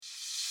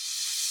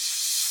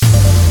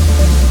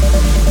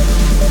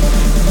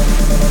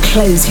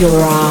Close your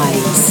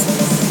eyes.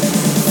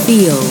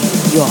 Feel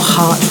your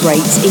heart rate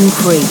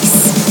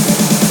increase.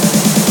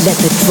 Let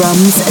the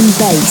drums and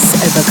bass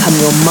overcome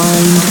your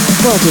mind,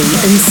 body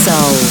and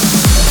soul.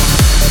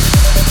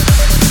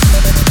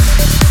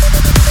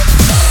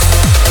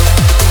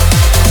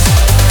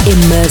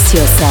 Immerse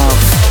yourself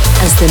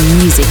as the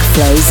music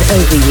flows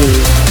over you.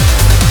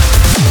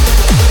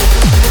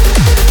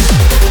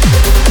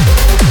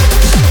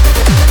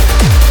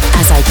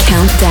 As I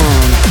count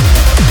down,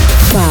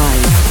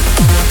 5,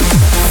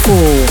 4,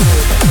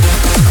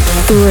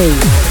 3,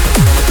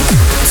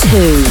 2,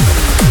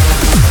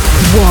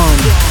 1.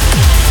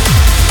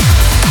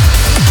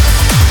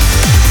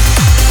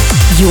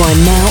 You are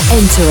now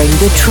entering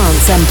the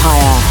Trance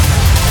Empire.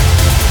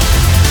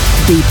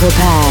 Be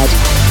prepared,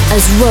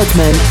 as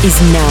Rodman is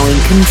now in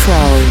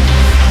control.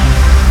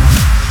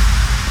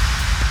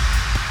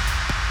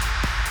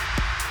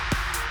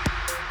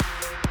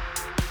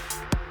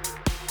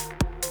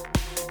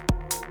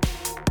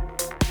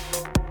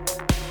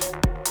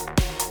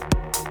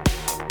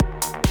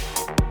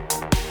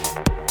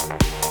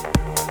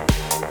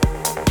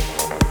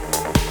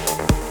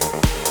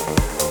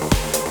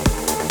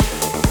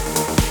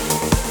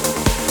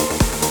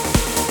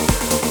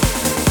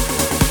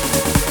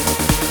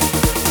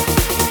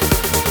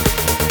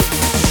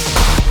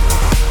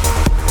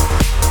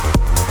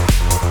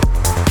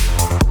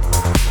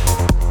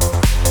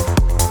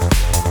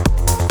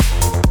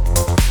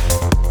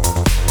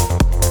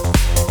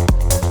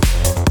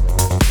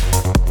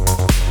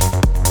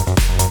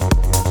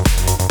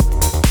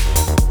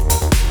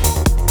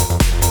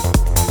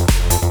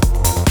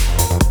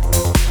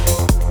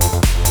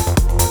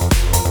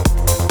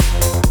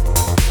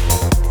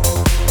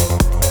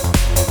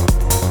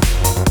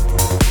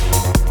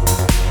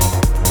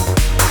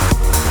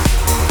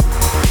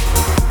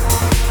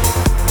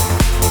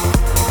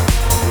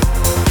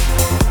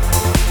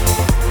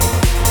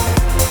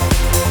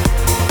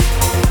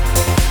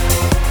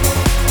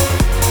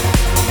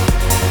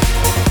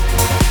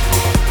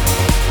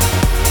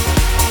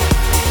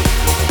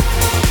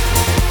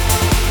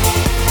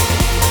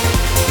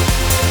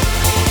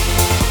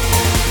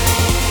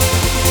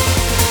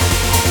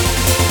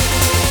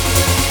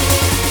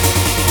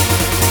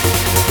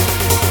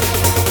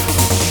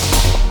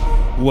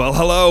 Well,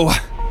 hello,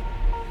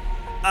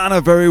 and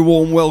a very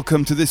warm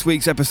welcome to this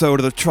week's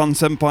episode of the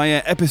Trance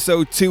Empire,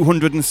 episode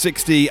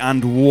 260,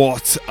 and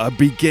what a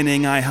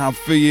beginning I have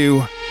for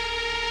you.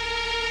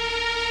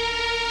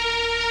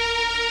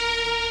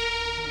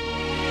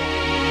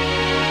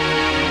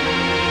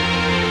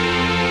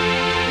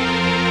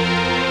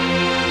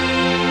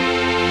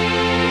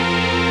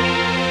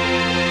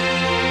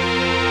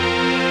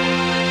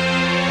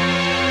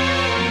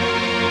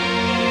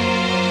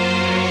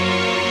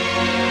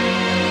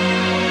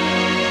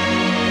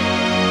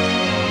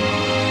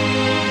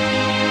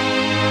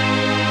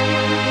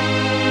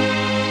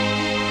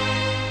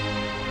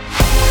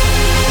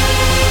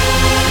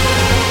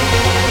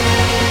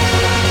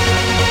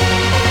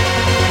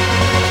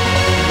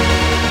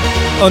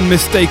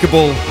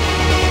 Unmistakable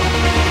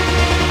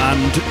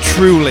and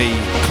truly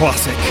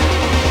classic.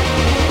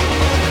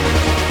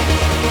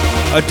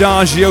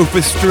 Adagio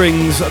for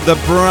strings,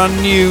 the brand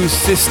new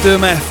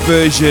System F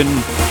version,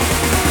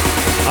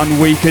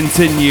 and we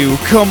continue.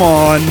 Come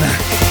on.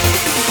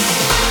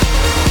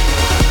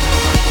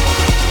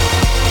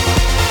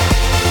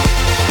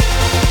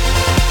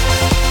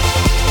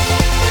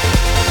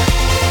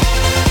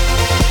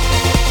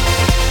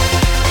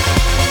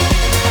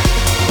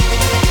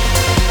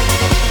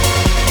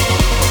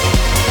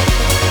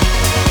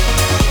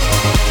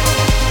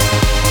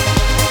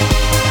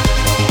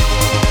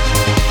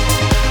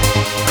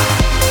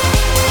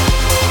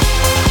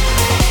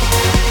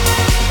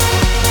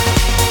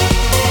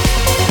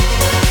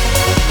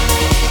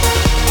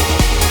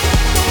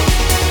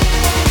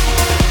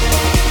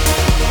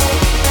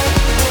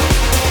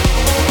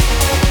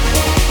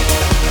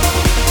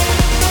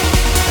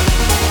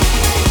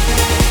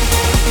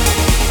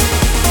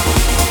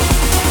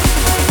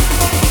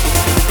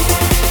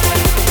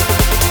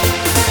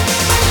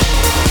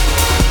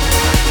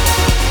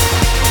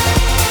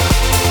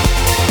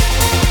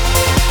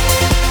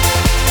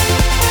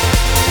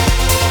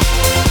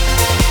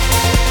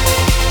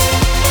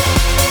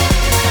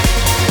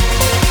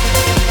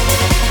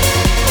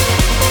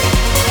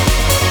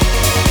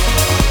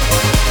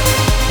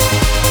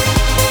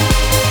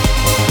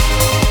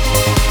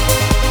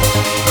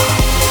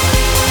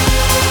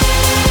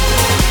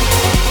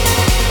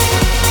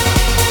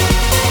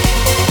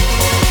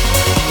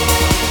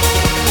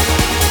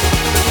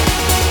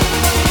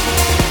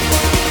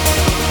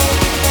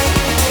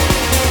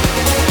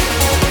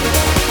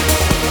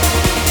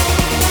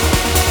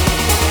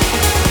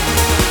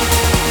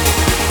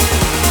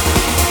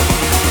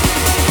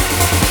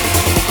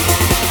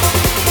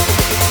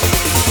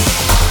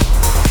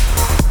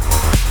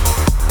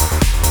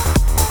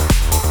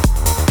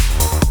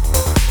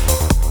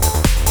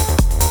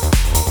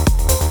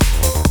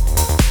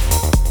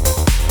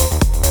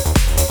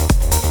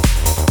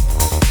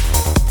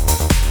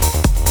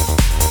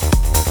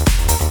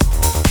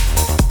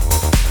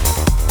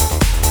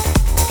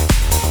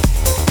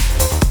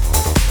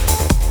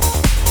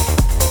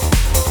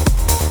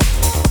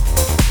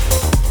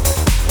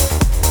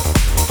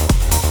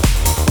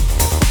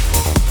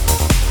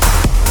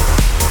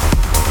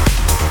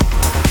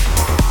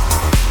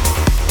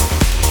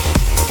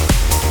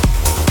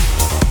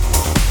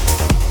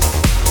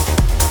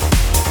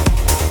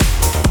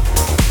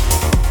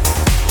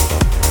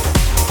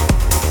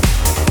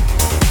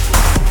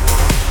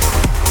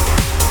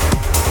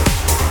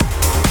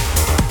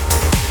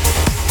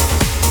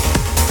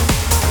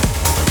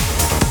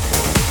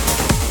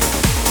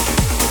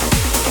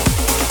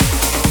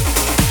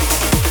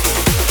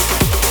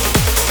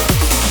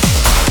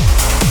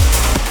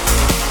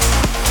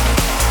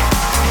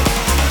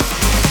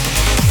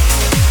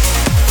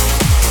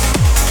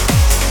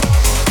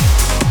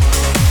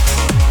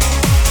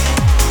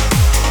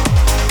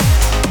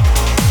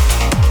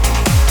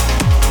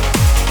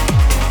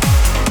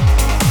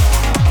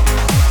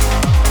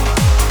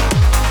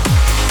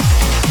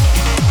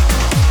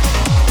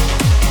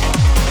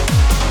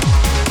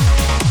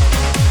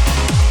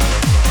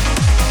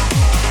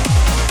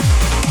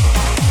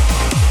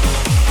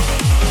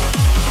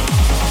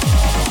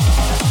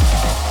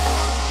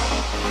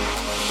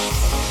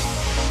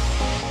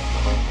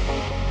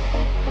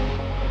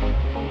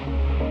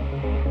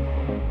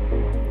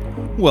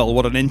 Well,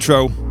 what an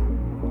intro.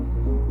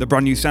 The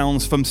brand new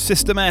sounds from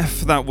System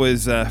F. That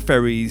was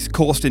Ferry's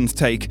Korstin's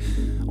take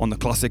on the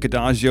classic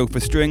Adagio for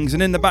strings.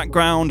 And in the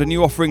background, a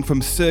new offering from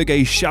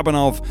Sergei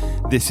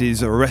Shabanov. This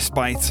is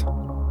Respite.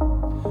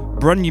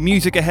 Brand new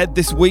music ahead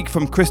this week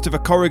from Christopher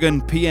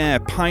Corrigan, Pierre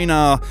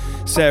Pienaar,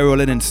 Sarah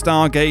Lynn and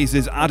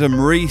Stargazers, Adam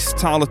Rees,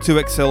 Tyler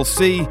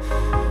 2XLC,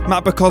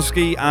 Matt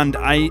Bukowski and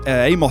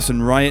Amos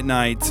and Riot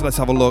Night. Let's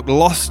have a look.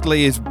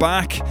 Lostly is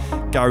back.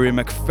 Gary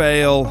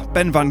McPhail,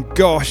 Ben Van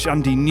Gosh,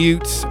 Andy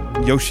Newt,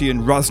 Yoshi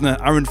and Razna,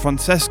 Aaron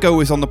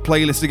Francesco is on the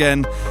playlist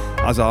again,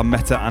 as are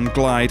Meta and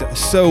Glide.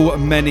 So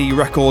many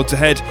records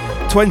ahead.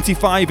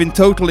 25 in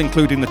total,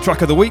 including the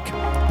track of the week,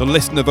 the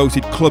listener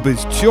voted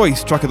Clubber's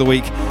Choice track of the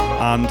week,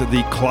 and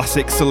the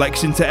classic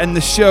selection to end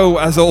the show,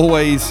 as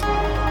always.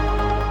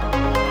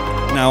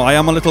 Now, I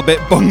am a little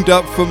bit bunged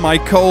up from my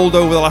cold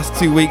over the last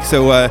 2 weeks,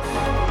 so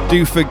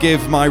do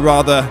forgive my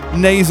rather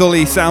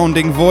nasally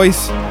sounding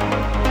voice.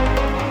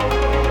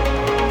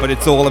 But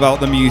it's all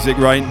about the music,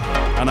 right?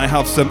 And I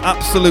have some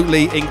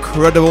absolutely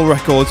incredible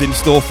records in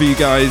store for you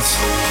guys.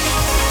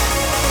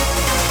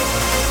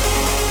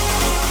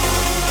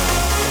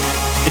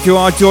 If you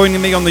are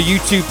joining me on the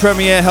YouTube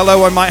premiere,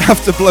 hello, I might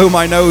have to blow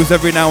my nose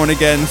every now and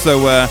again, so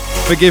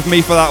forgive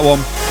me for that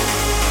one.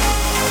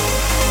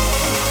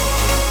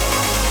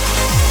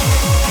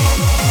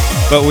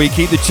 But we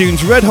keep the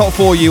tunes red hot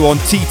for you on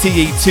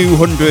TTE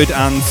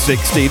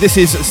 260. This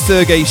is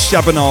Sergei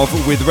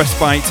Shabanov with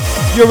Respite.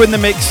 You're in the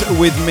mix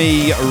with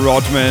me,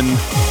 Rodman.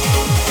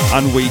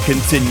 And we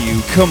continue.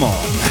 Come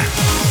on.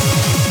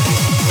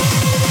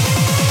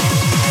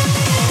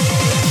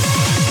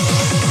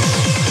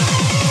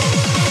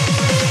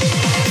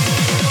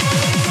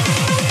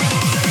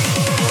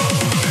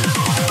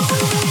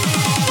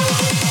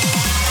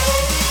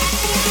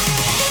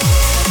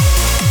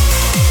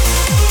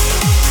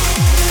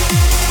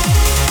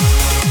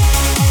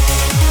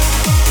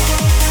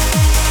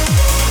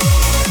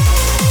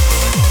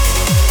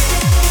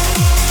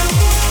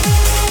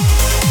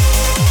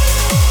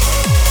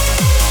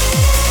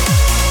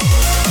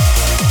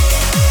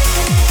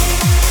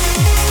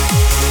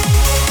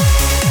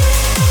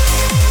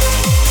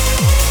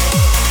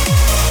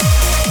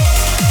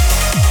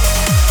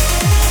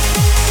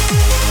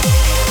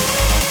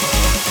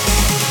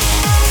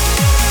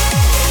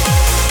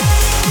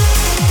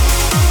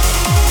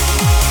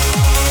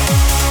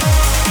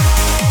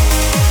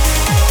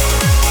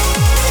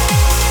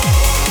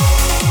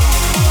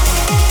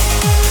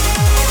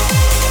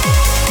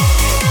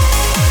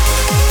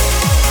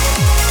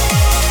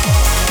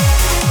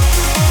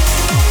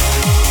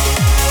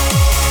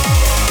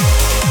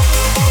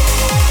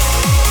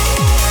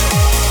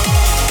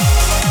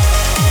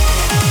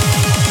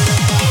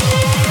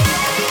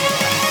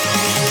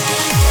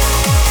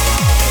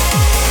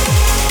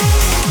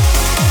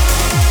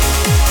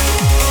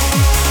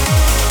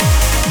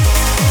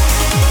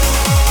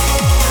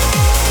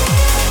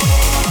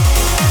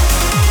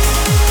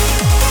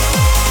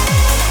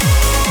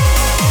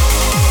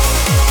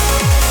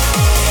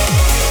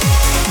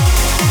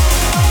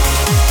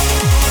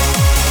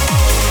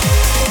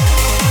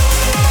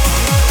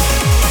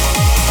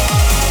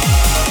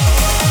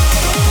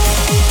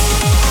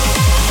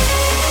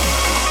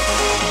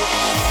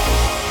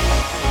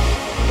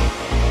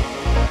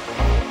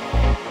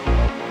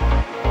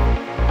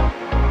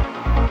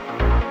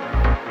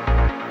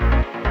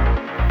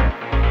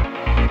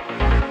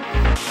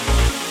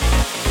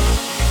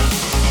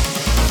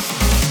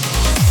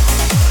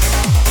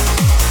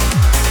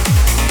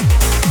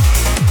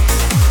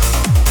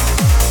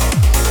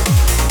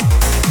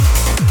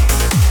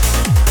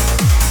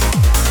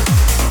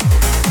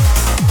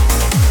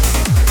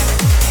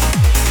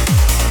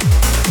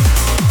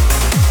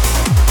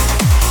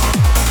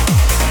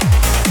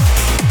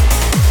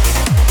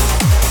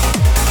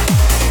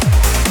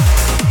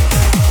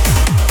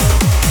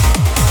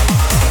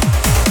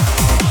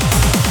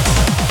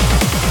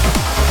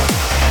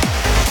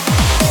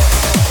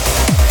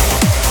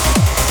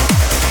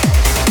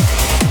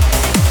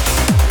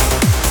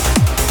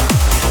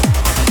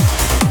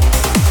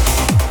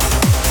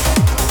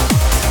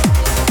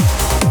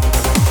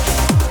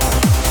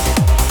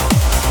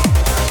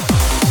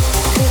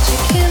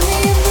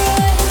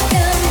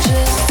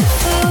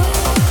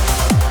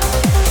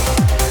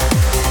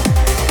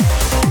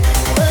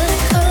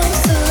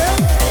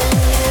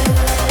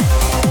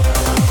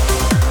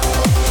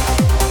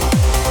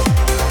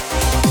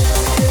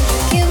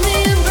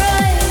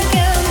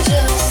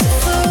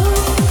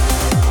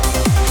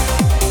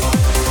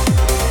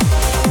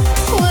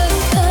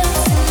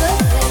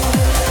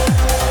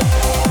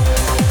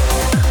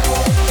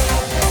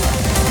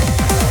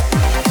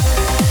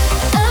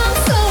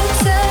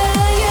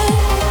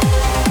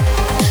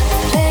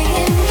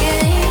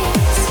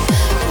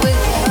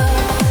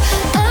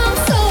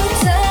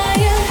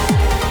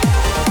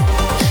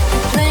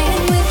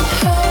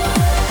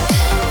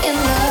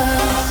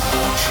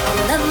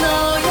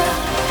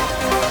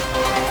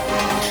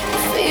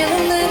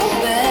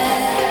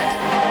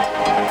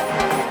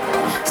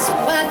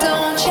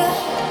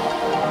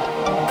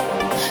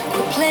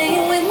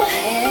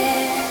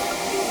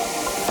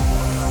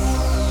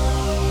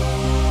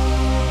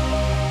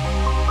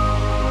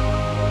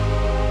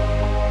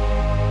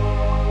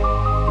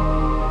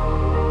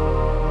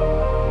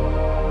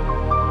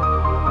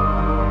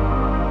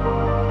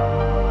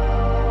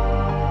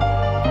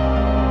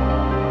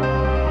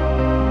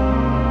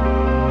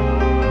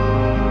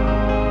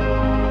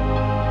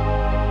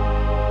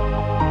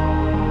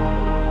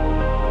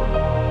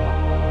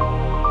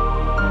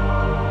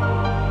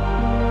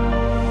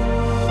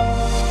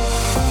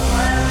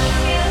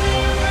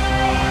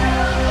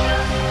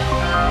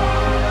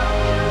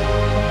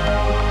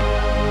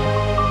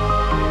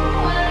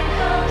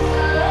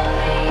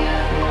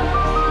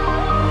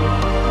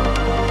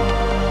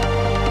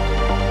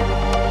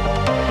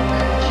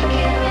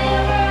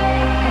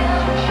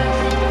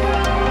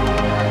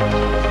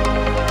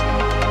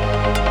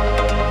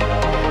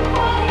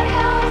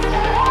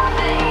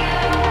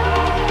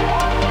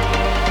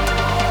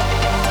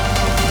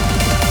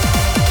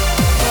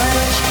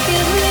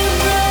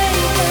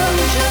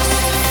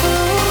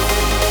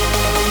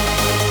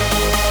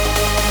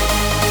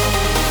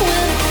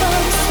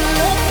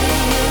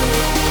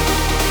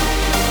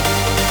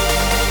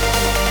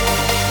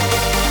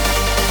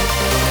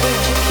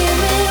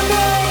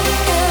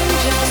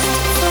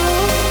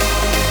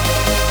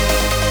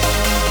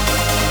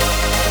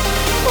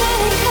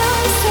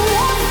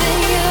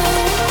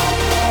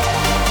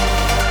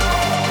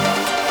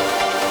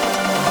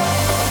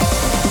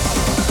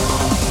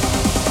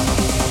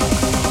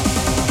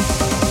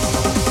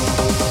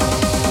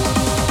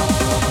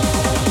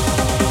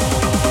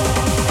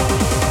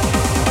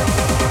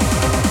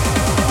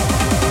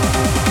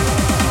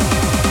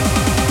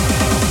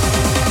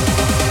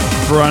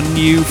 Brand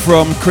new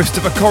from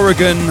Christopher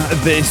Corrigan,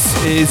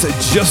 this is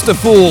Just a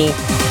Fool.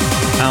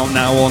 Out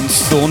now on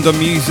Saunder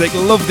Music.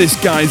 Love this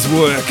guy's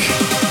work.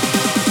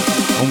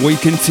 And we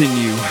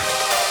continue.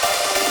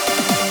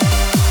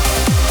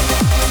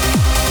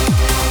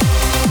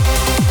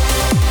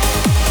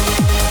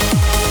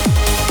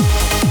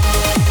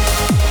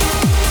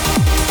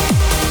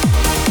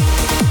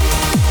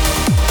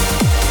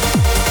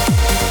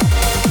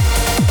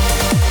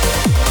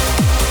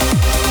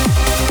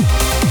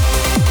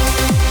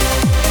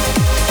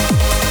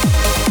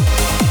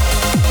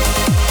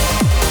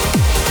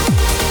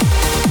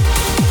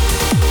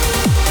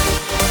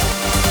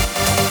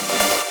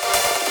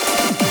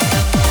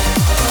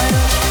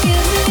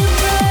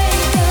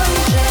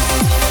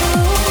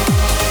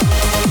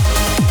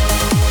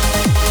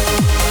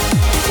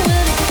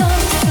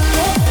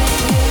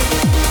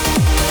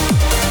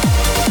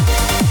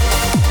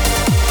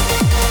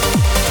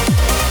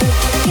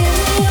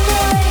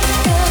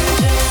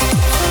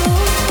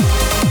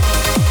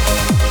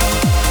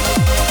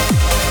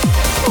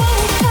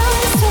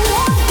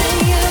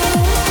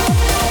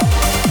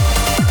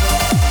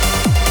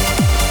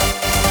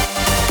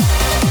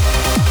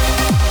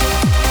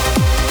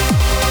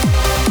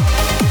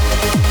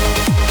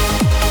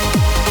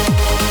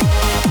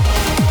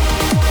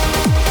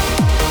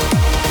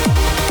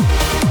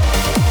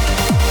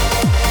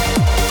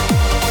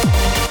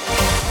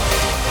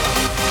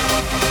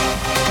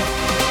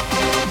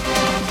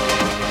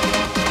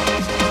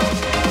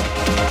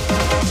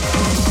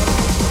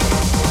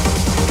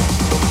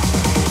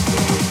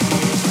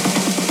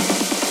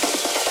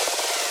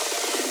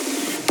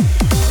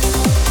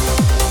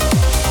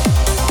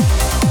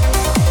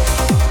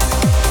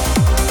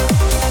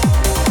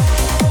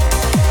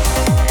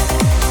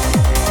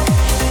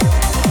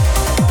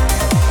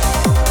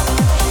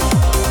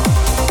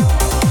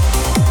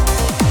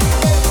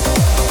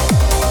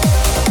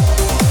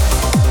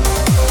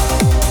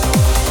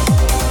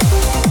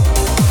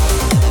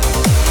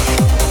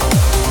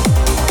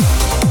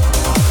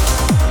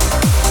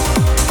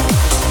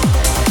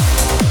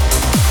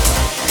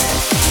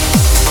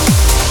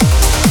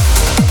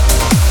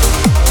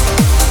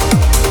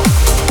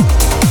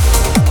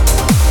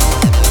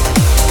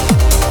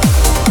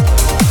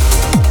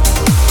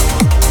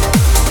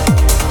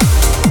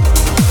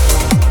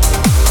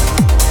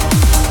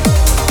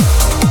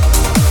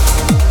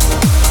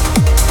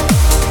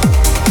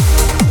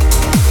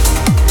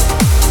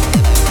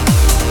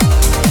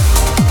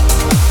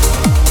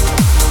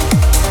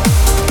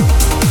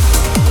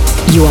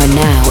 You are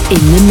now in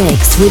the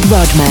mix with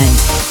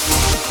Rodman.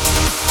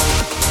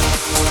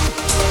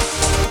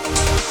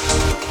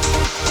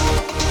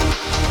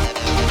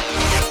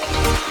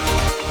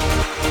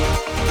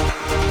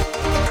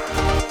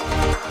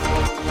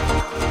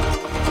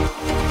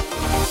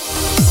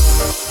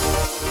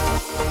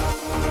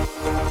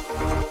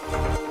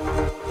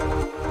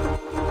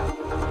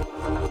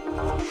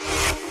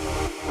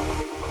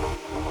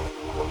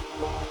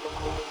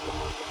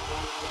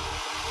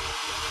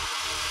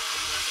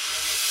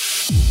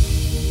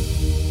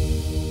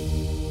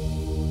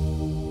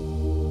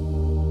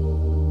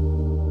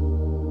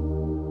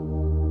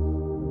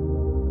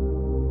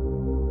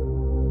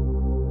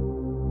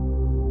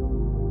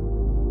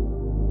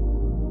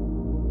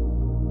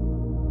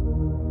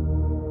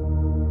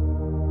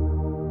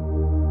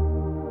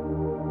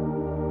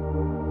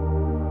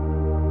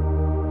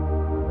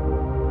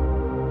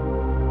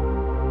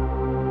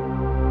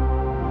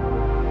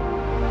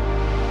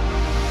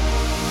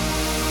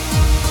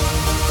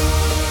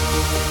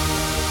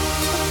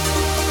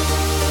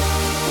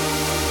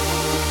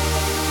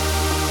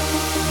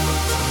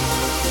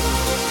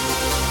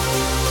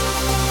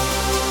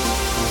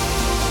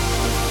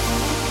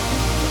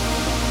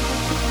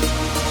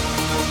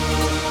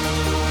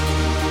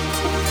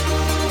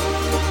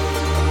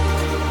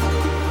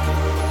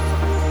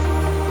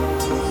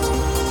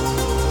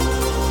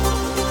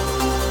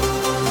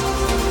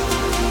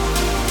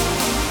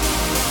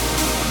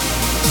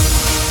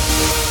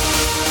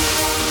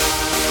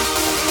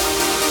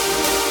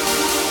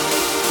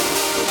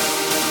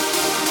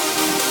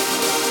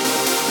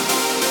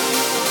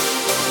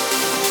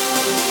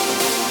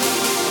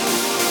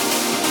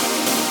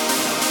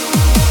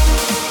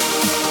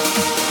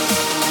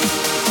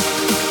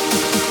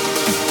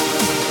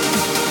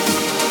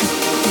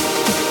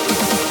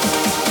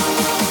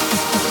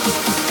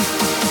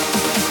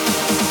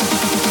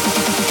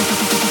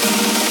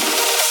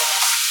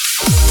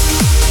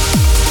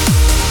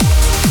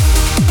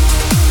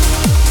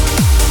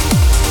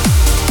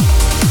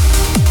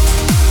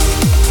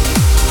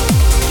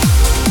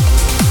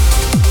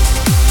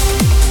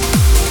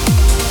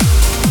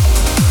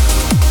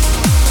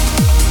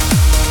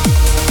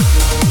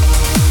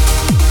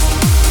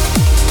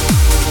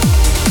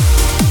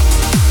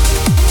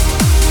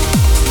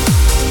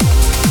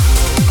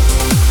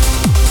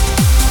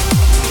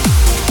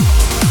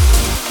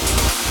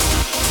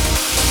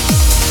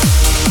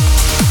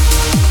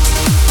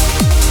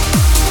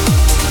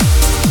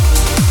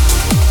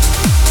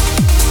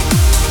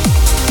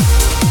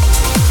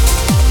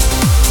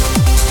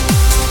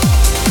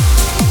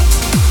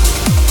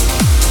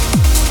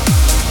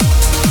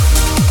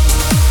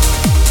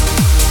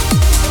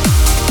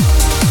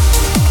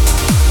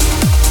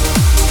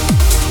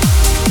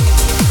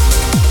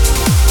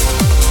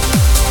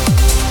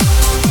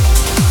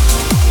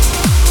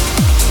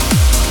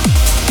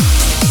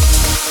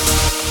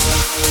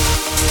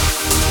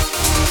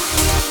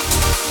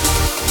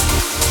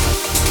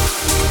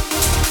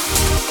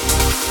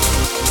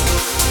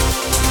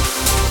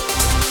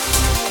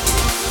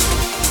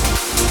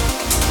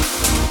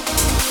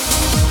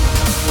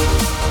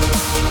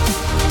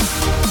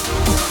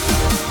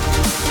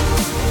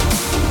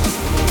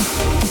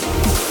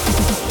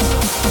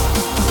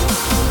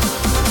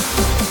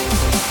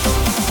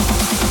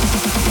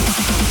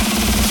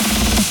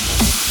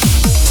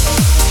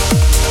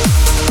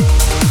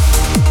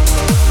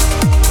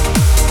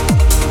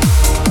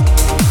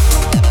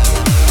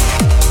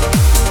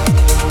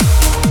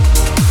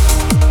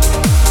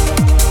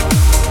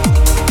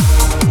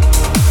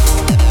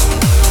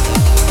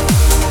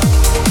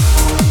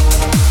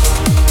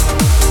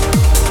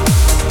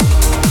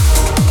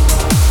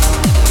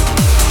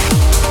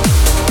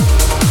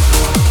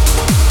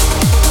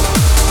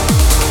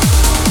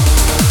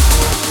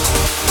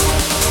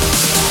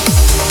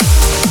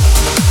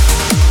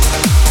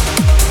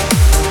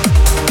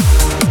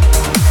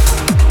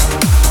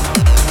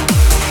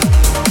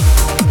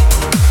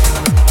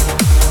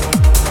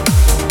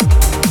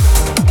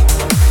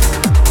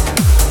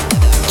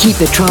 Keep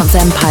the Trance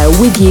Empire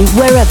with you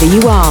wherever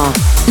you are.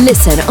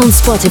 Listen on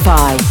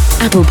Spotify,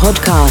 Apple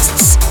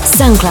Podcasts,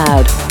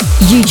 SoundCloud,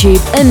 YouTube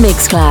and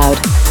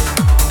Mixcloud.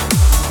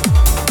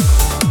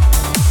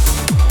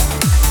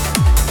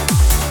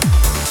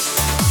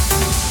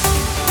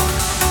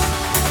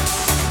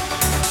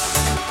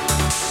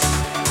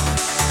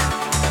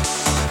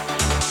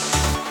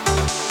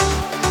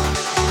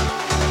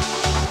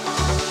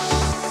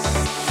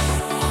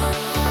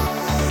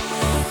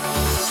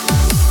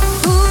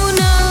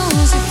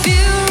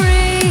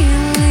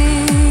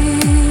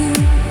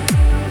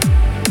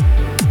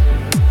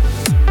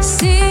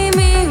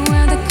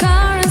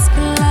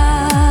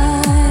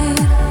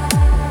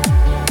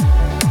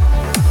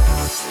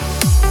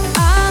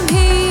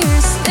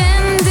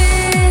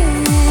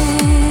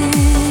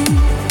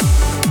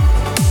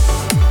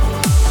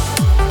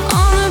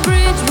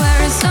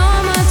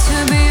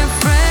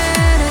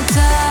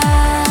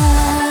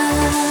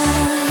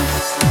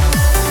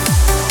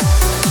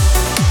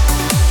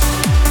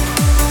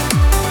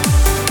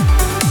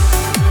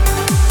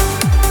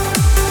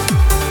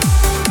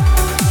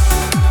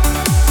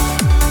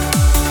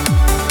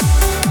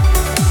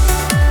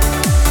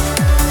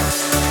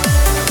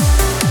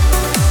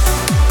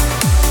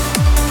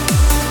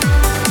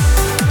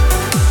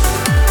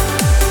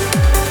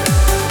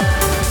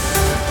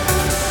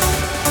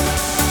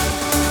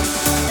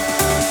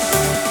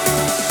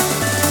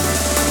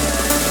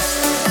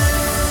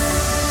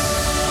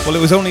 Well,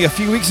 it was only a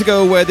few weeks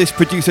ago where this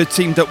producer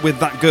teamed up with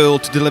that girl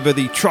to deliver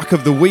the track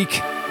of the week.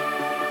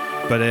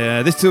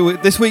 But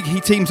this week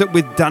he teams up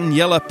with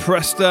Daniela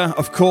Presta,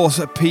 of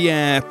course,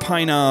 Pierre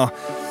Pienaar.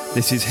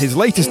 This is his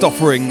latest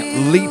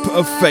offering, Leap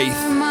of Faith.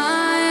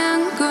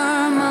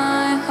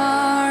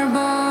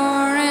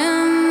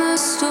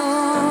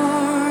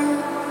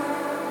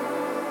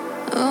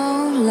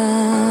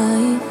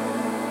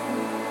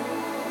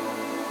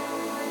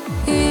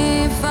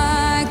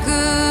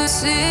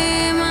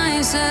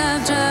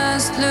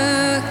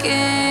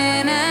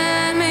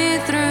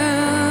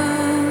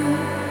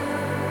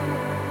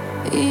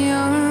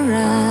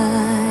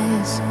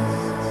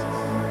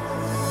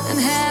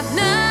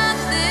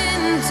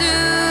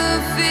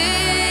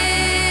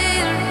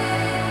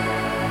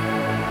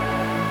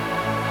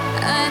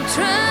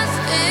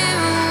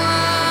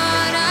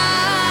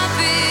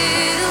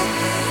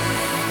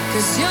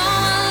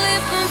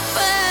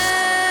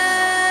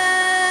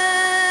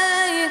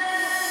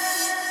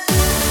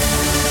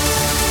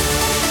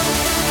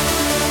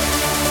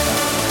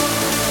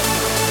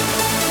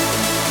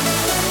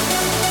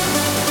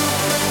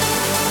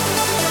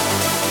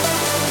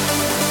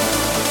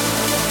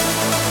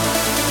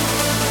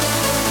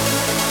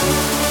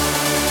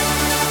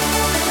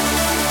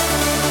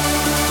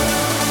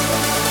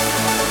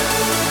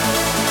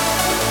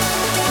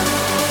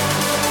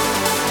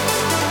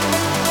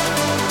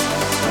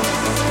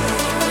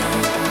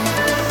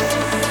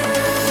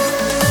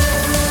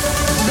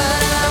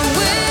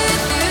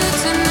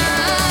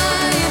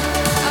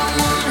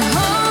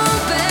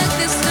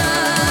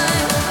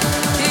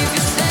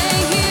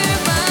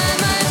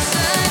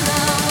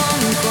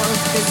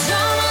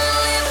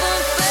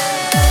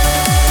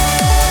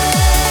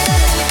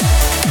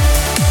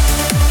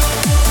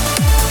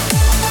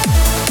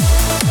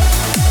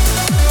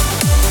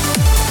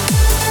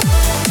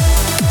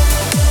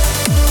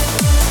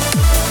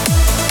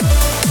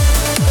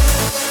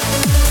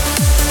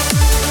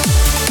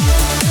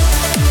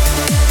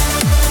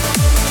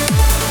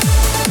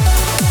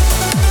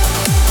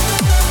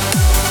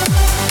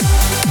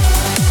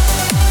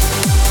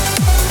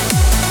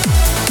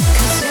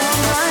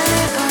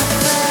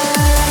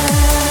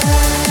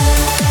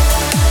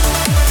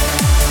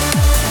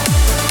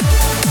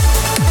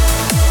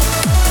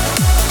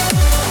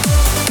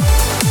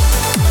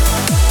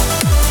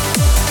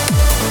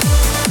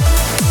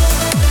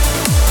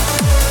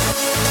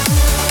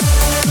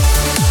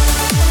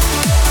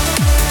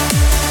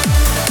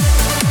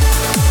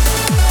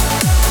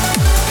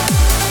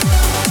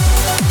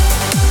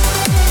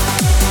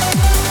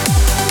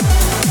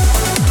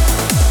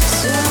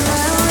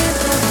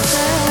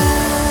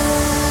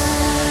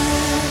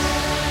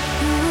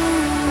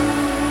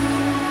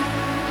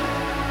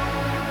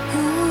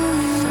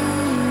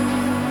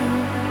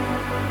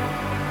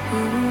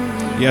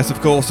 Yes,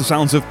 of course, the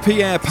sounds of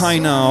Pierre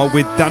Pienaar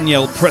with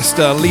Danielle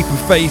Presta, Leap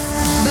of Faith.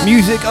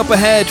 Music up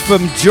ahead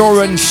from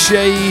Joran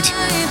Shade,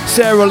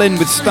 Sarah Lynn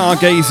with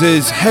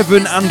Stargazers,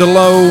 Heaven and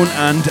Alone,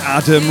 and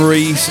Adam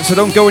Rees. So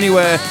don't go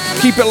anywhere.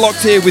 Keep it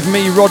locked here with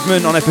me,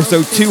 Rodman, on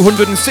episode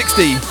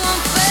 260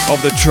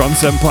 of the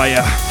Trance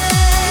Empire.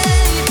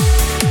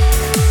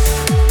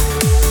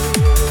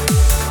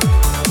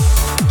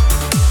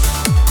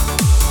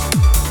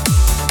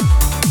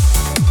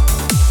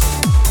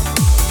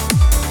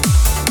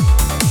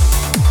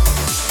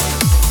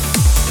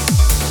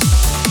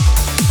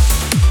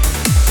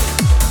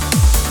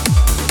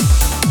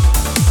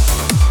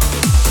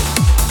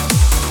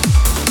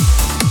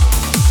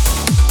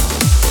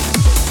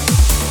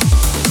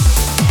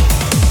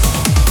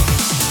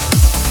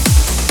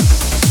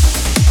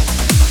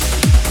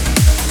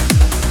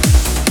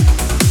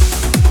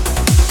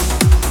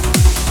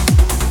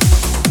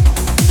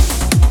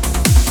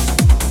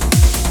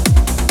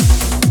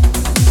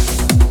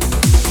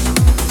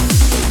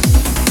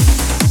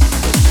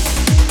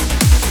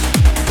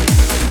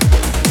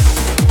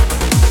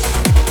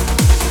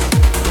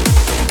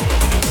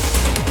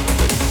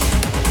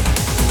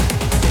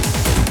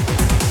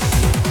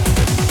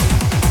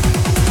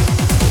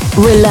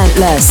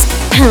 relentless,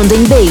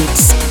 pounding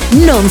beats,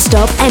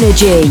 non-stop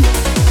energy.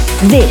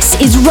 This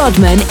is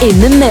Rodman in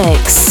the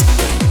mix.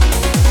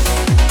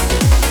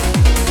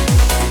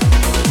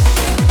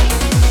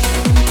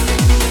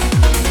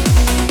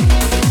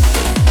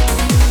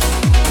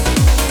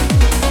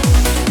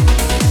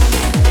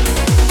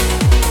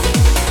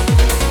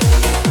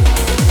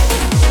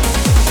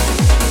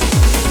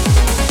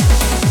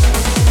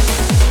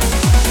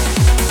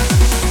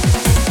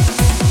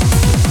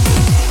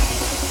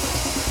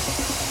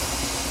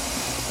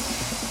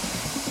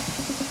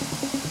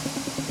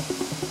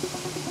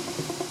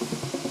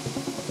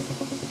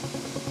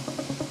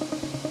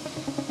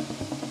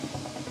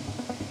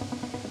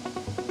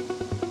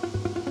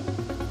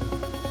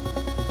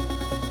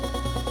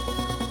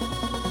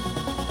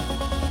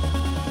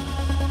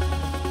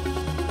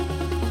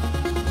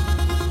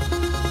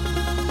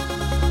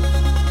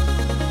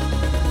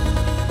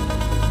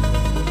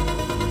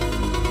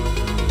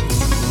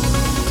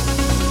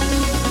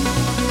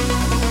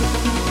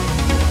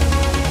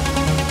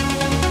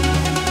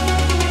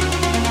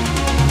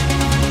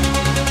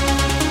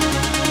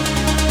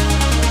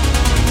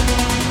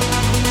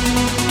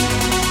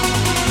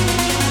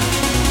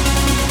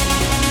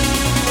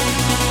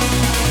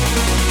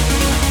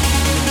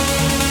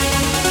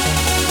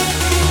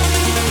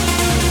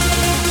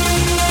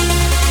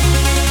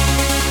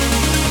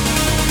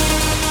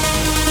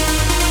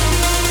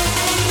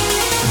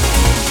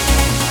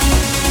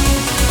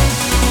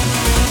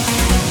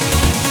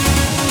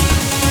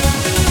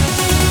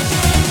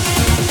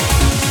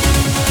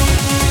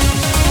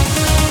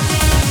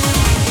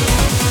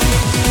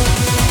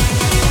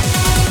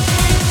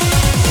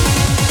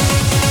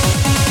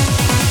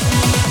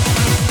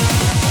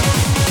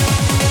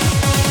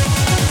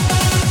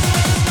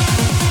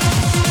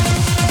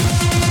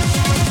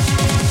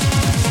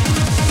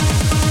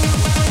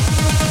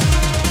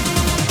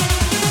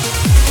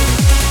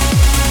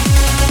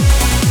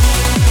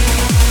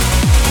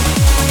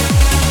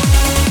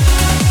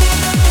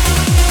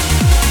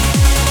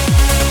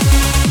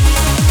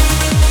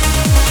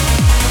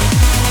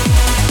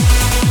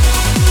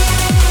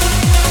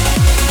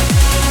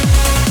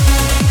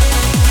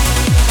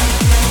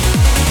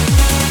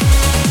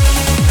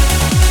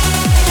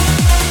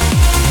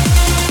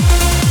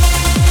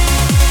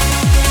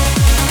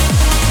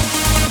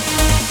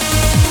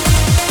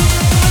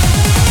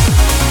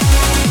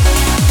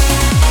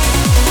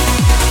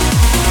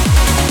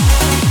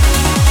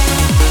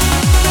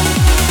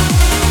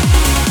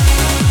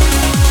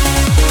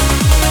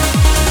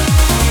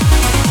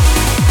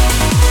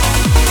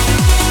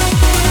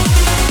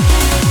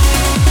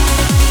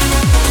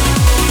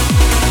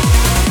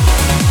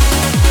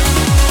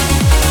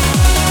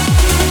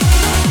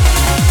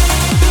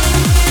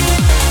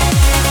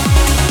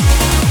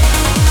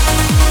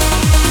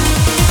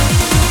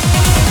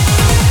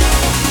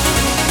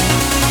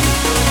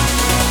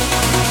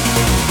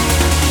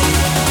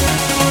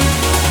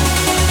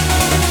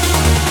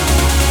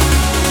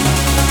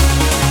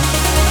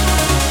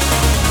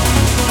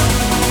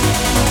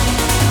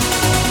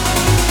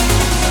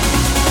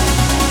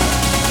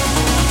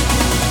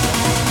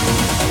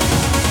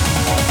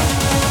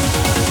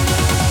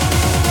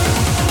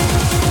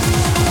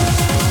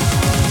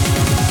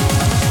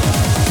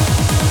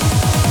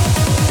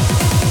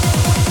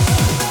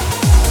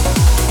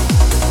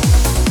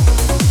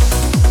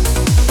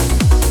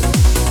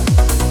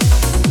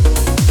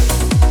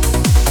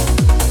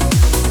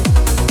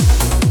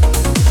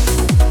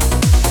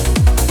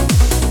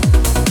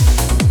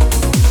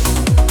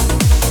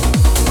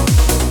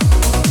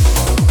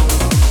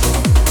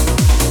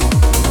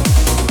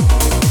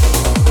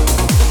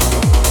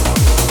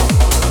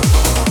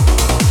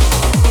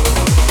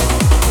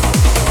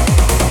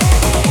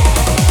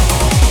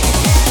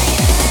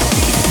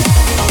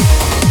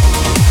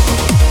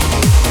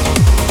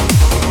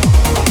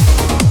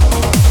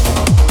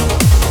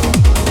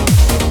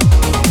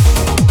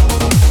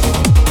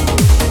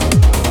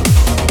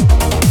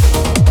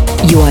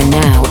 You are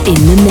now in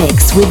the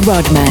mix with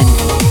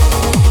Rodman.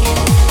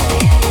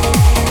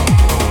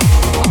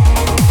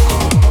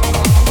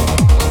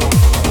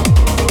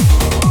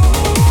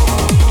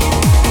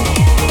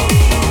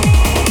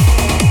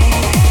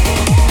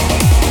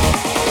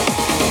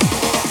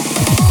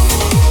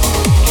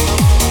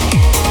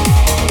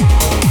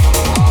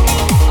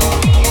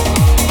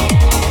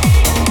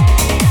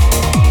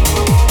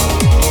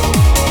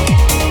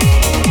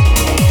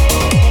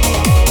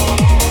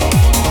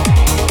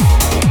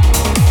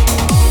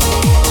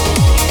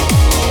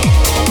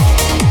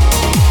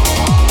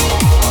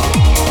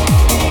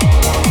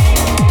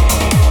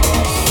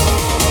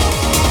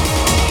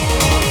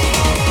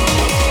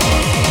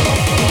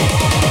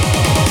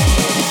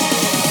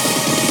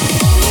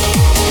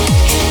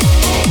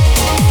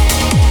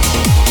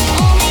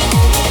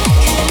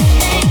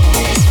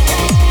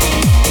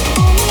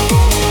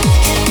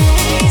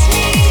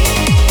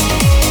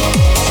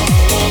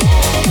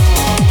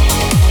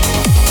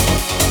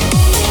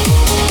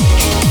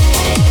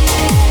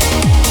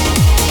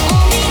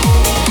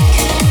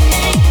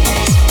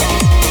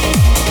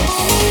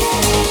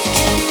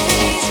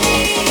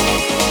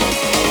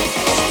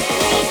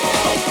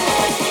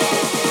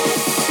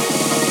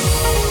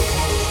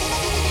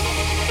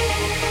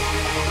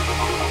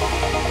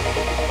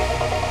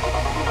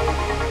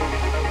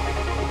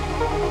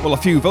 Well,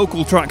 a few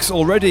vocal tracks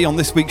already on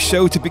this week's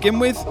show to begin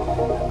with.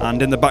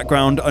 And in the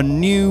background, a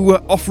new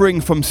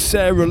offering from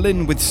Sarah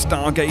Lynn with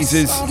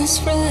Stargazers. Saw this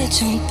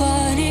fragile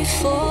body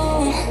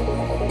fall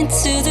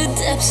into the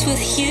depths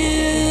with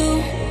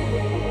you.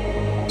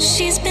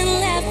 She's been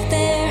left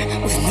there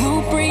with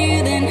no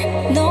breathing,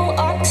 no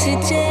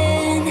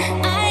oxygen.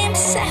 I am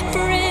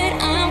separate,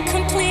 I'm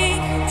complete.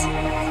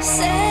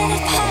 Set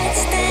apart,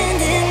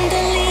 stand in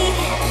belief.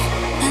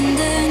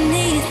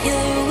 Underneath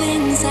your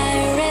wings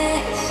I rest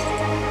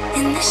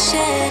in the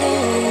shadow.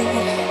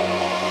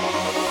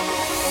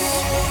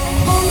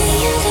 Only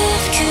your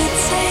love could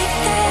take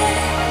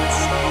this.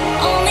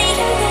 Only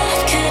your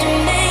love could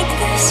make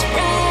this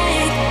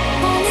right.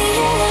 Only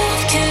your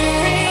love could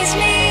raise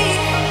me,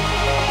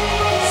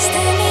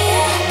 stand me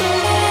up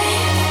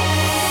alive.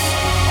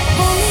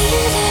 Only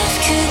your love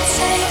could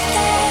take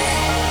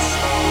this.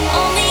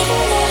 Only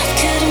your love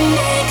could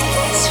make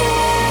this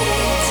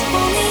right.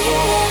 Only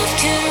your love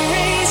could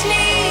raise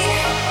me,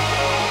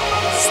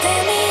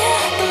 stand me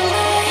up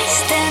alive,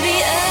 stand me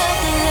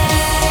up alive.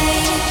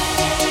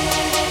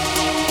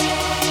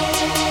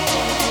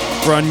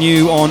 Brand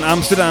new on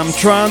Amsterdam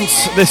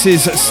Trance. This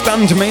is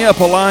Stand Me Up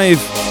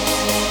Alive.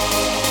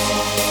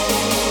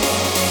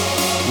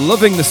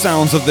 Loving the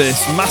sounds of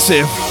this.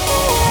 Massive.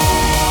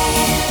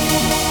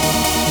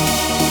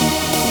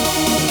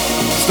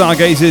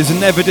 Stargazers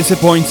never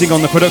disappointing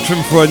on the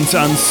production front,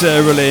 and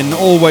Sarah Lynn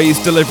always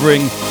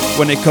delivering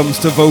when it comes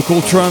to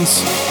vocal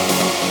trance.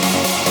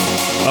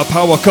 A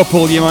power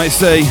couple, you might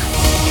say.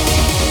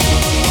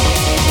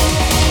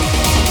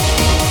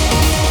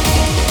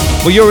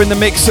 Well, you're in the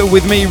mix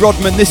with me,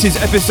 Rodman. This is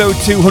episode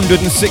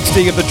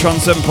 260 of the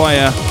Trance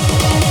Empire.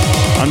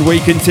 And we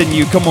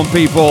continue. Come on,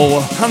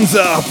 people. Hands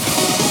up.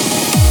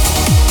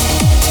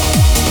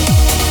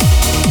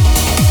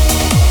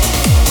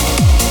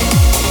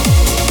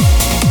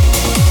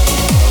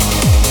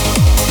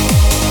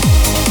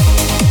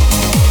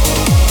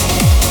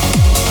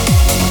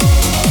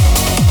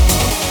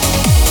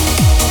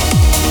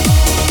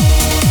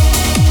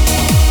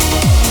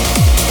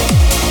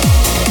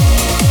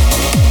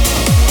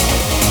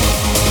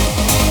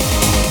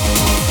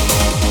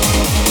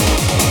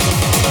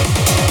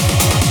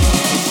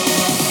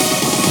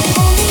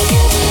 Only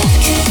your love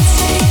could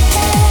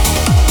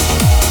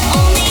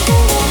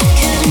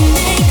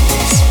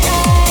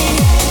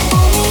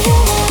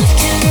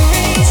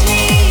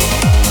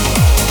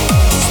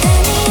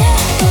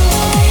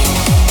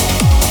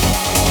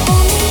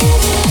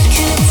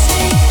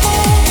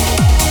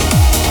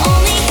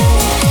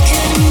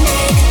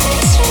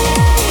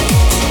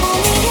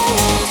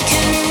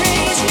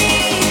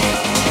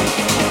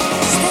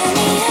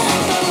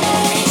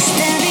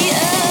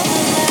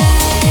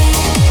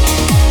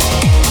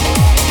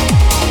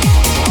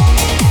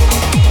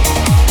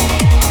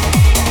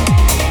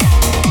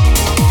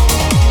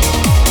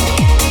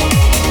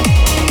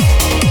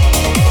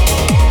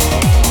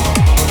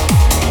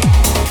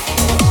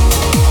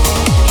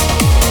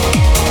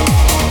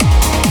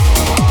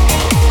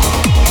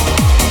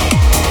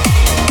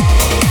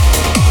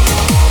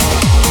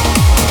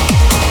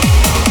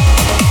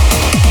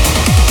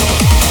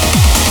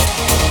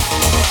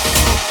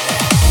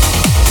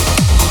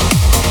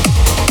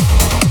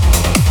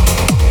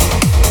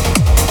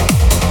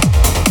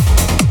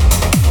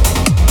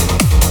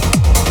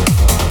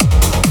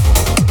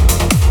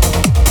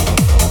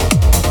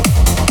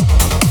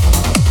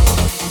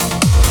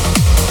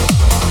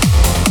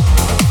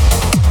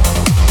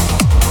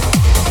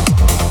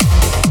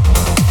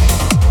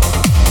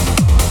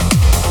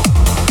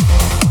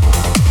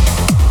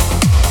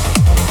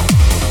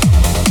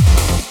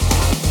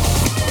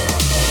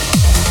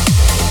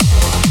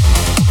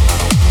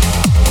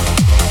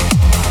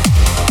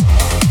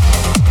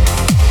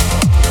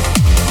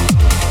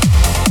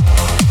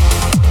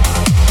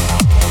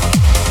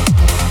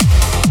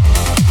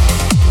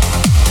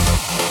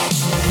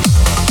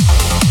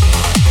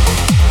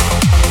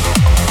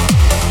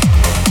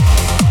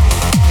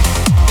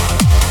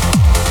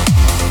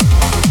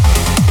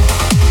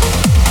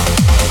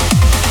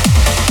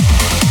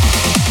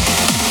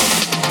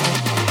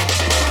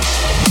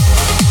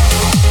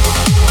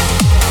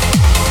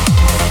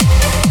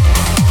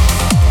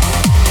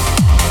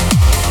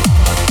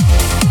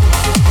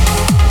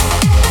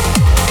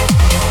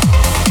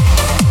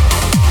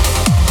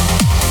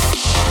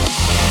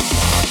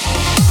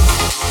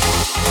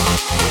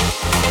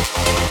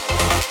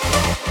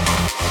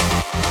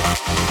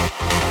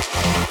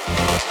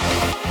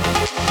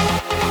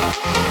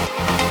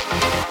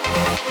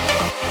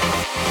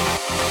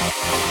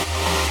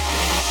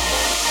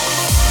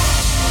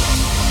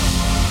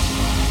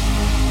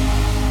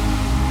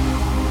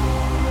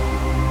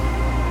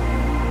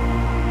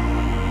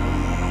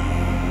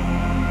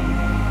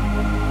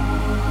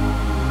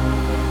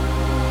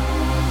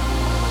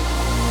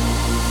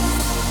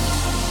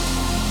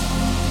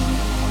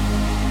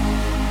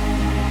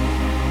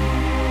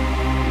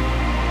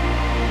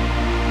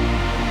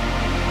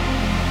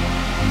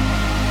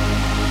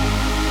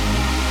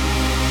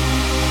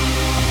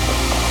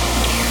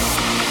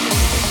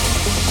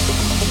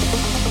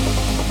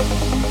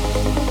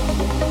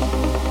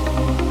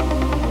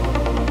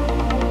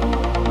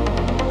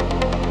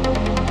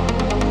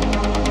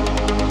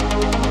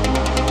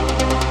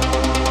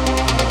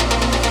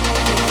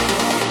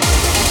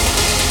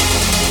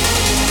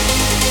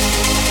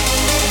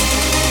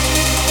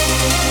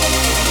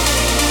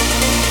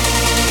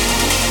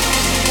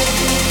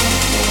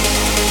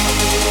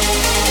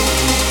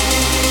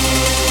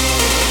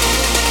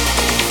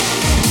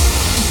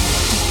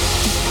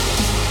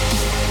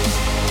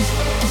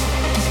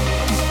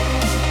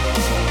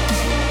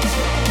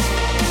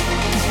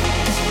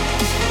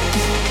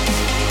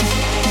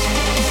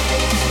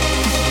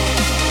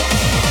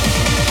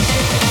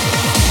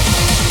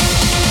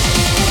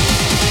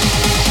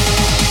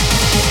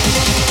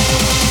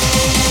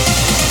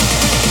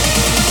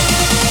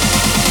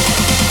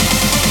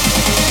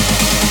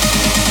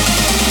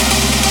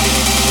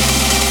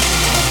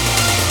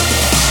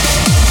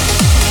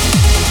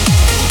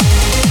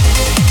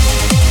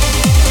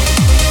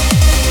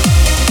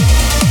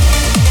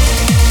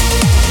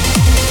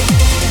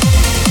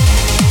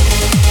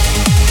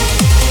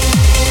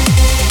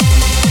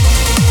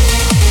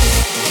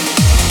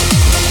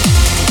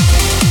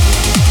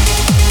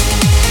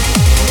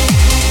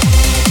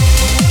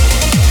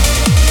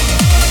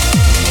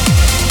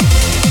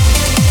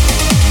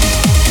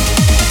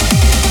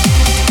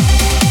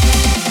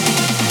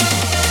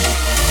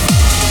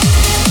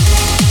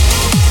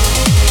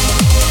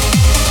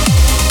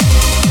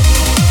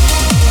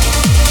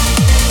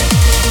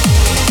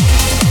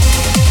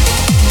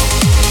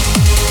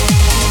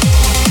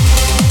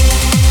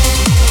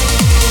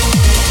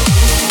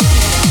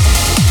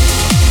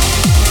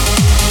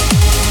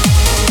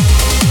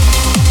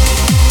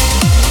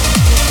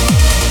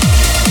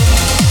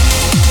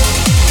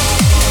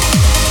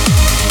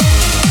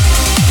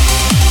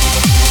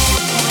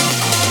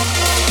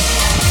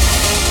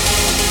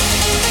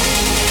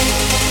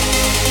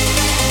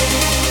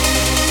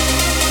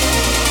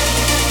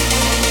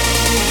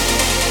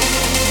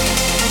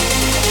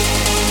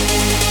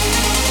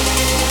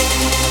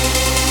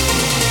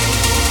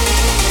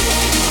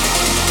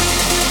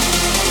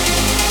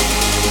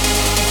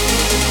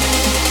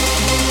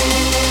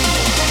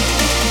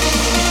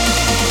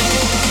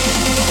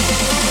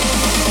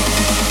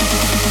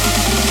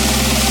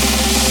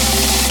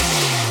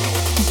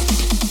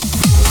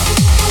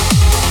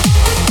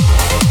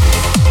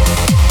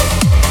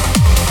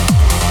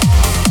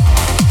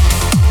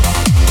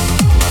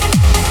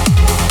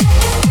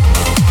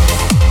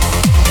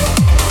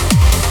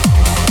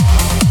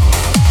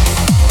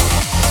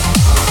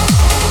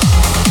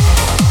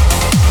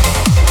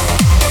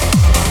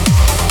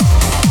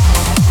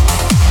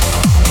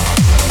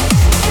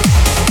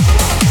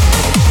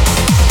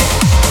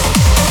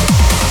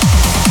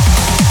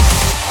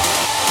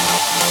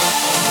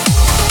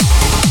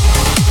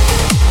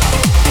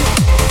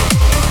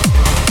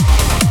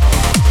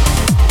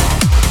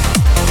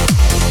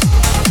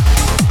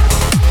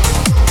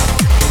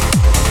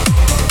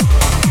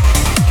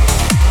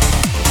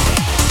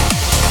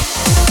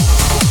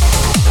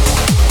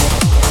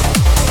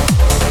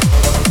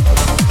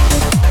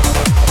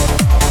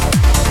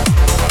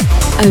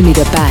Only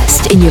the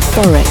best in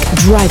euphoric,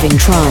 driving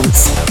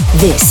trance.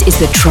 This is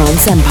the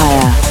Trance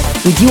Empire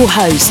with your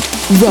host,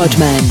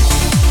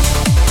 Rodman.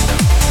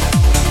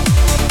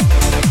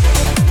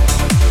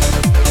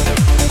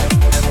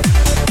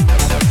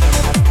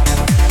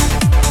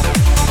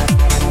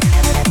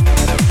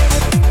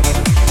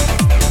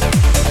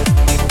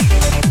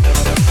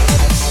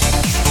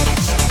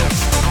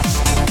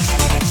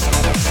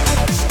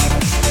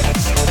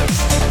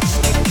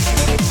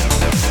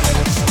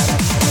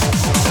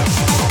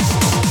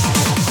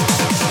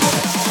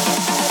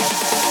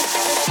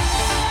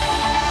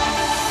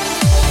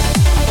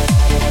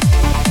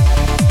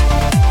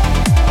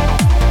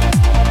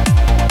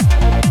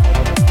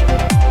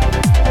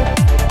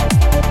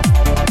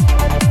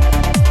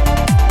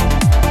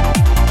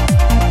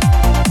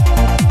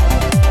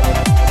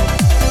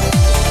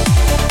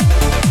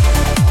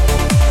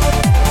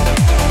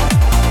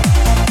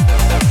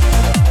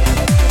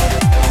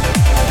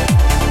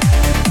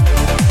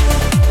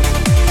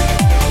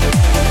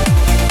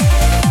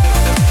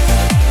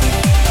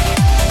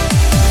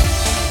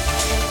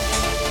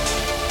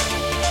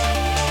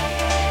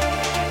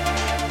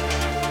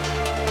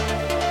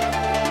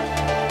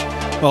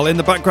 Well, in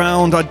the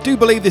background, I do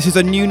believe this is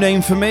a new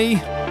name for me.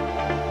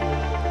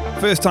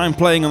 First time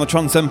playing on the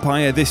Trance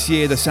Empire this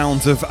year, the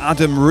sounds of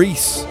Adam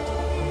Reese.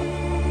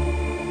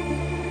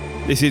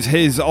 This is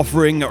his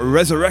offering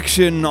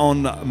Resurrection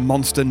on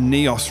Monster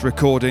Neos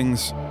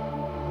recordings.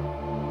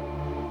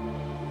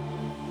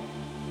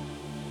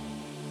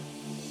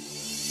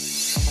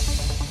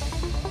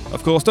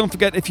 Of course, don't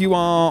forget, if you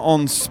are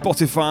on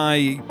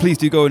Spotify, please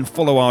do go and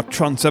follow our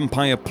Trance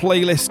Empire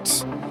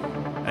playlists.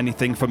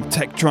 Anything from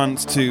tech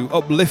trance to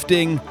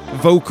uplifting,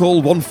 vocal,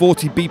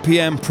 140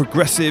 BPM,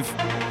 progressive,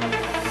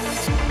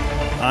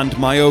 and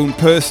my own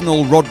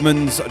personal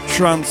Rodman's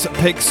Trance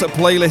Picks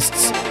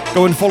playlists.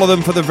 Go and follow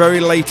them for the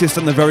very latest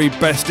and the very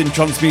best in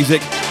trance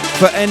music,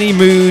 for any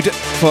mood,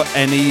 for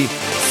any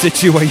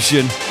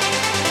situation.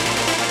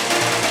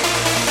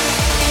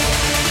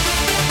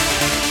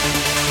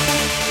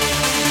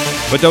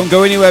 But don't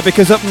go anywhere,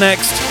 because up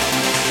next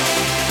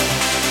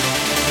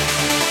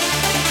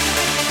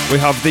we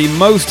have the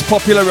most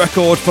popular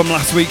record from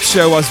last week's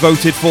show as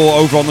voted for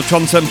over on the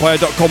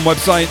tranceempire.com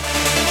website.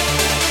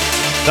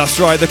 That's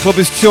right, the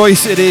clubber's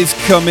choice, it is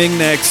coming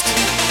next.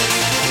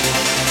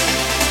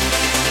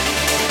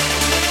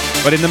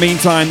 But in the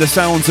meantime, the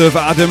sounds of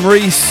Adam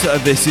Reese,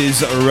 this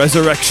is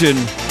Resurrection,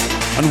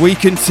 and we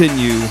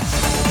continue.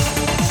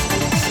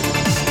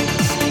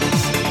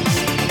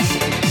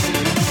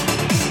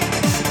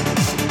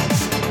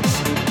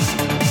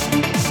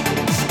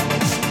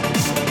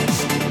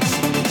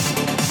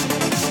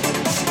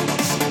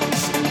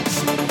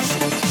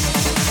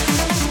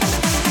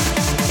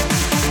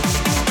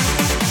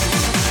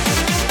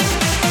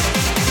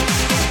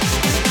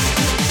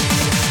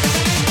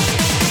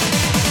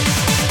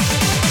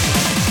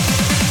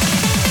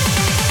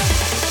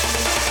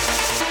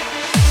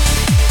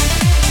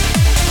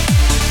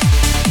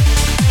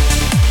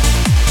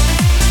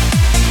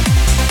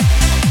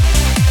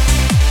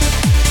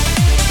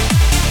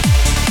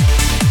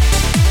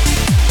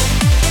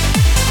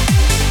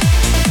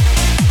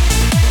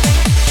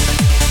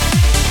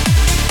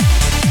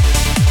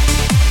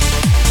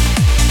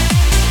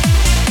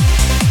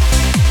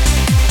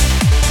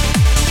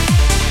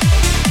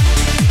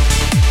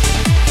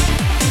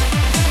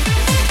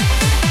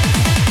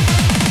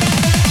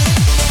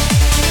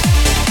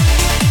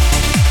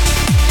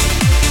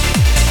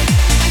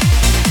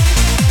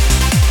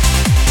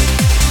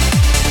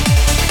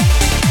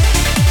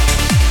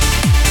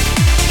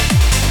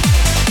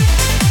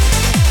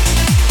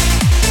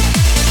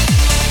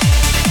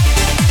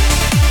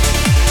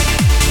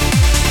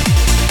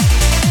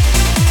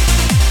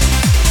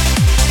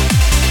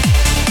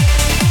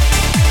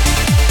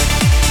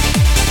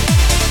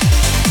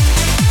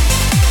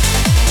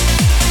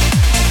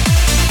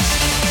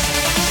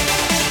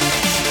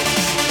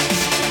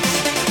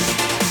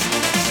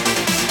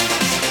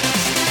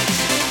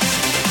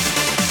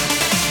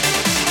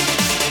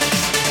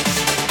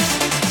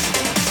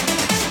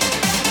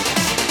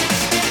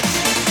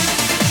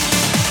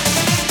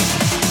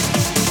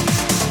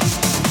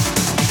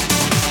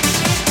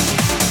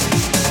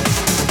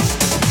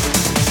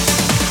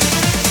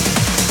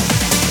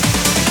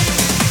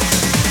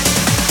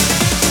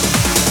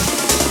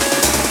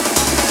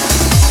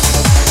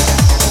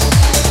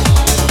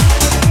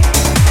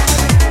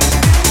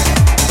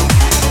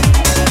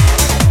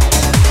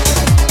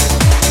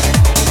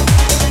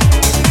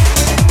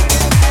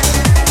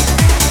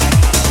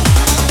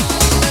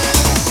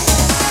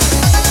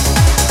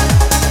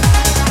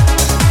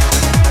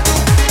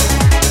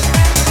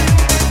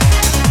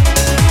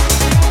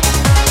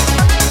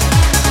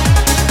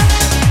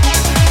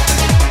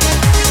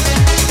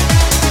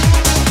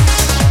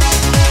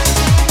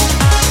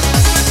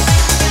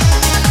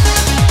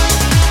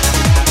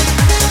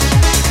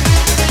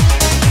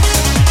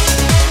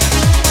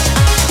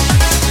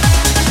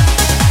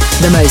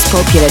 The most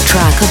popular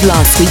track of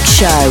last week's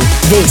show.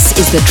 This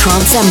is the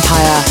Trance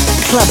Empire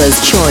Clubber's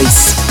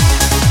Choice.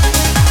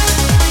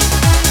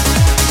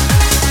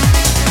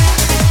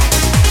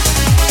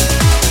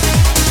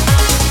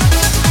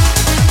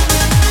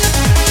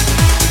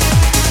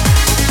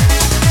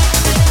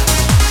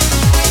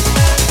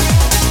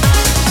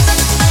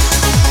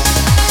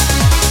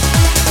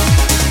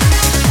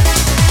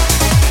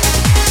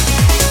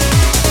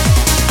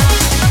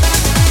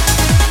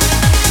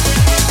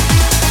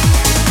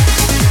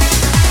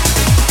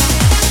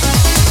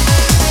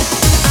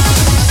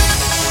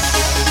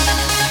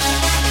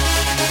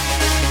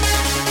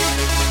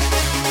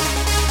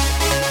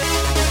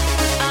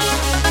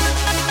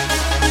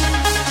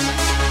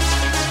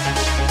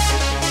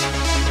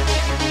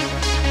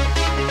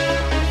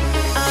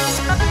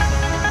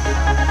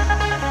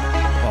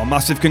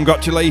 Massive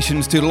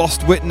congratulations to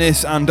Lost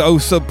Witness and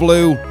Osa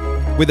Blue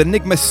with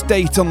Enigma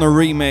State on the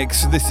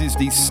remix. This is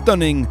the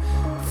stunning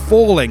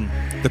Falling,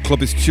 the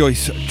Clubber's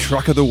Choice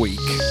track of the week.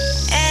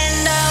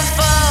 And I'm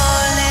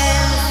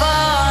falling,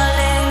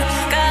 falling,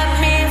 got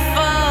me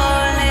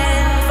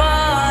falling,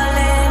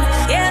 falling.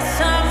 Yes,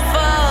 I'm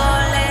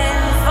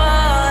falling,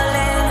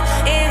 falling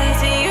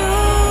into you.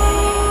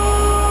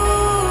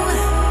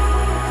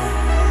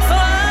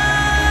 Falling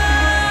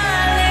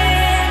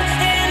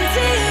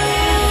into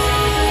you.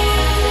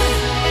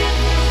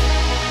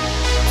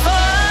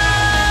 Falling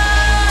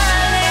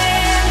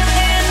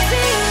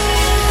into you.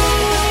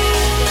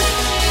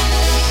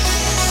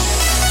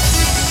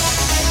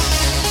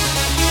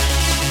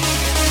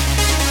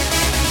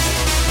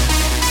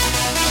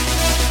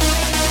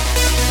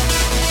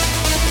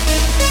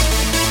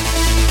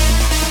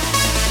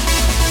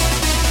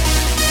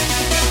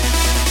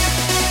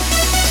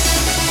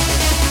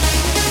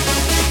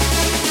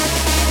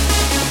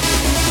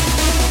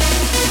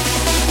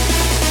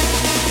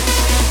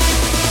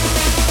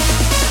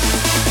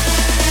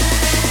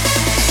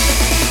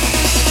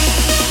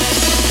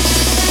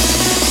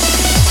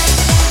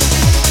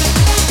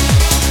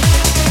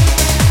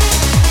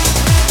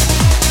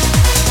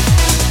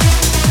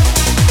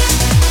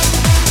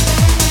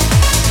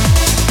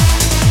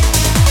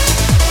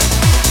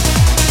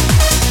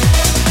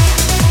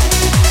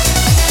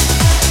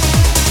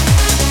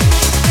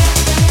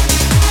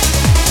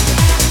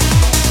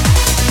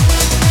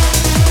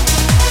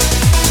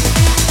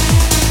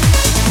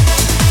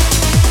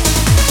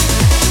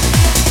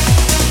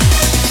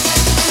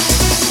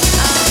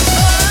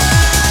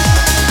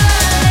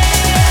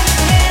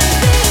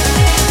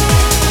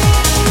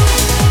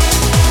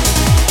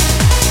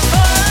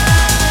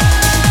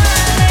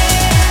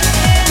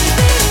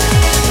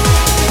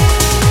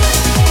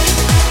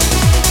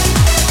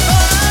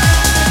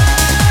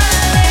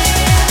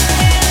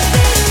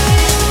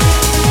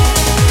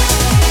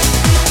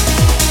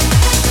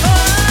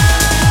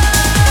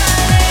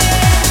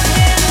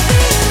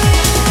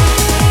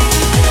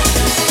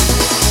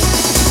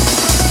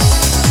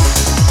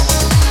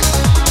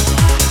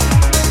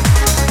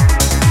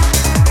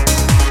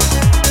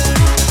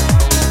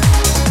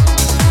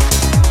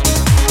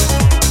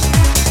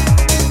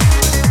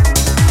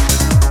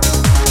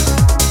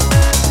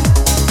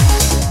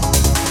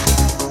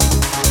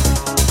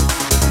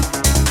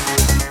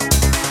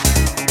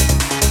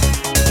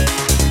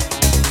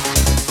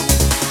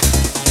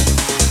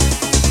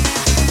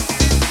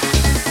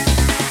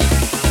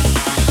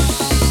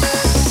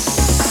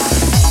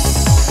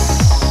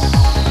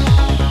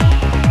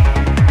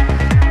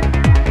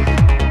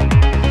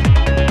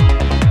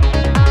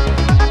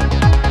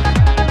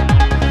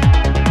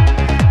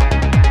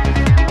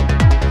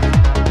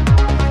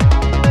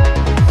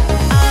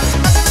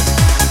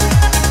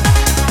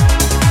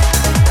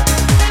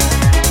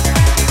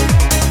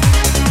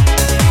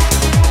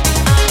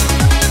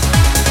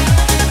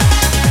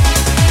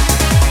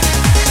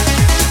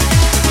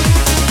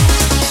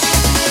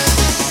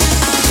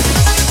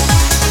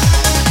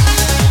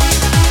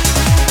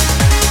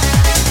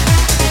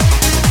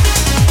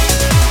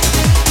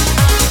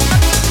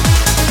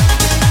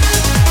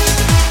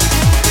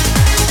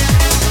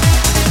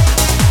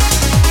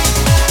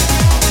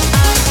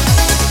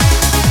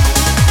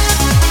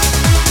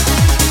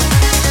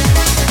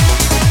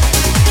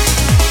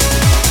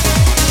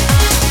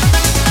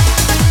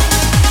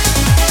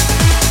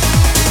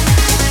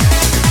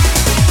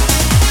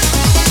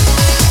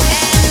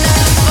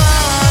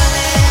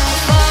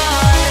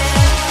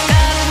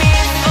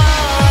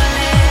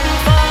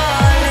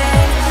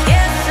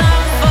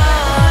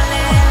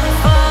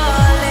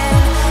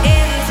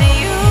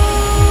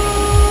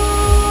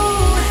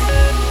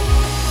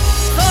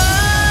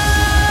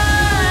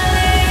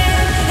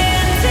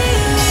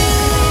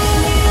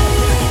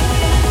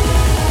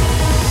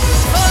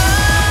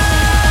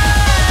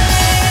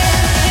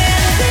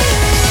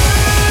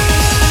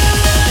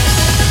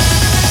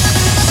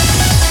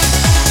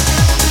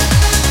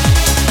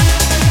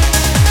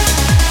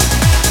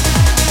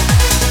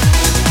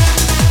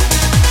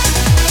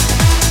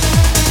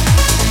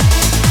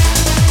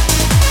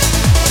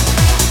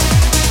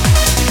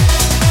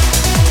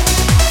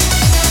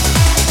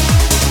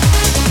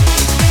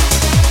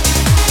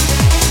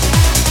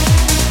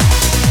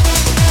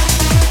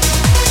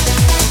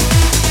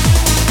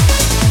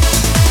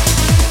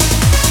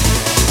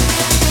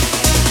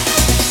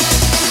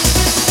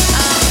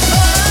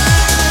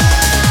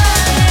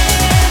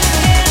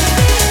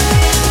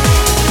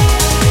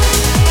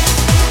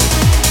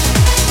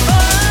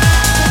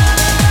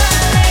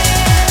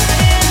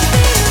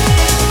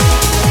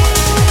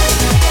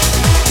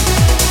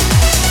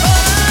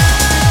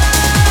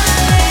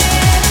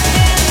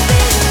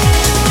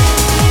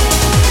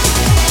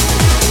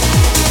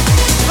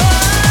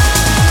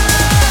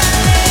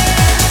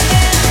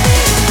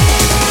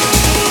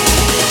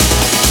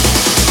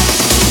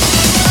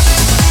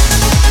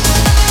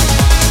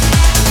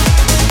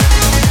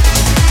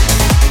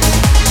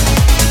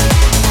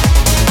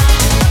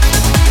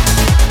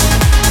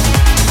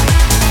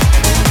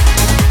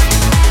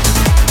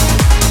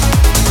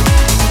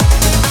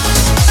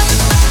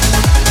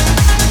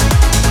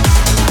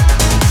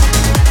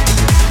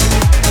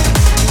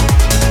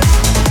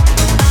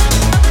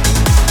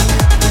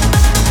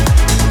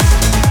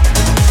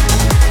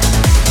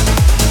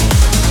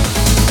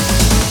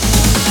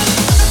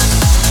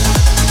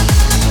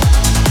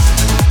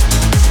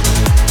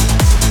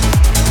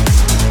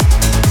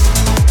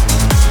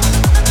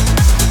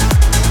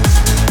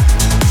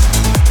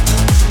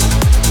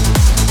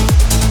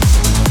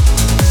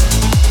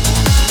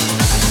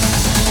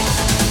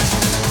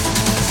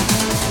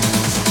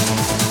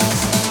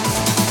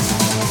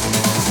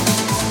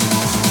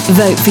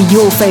 Vote for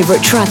your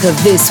favourite track of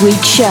this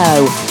week's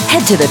show.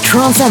 Head to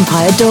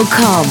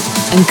tranceempire.com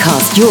and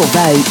cast your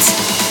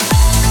vote.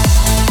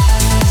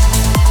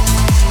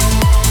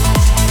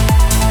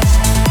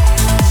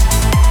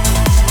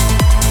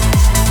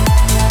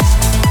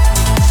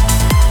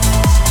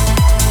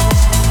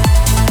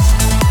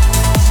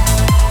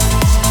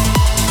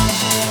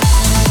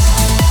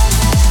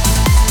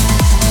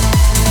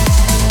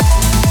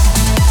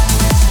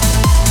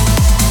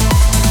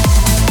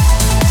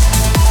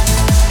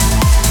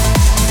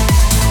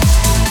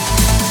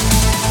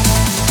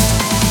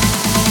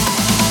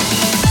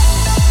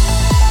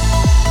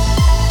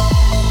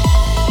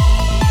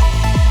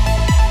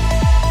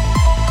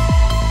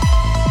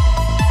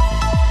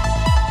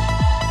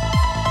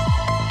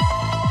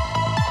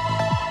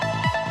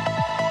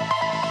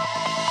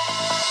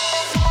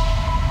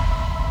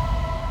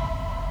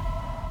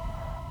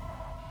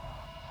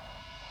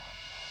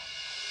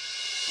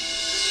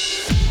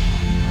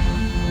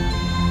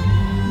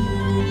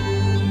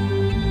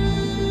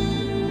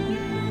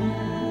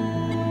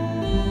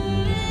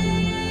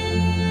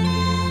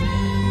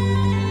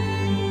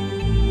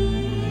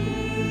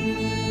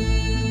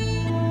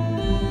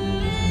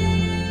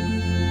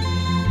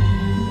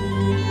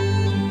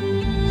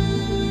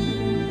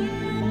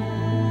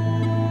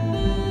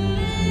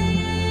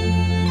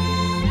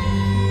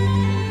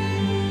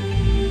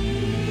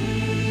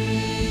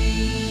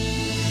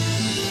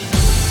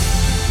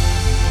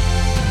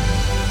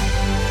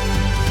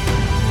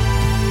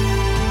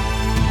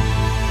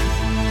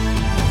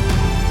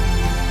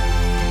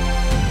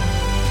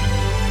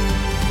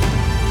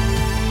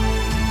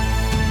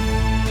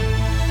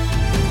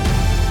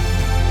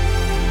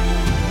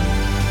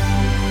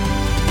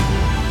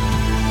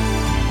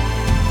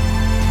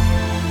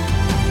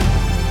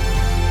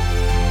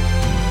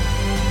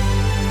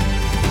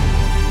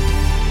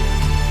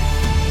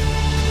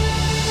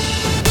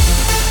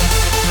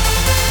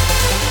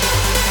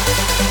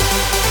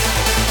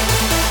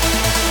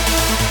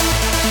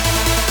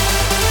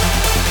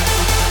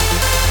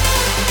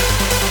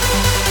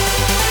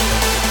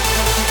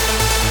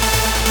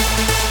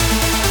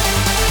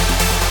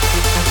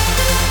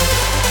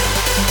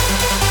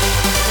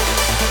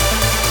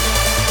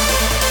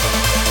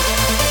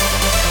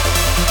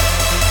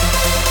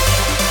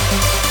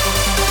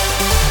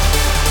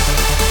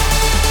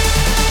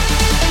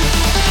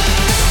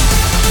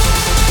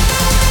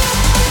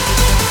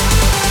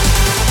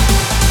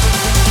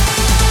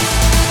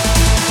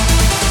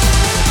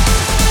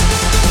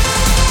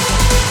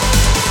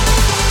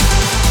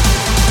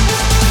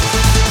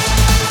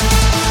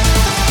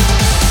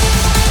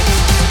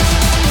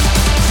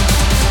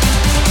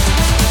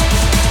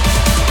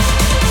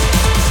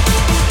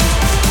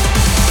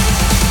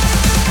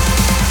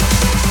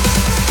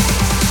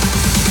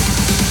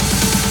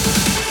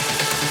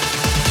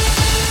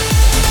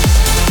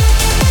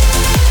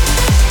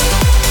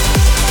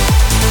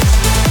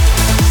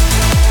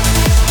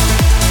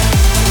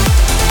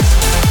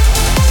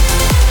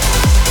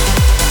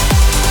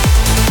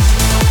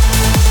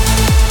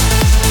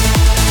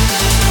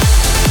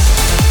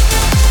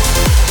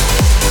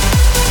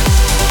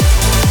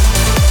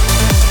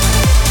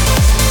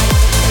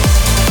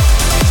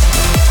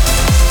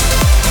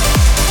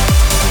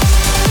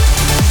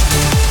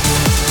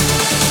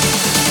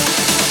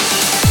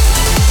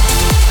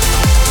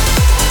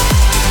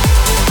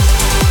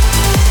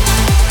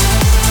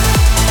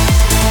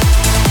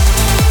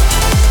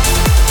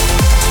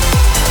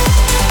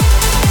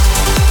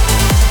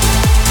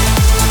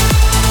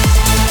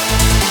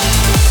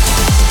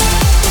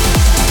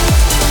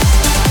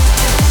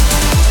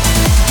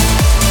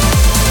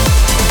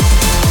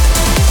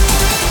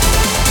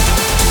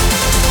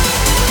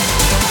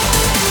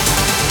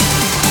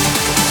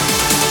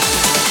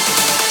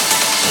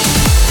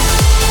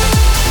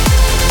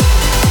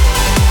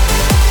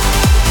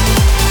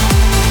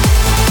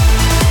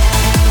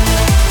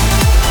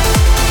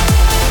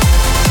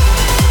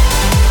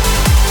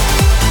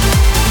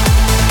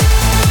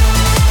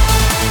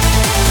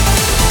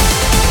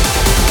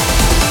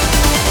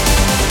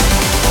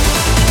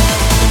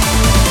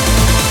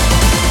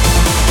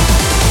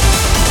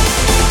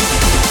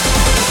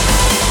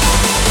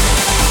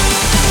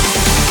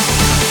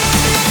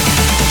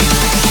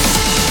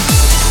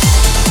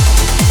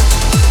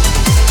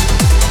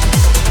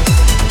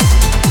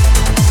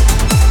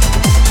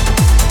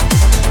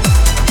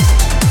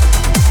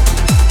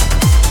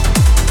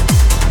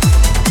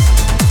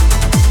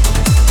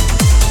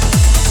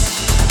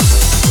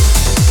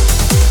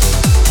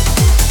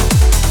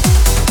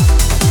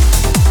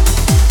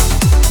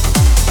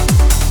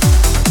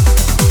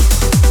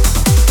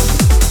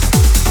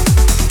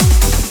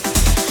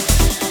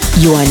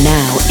 You are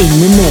now in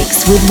the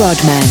mix with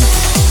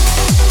Rodman.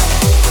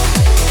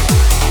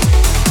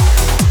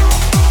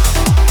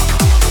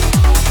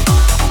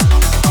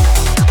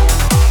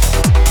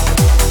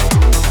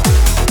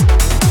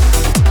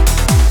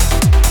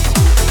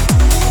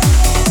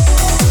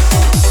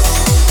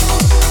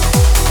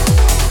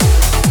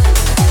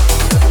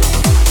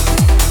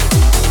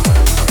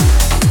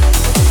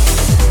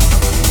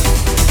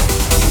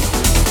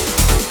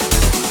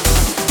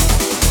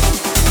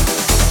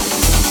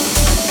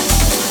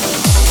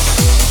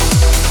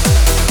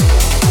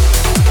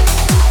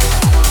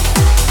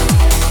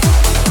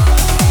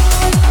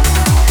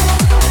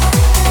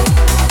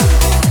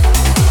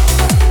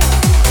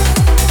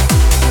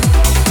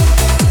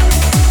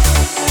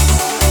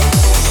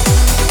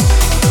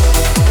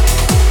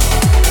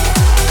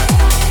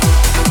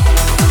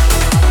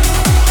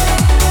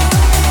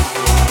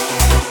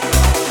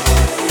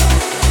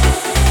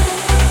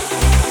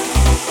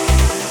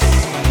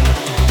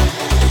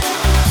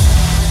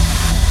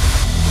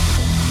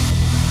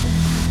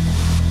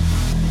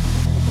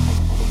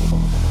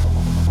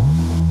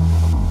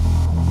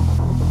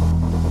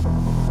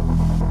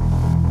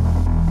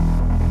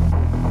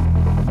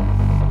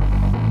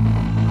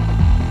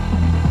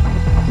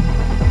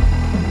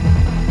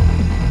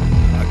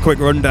 quick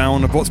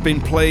rundown of what's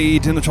been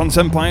played in the Trance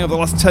Empire over the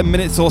last 10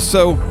 minutes or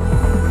so.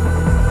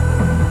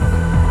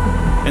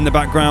 In the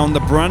background, the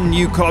brand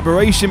new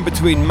collaboration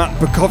between Matt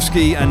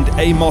Bukowski and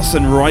Amos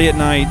and Riot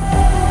Night.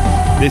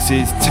 This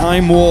is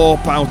Time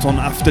Warp out on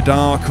After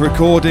Dark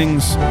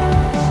Recordings.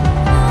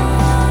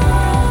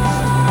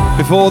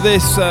 Before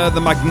this,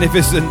 the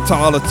magnificent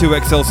Tyler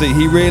 2XLC.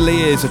 He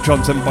really is a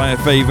Trance Empire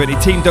favourite. He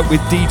teamed up with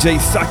DJ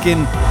Sakin,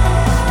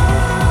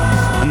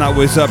 and that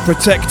was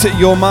Protect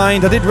Your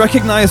Mind. I did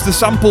recognise the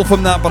sample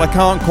from that, but I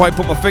can't quite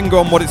put my finger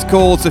on what it's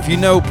called, so if you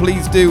know,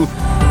 please do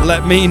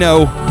let me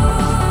know.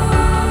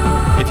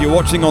 If you're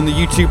watching on the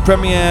YouTube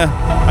premiere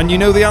and you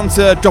know the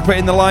answer, drop it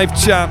in the live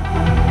chat.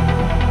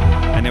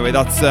 Anyway,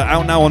 that's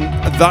out now on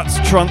That's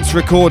Trance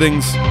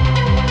Recordings.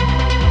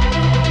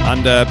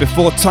 And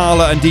before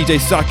Tyler and DJ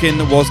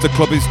Sakin was the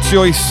Clubber's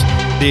Choice,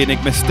 the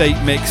Enigma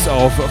State mix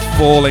of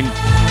Falling.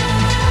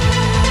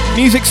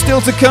 Music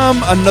still to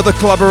come, another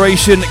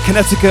collaboration,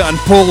 Kinetica and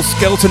Paul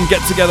Skelton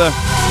get together.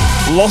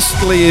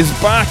 Lostly is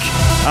back,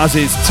 as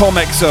is Tom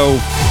XO,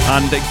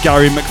 and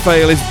Gary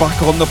McPhail is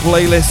back on the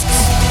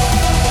playlists.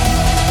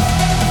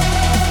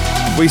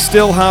 We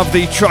still have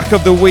the track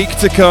of the week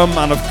to come,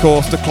 and of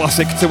course the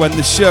classic to end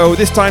the show,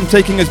 this time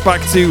taking us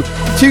back to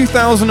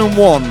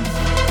 2001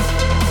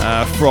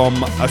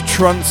 from a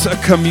Trance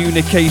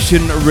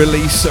Communication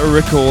release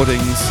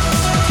recordings.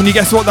 Can you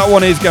guess what that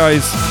one is,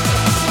 guys?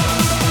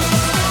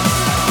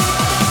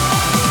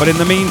 But in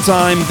the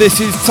meantime, this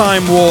is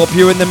Time Warp.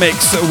 You're in the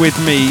mix with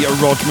me,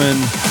 Rodman,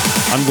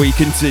 and we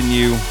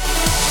continue.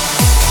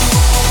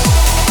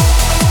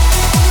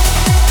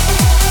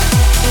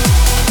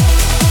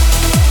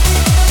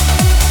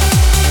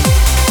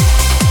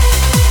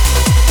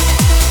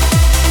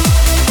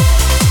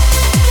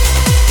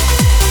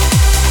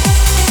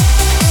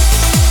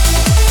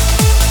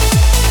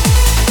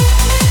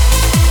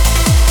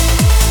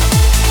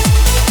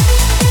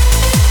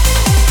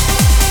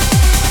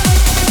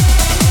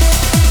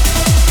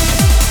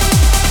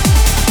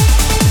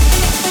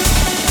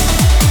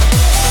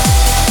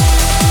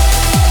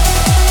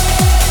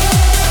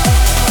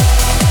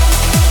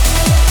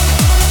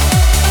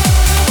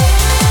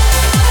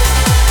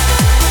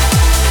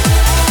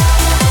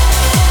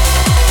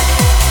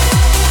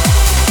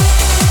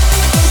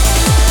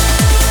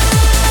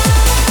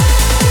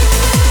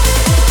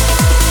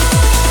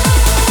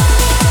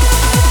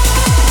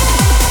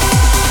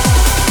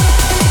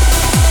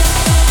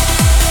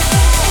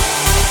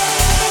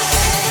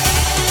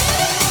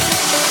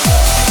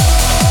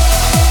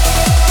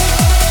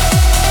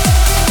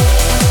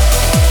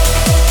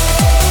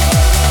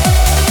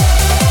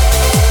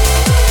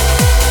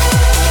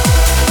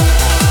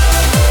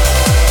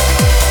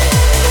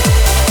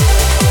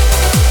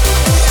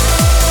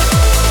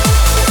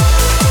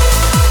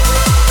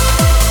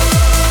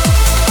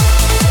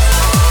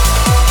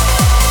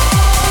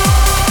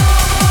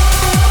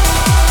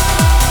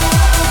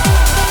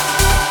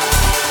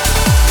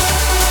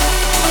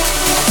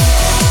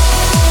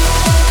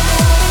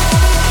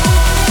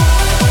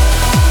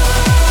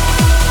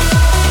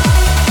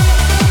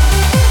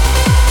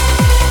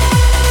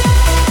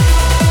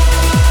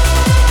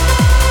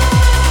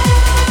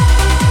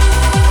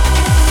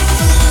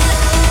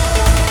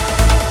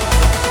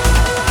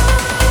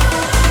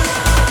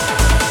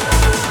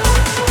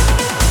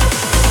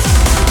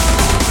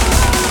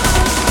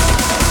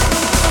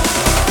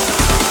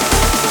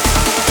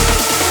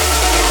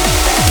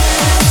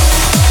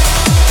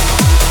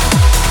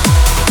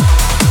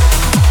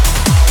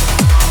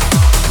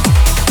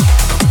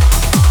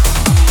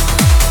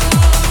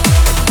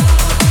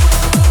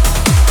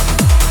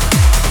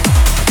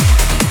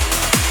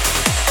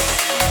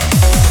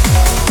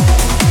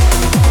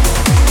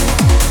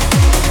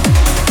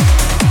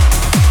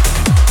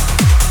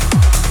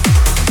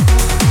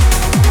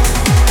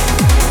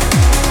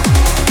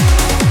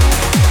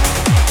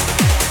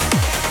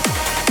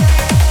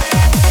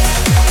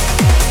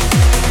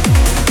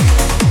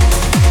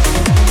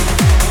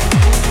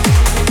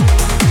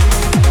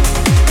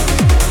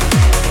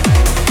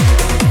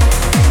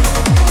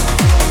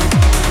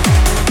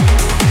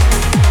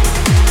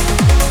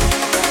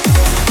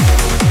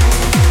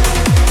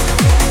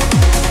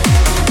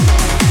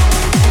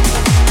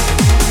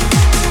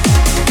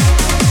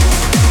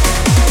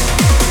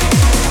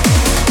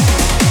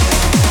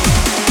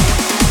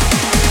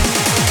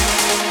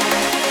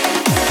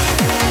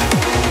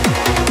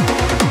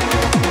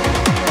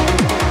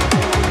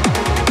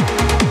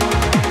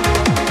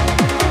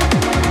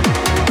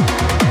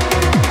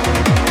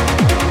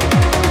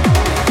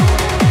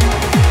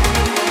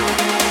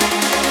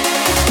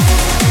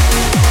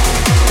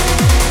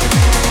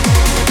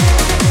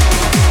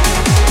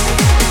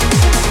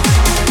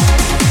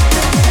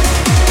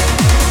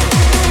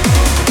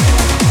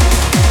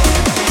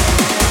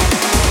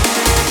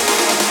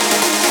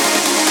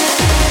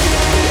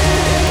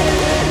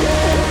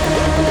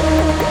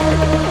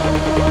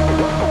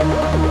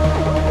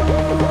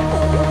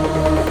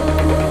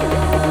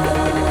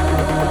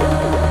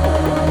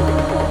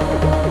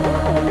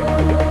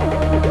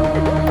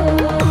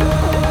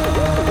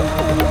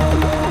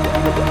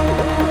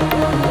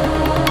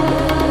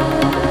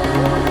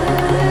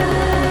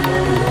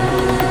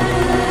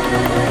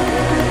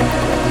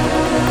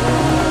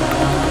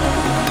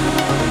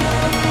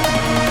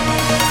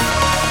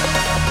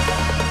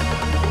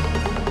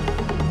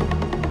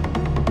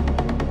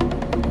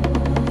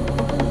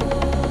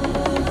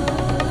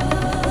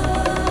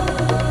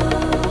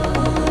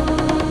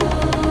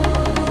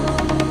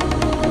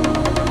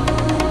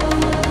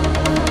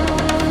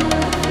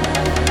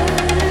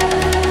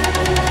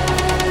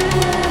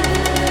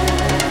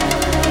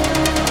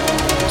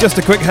 Just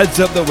a quick heads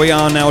up that we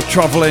are now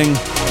travelling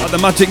at the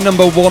magic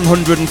number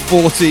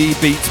 140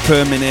 beats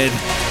per minute.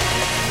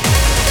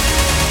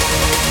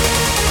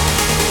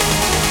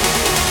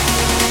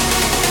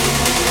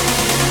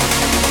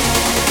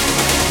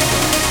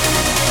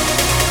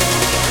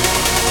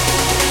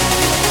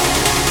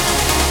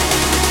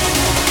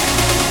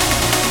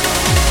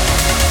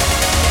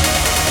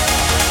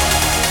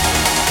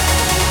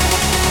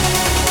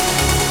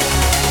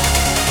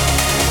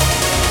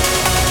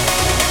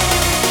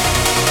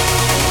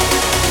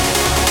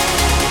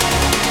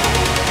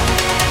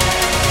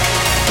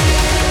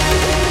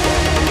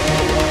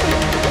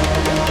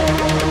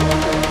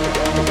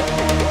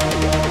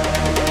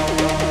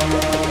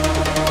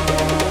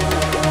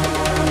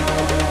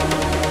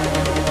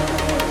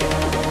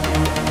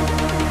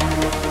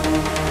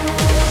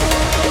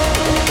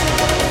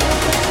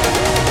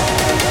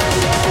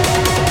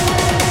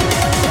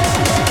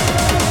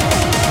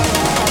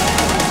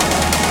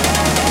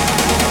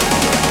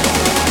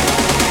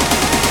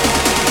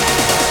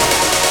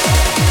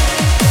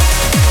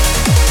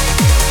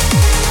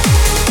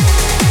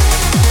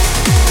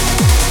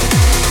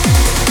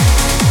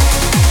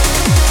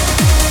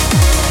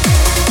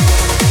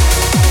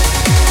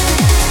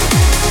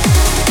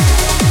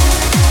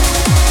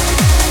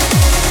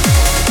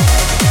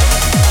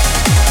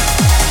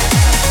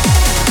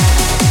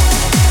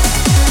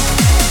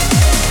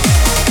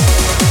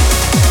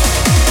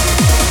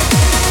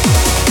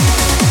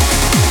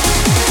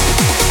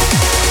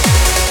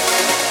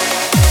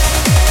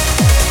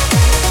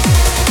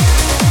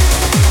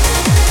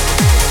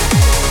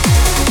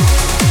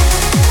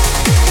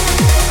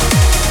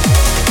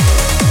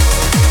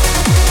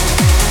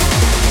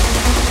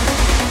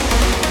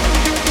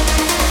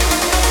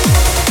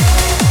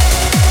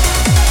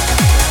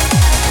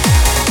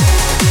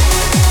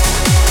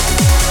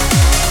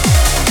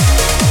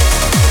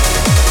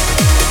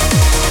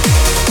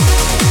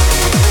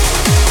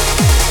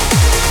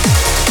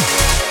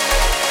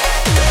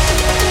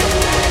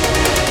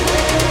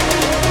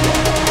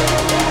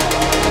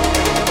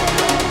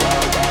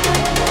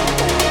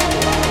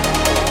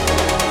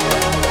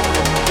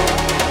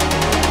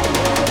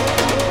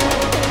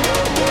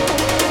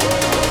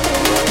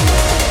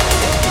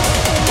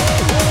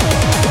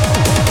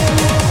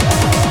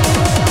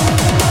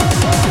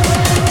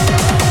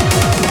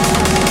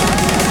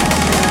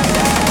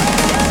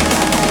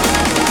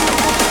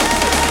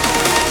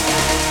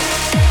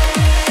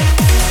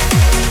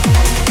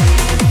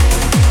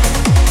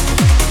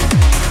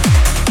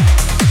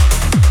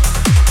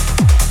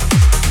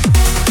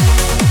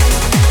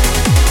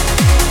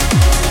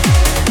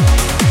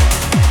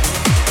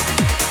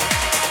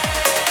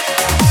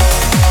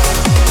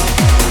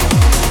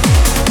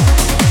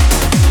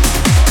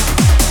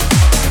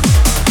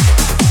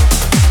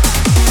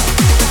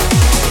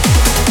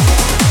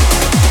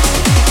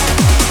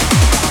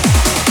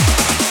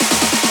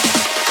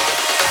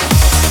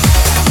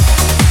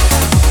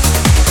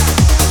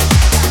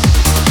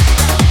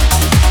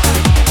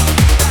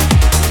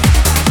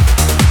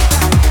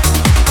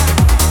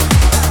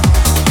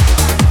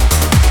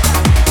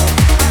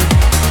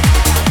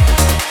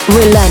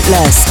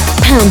 Relentless,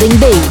 pounding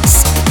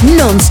beats,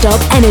 non-stop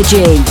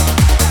energy.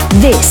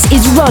 This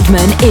is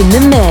Rodman in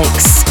the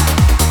mix.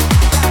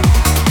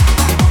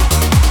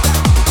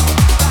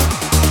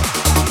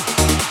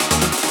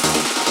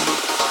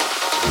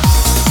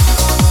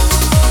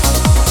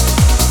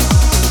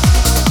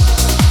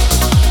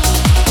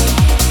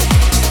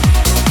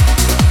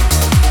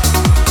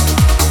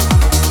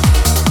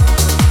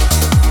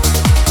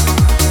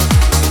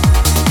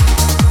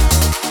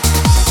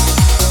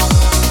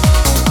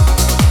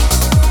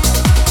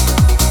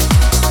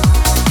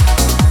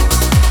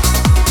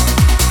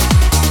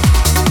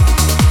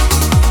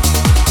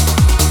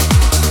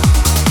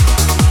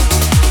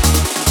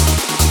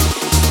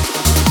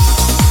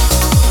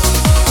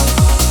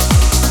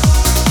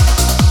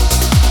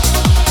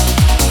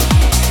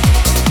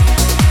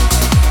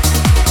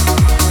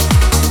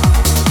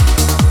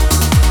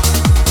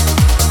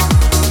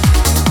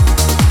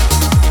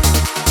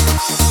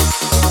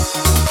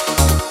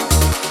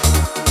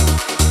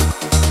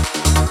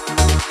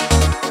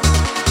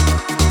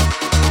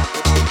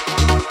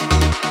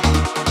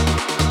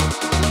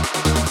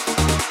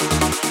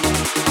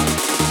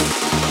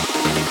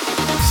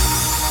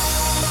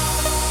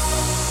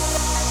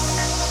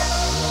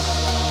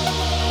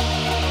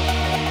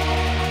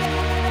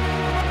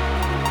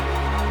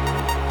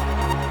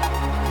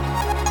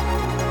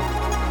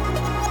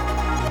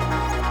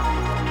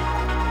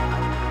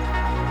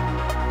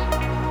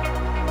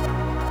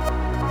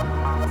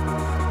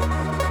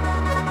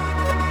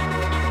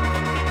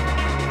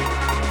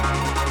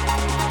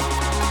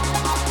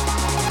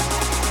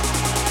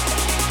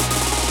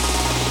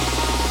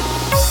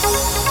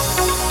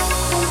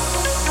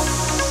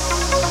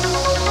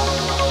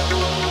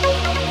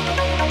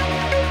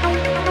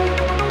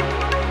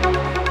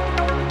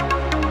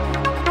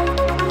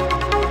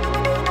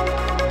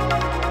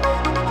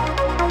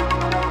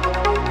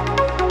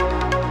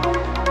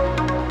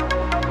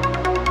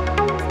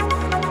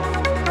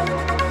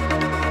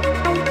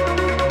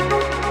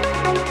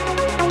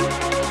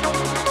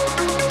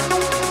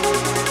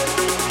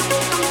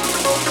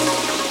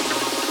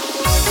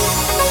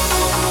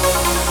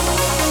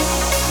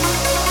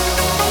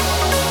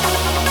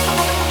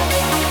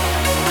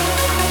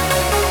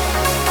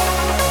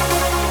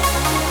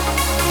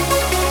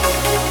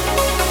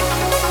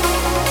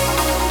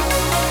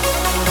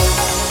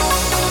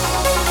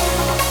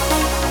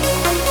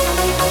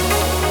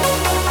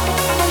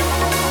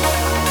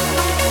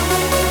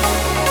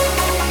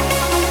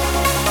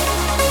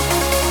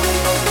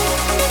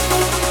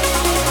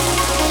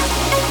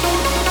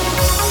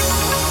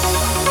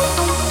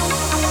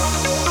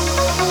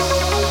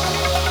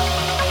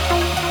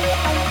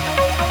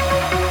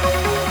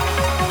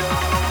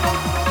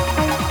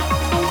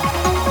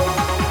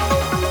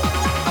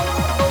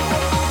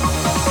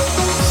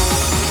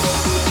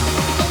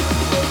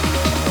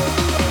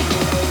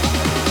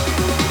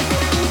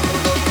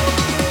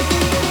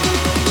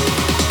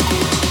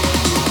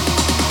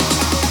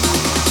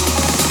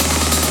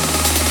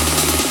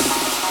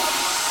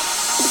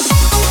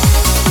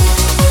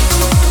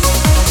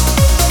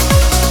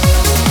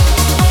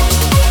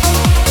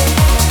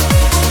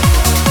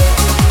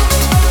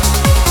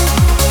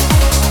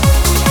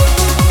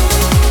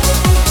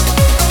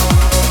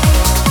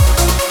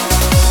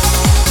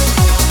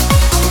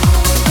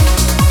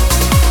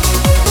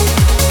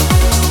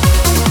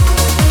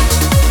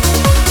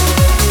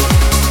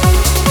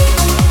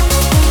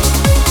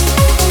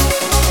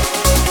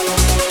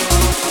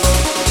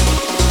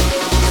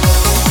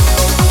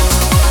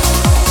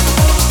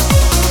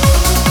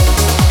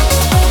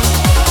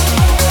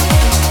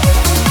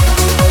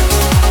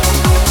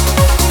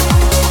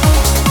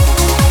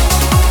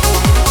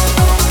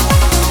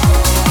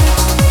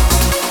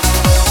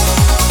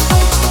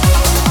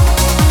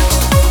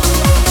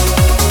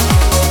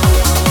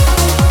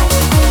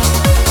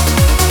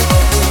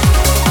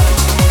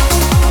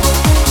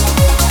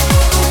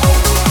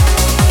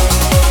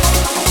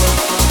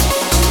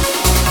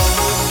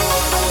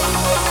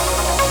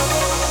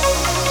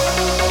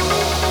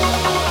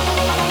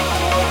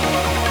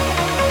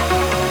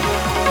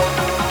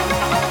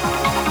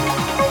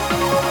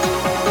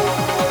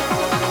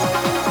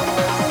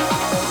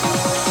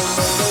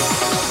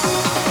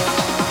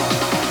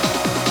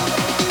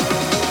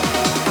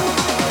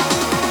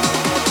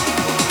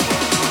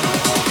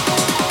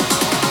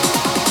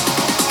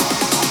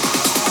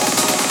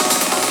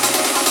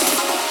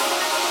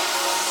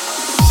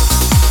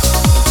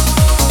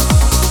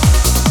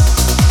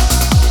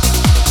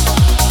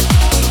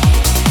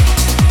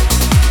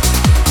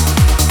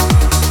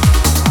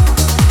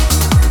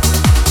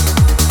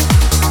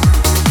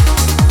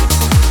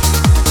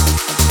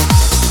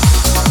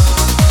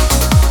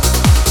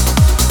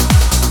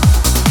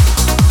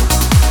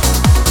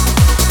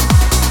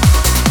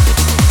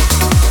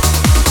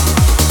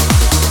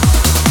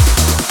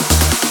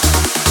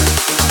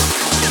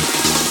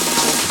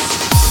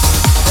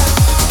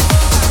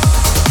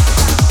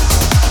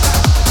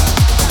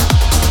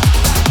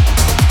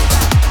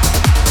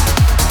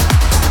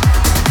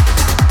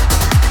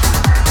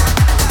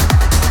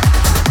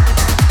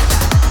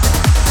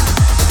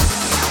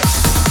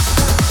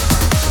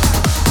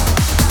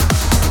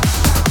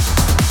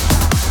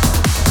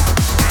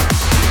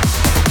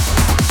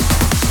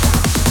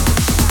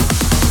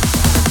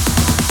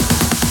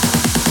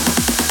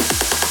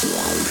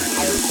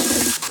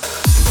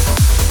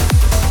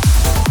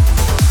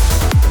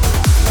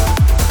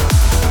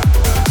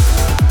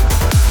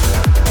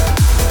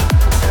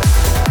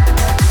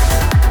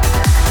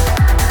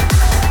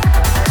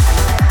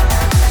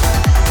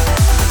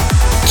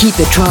 Keep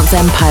the Trance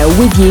Empire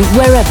with you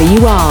wherever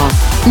you are.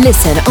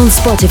 Listen on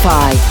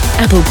Spotify,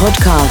 Apple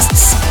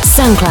Podcasts,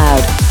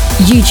 SoundCloud,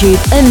 YouTube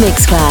and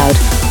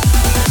Mixcloud.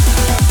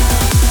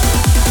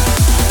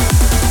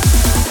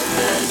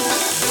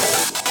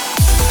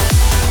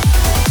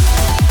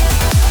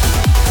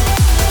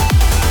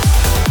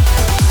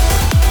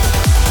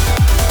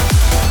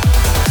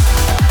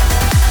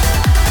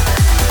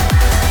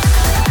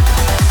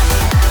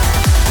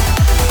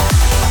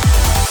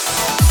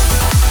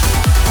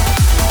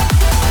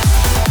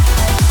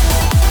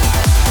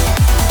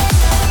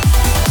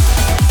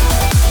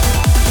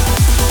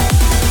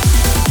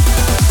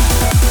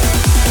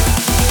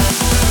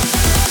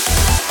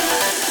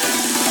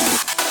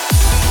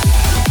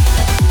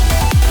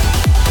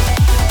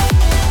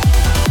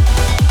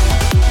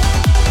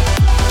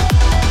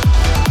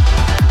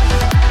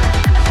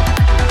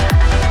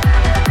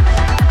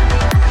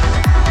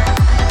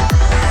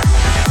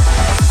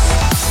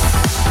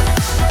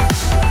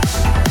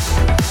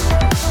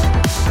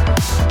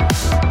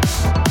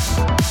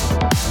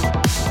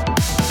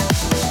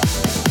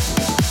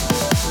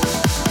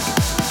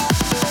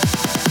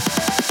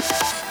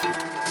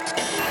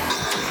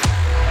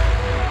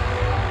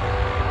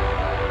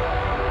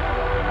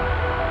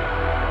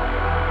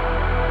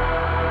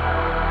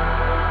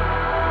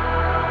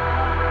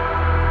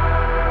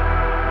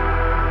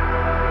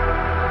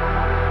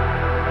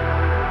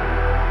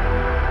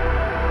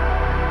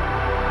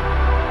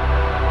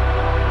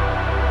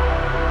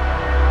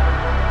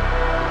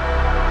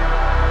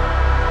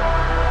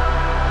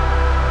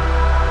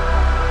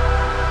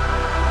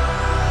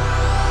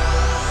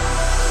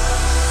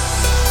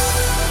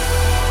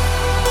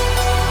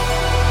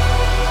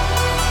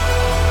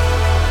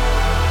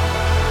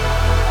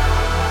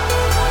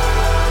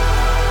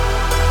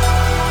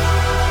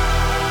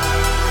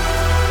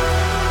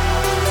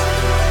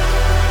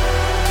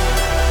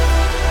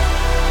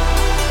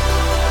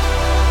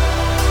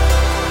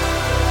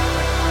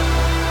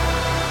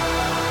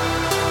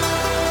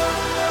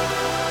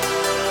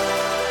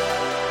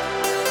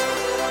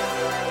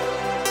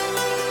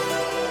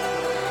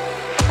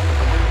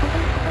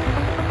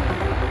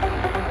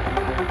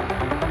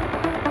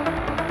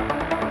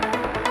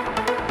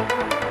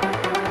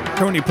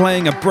 Currently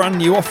playing a brand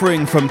new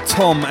offering from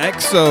Tom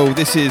XO.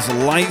 This is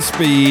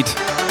Lightspeed.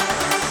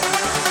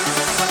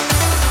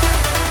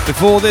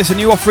 Before this, a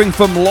new offering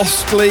from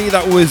Lostly.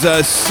 That was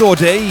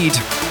Sordade.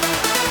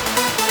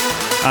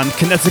 And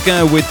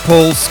Kinetica with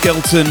Paul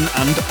Skelton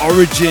and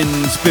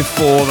Origins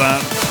before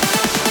that.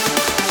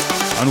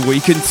 And we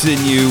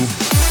continue.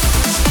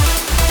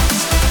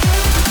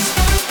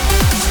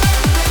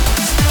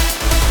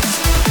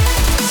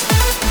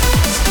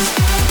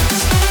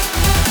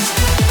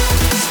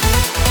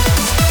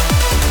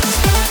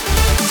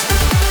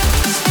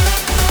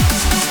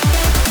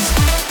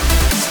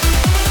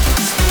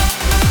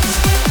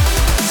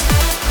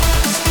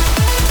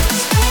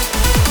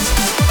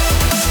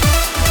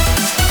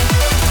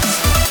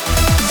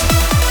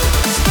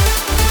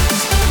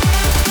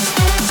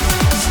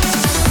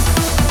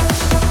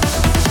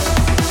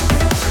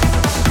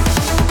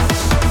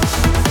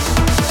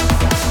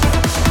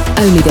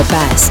 Only the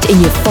best in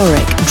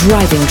euphoric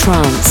driving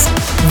trance.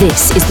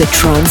 This is the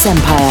Trance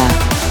Empire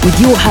with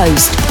your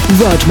host,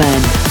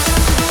 Rodman.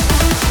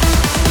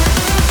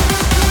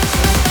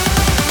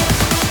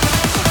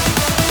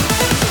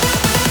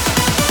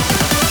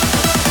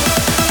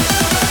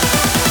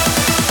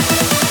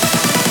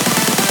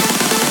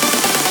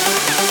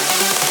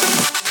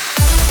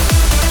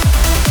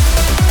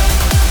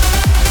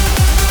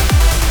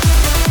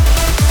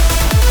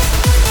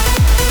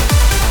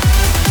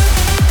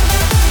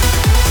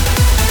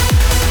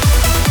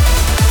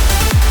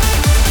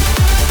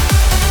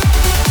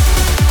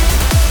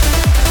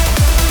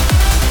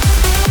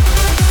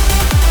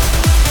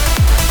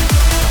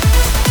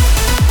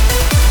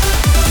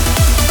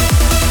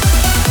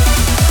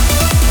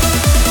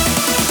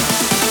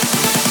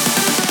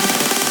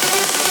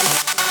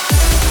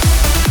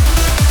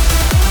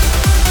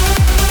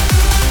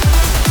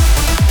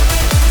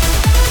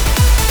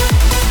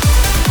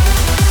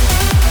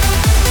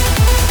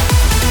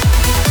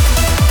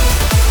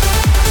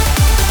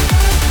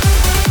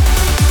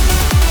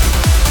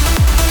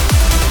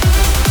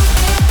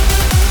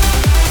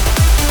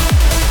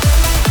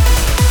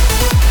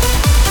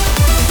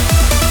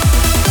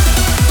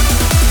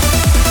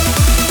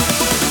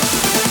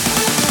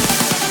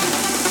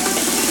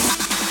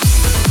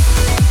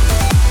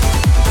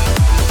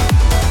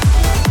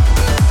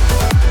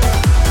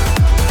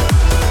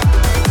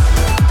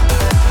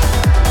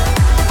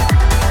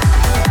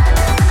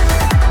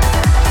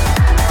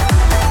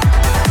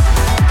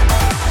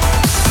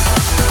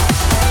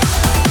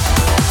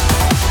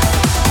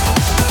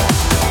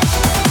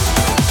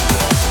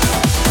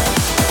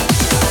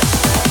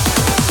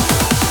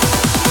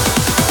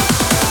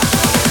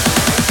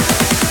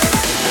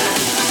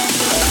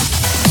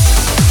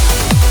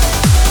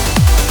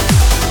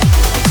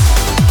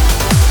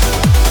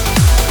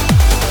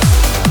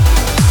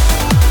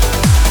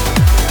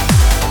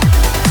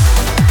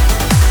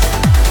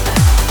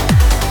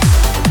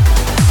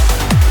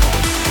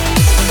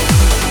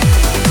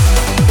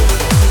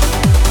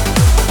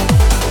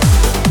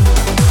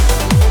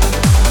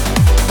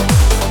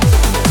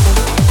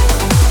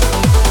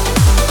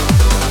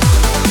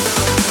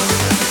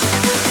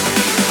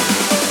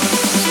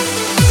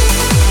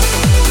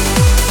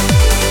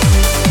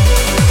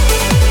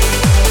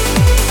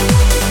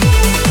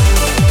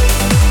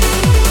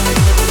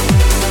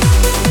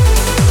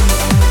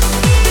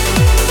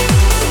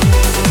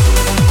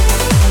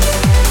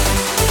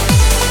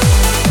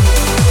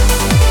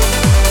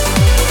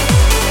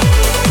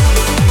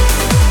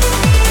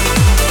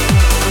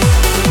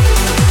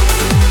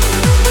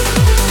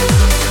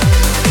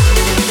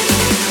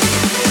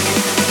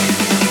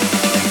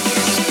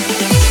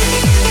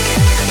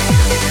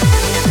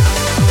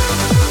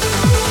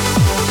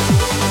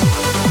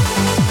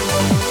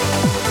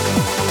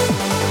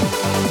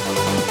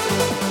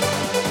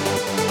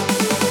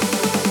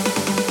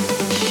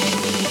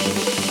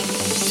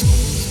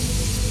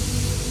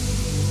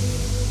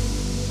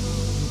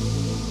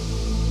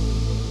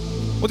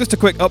 just a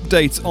quick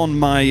update on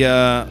my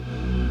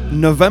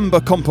November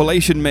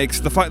compilation mix.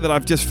 The fact that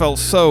I've just felt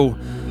so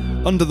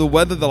under the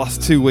weather the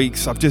last 2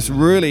 weeks. I've just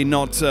really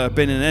not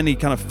been in any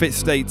kind of fit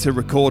state to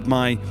record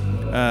my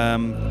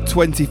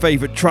 20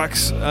 favourite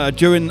tracks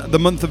during the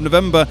month of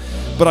November,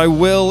 but I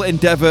will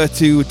endeavour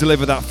to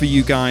deliver that for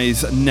you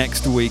guys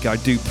next week. I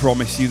do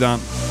promise you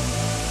that.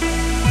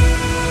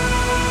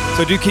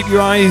 So do keep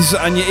your eyes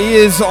and your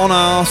ears on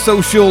our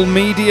social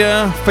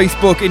media: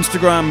 Facebook,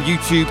 Instagram,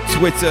 YouTube,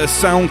 Twitter,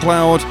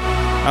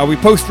 SoundCloud. We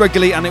post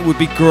regularly and it would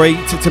be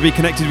great to be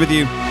connected with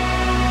you.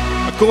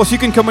 Of course, you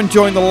can come and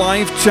join the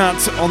live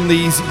chat on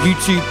these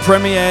YouTube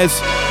premieres.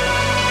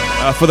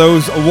 For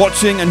those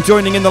watching and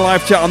joining in the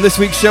live chat on this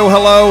week's show,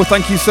 hello,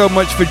 thank you so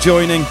much for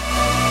joining.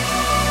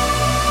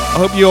 I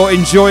hope you're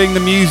enjoying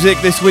the music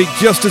this week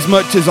just as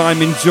much as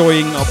I'm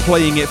enjoying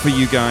playing it for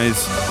you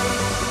guys.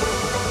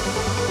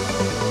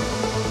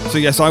 So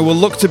yes, I will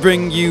look to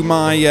bring you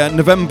my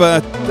November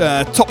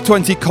top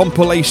 20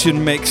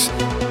 compilation mix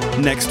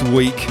next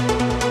week.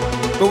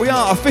 But we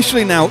are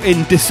officially now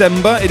in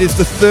December. It is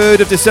the 3rd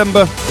of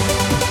December.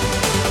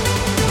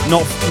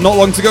 Not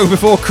long to go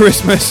before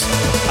Christmas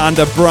and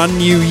a brand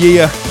new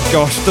year.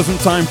 Gosh, doesn't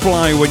time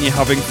fly when you're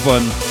having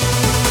fun?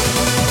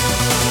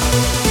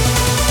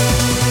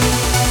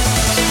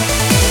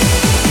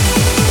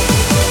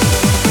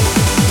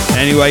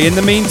 Anyway, in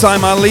the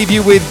meantime, I'll leave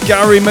you with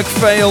Gary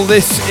McPhail.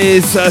 This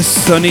is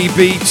Sunny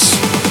Beach.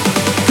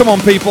 Come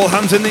on, people,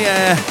 hands in the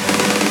air.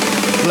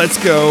 Let's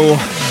go.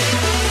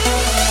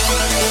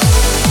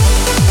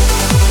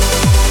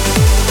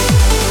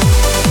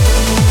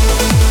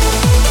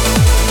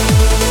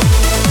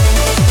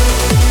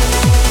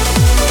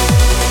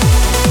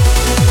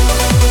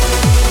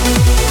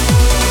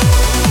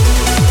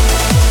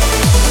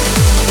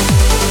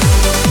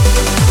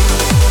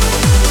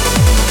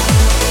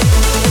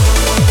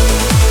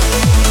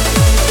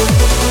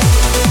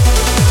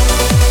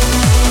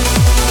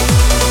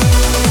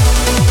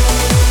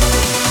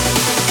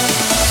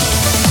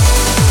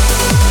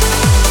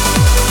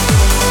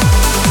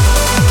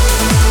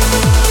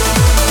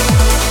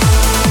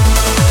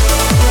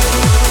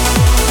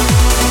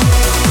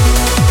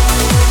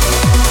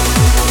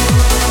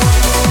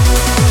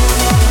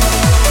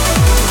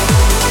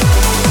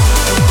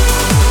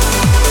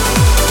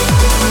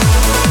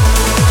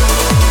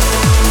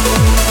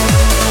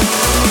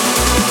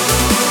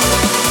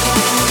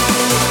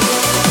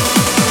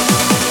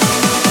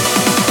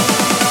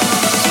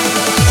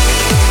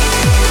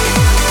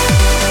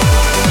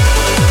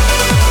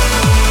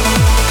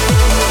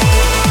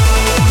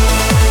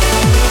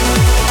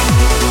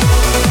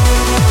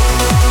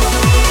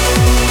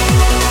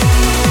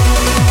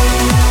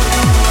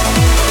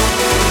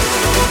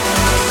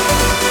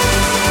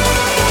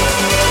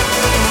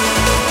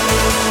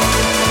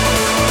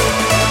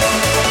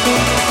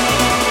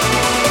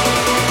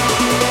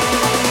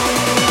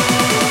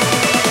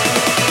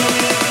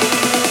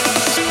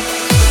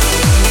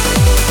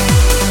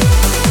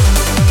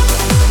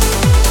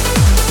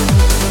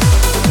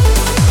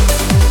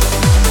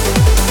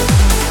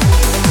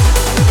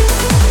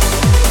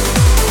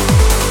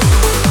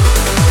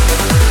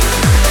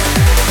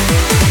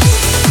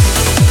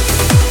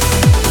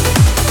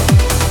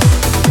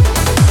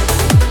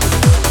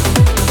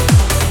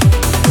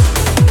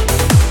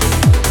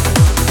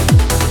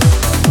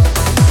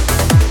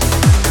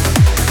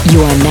 You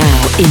are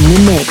now in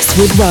the mix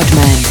with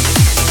Rodman.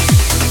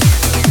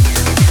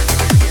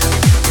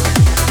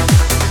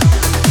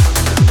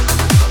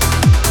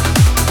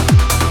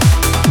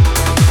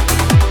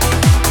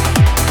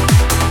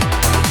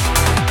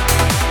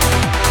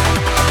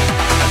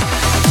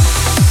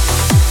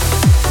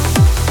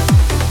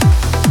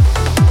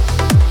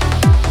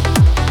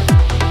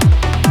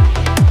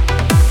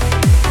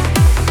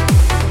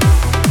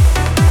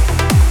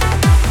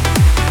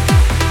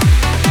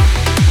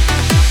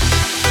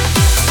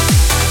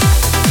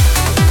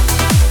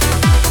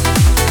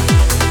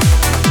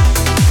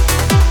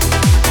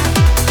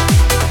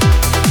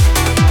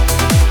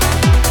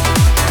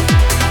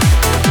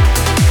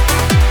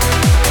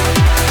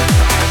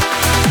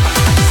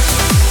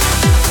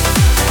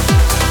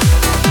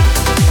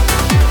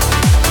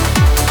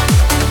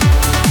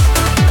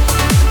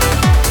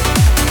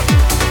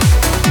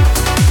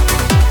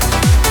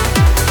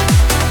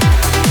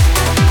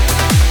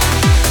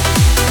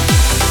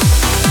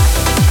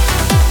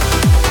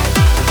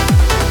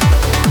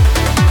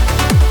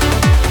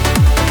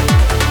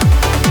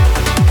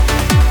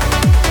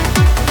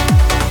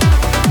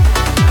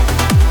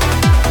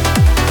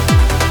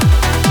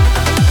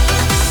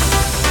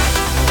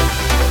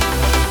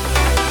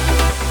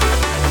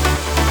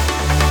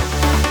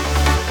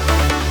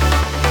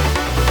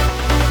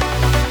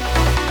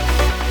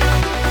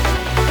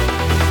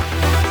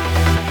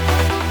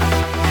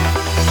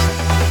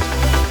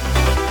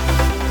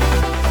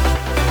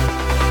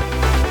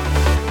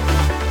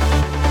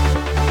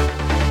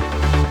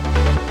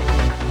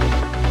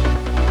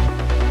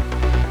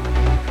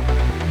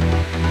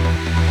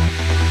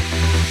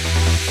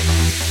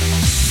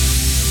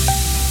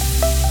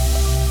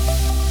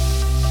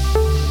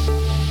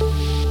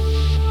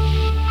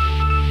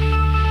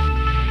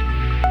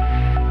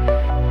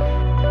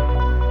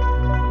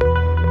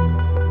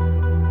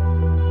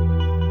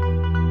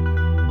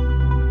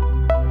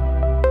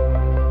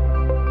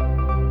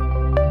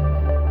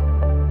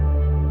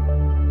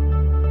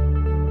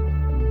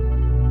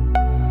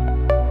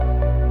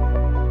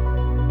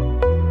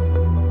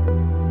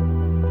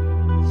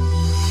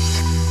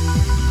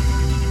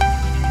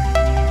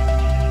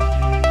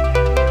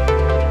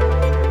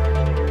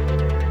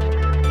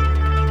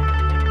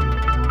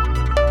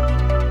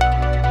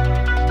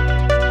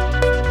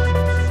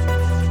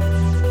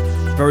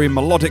 very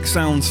melodic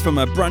sounds from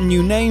a brand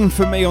new name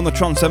for me on the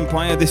Trance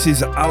Empire. This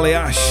is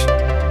Aliash,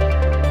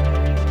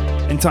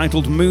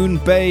 entitled Moon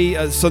Bay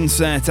at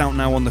Sunset, out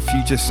now on the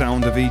Future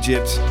Sound of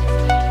Egypt.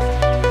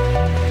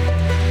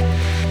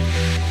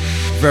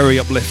 Very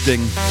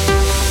uplifting.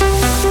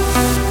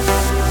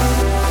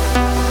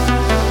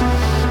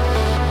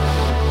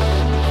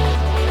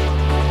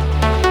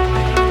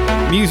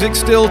 Music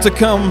still to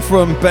come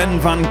from Ben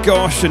Van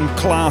Gosh and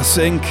Klaas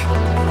Inc.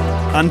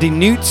 Andy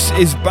Newts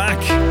is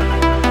back.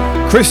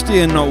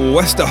 Christian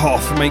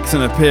Westerhoff makes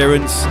an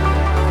appearance.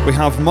 We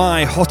have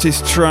my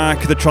hottest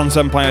track, the Trance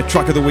Empire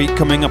track of the week,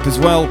 coming up as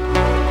well.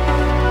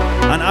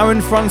 And Aaron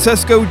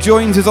Francesco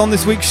joins us on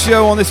this week's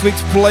show, on this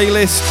week's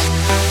playlist.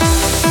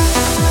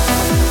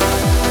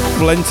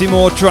 Plenty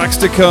more tracks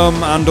to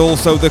come, and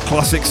also the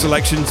classic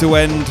selection to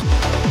end.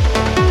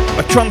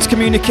 A trance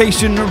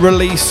communication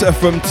release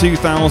from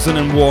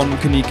 2001.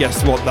 Can you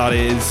guess what that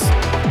is?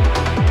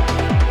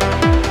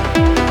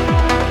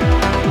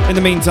 In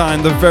the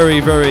meantime, the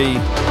very, very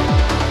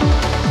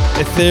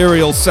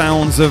ethereal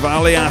sounds of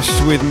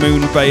Aliash with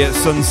Moon Bay at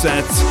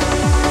Sunset.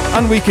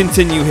 And we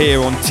continue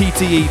here on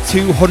TTE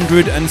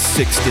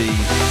 260.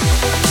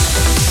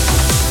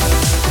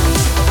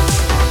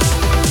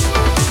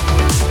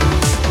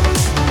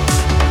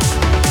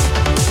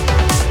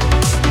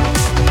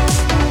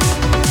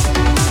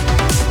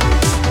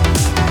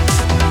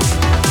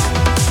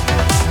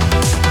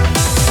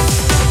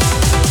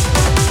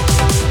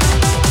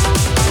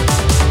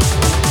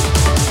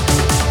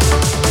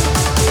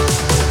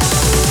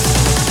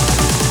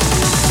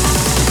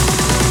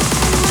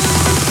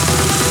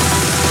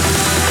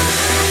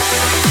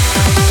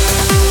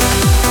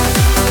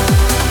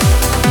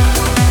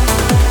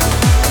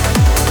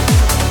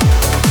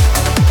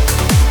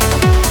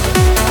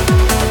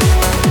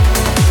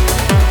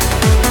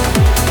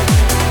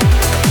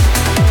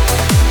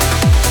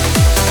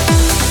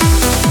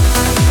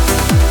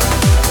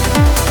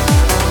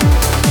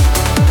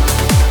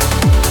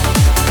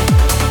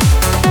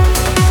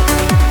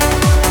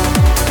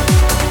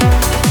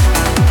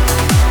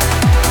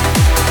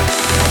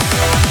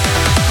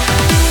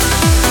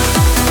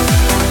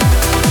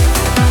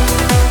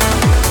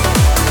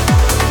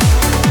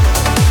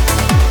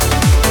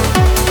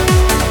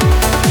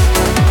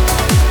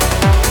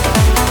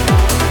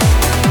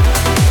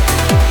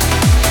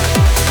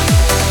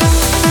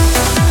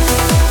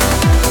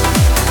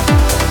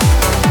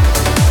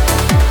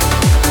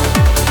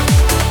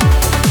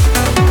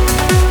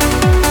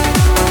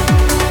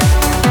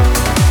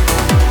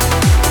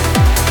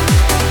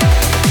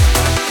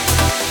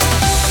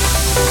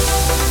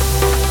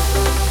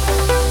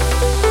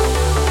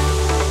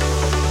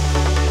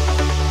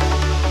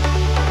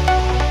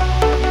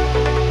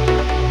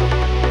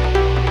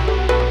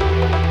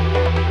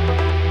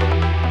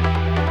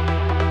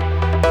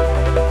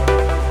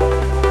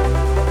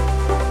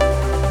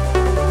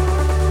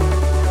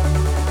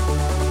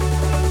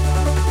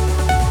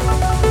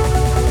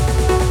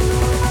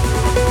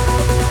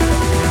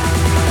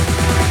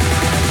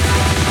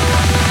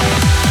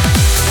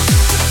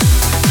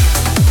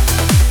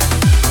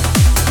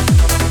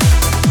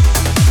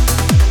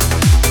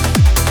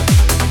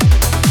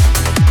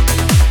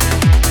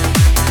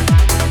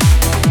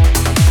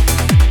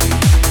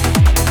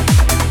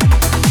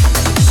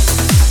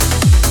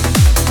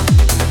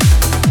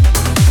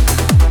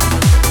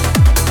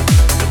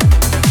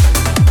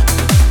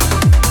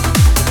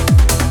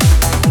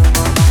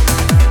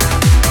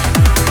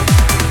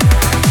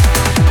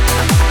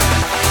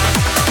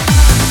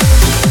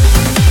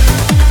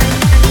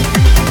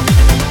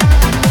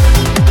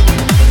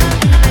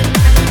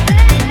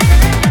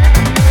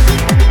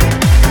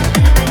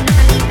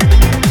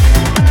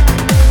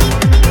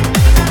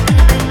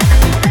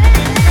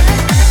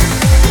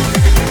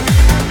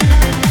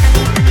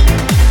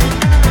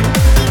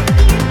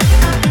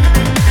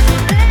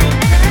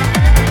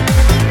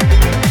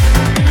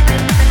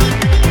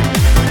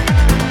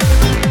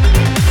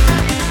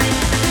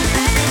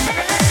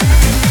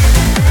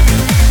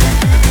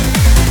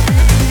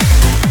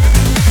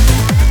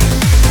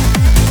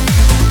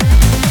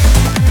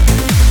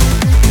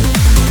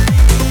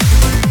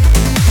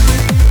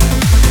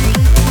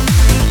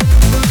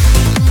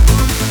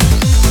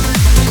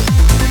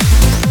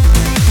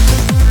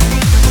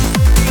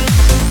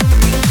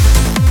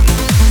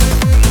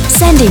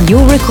 Send in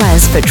your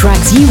requests for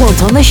tracks you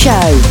want on the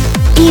show.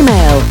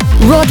 Email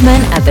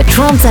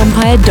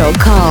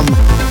rodman@thetranceempire.com.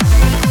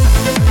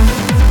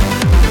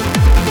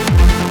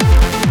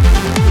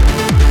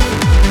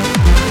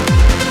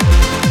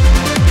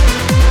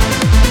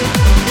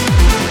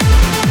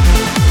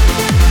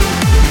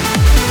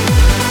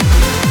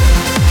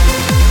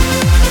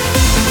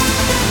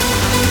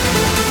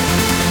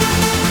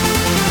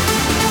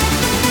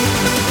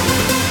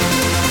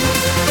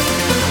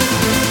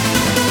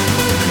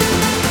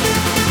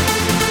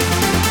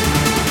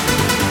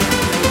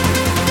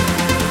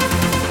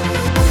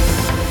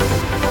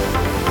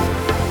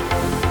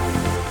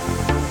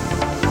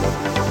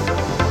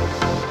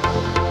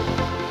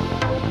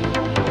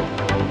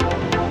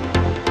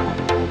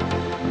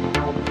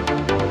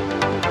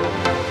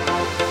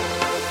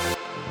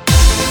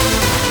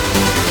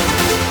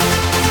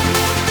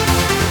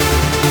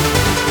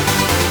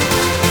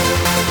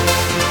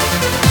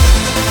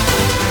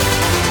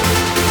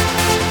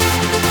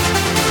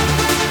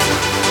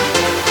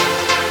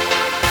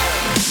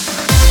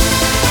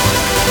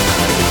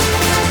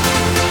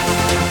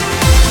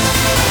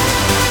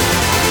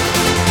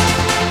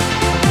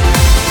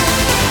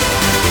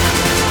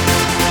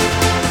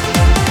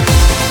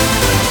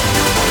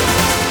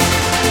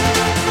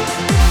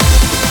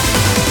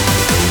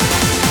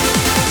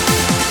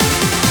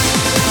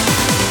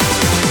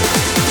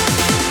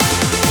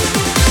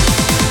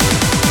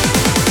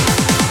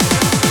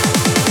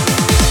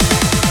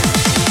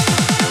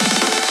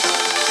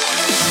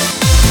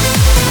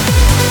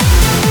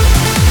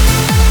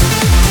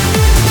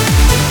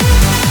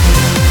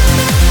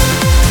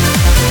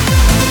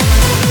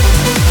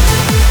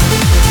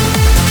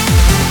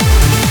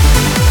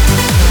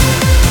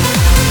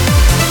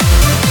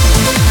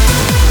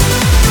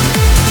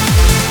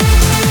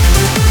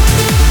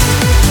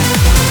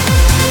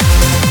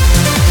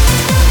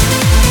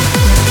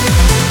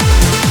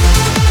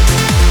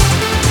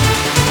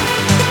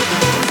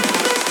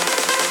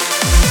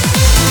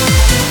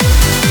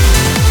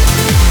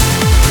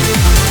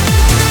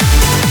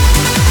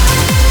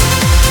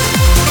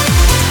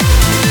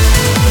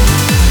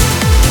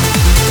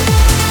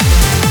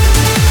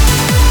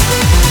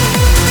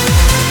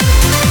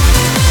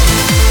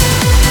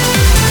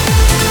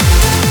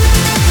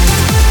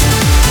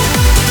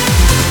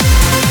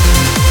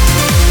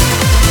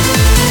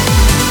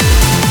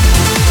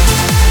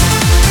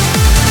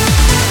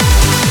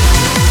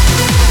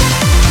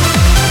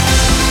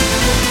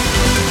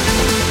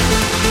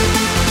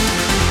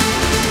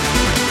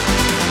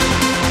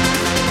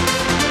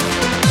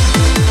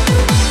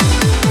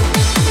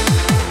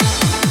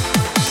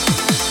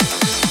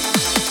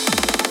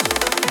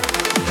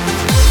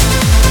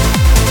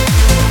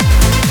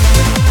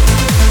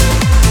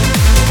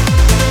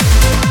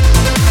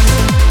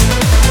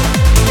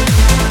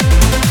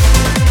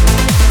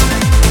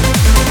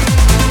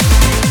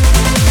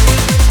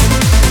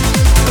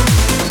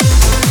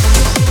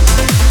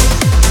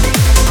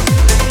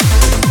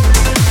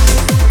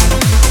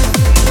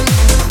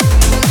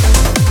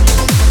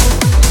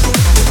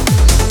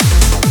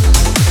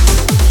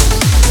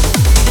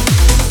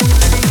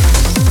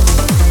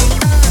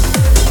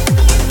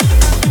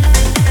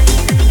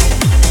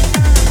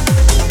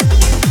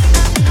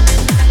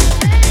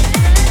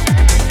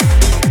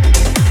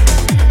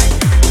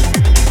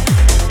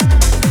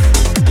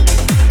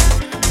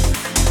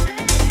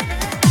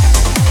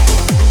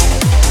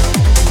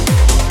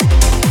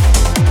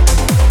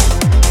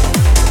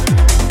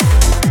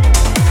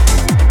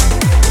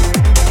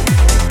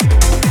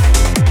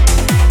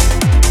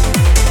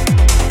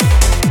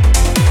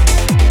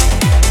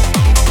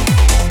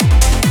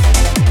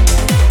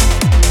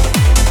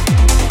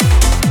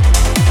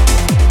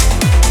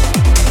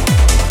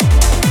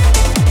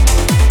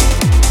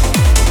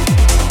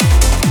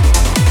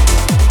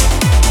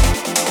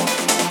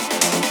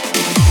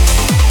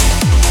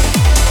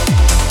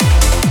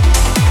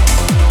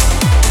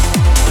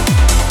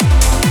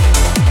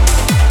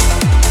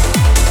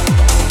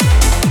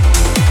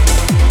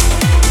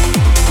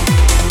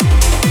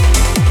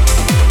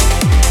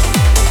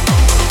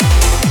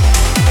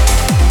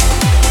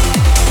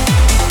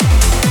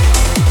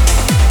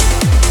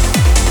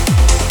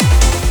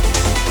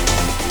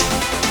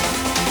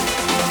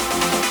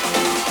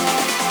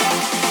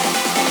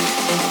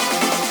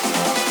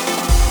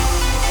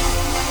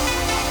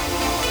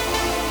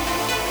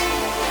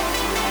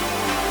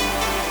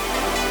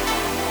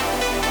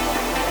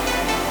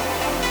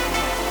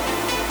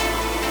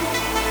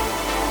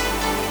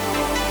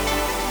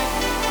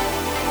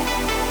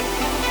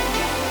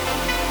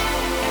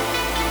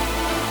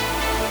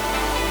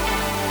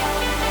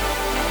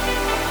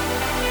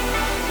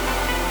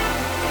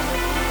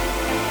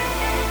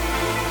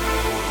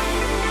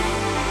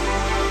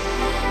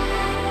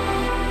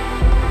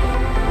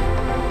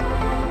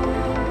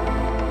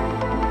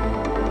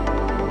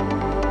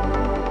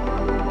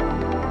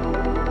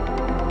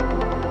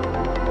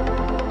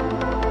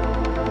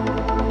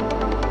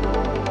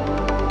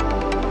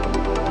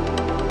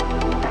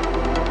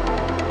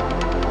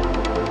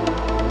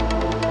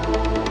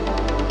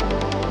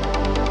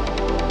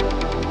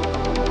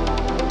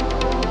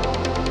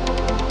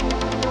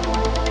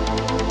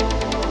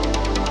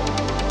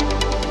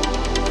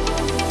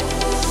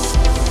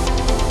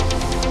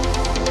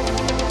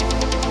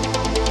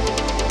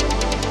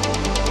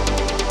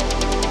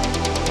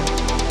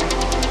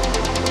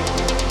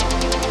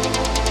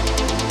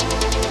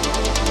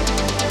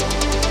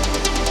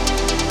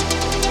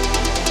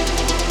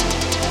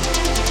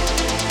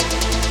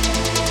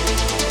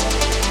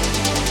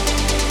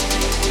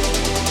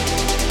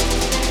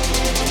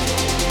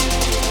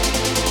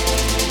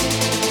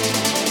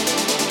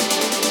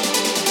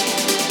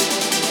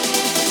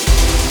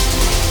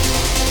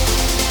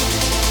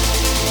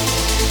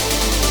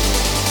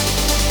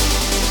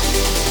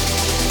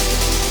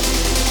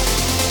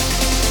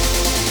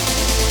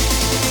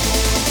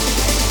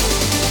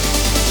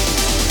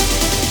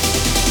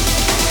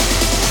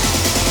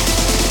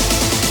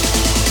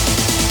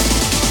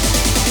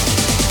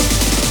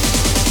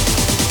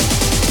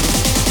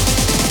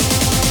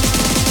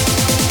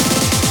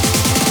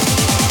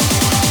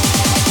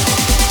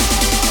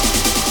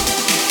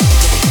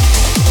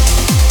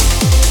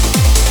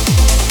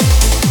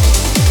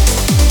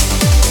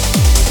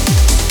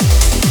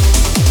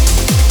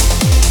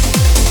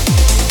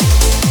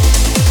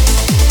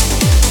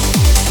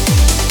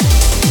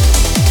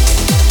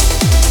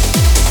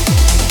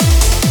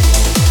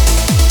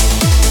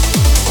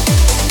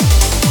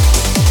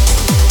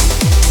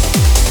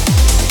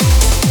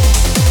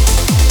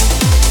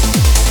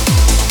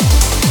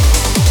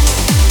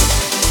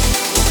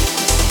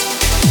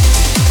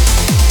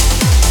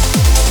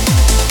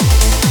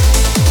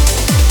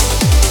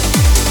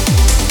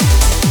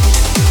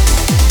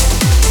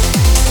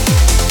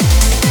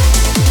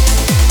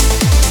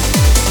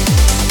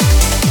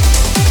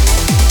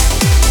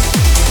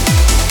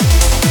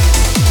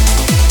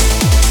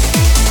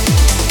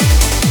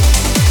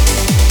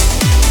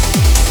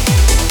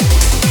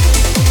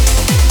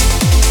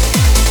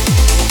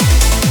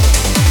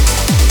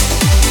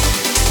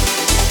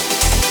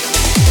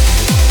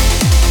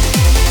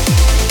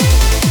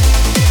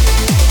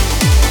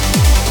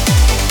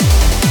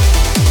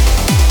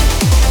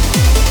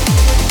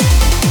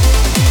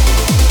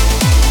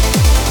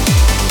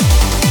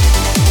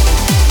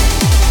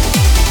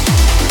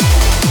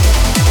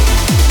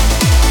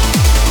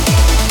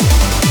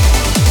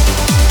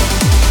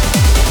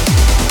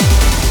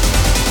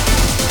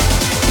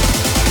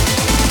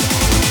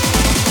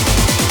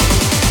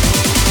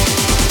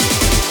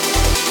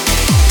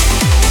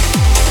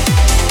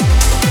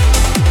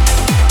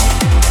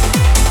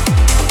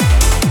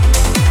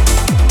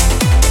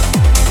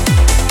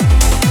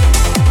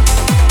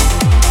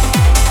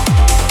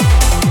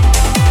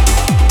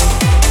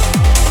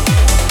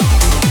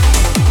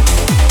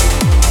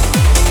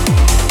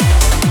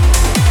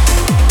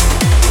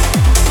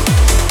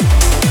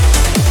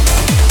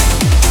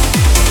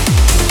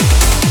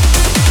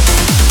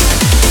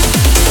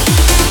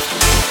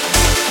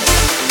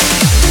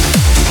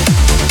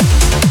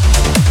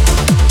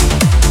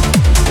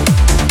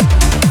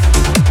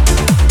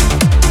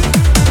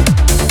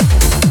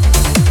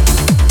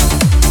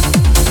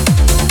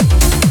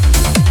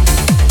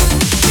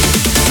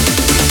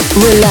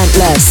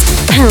 Relentless,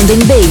 pounding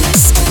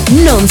beats,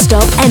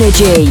 non-stop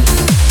energy.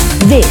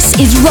 This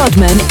is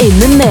Rodman in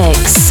the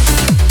mix.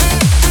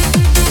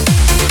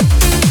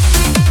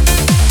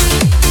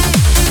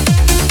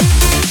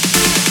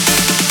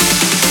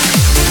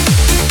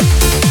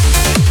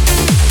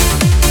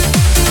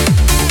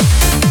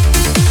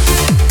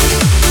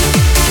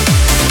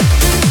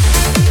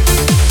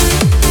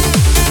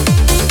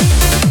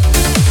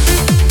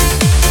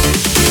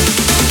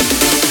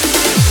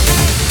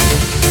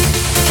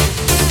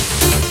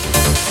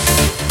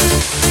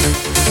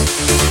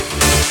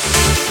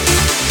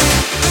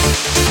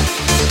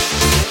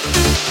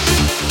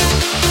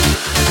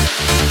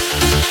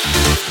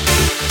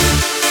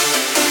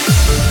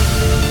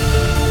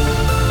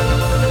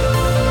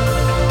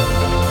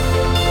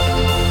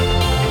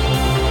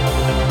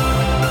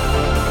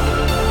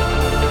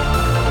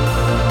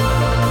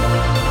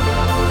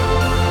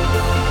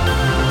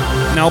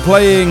 Now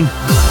playing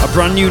a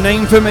brand new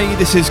name for me,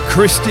 this is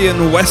Christian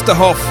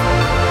Westerhoff.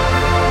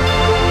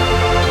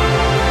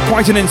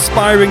 Quite an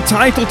inspiring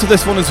title to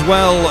this one as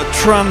well,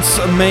 Trance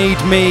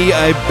Made Me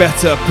a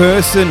Better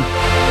Person.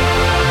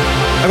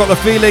 I got the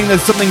feeling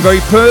there's something very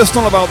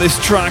personal about this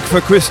track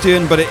for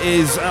Christian, but it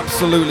is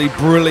absolutely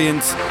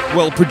brilliant,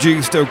 well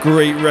produced, a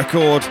great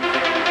record.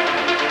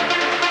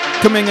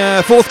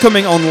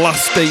 Forthcoming on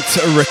Last State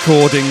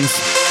Recordings.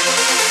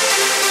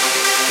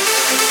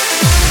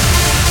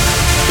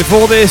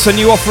 Before this, a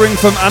new offering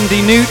from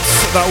Andy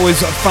Newts, that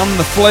was Fan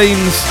the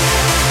Flames.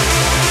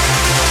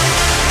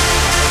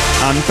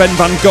 And Ben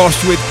Van Gosh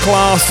with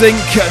Class Inc.,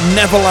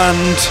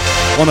 Neverland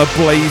on a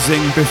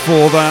Blazing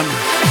before that.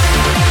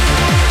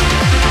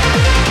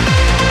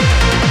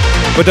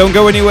 But don't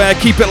go anywhere,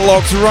 keep it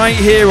locked right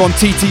here on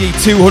TTE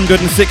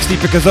 260,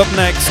 because up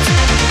next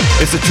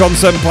is the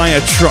Trance Empire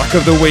track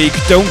of the week.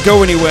 Don't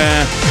go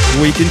anywhere,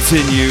 we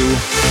continue.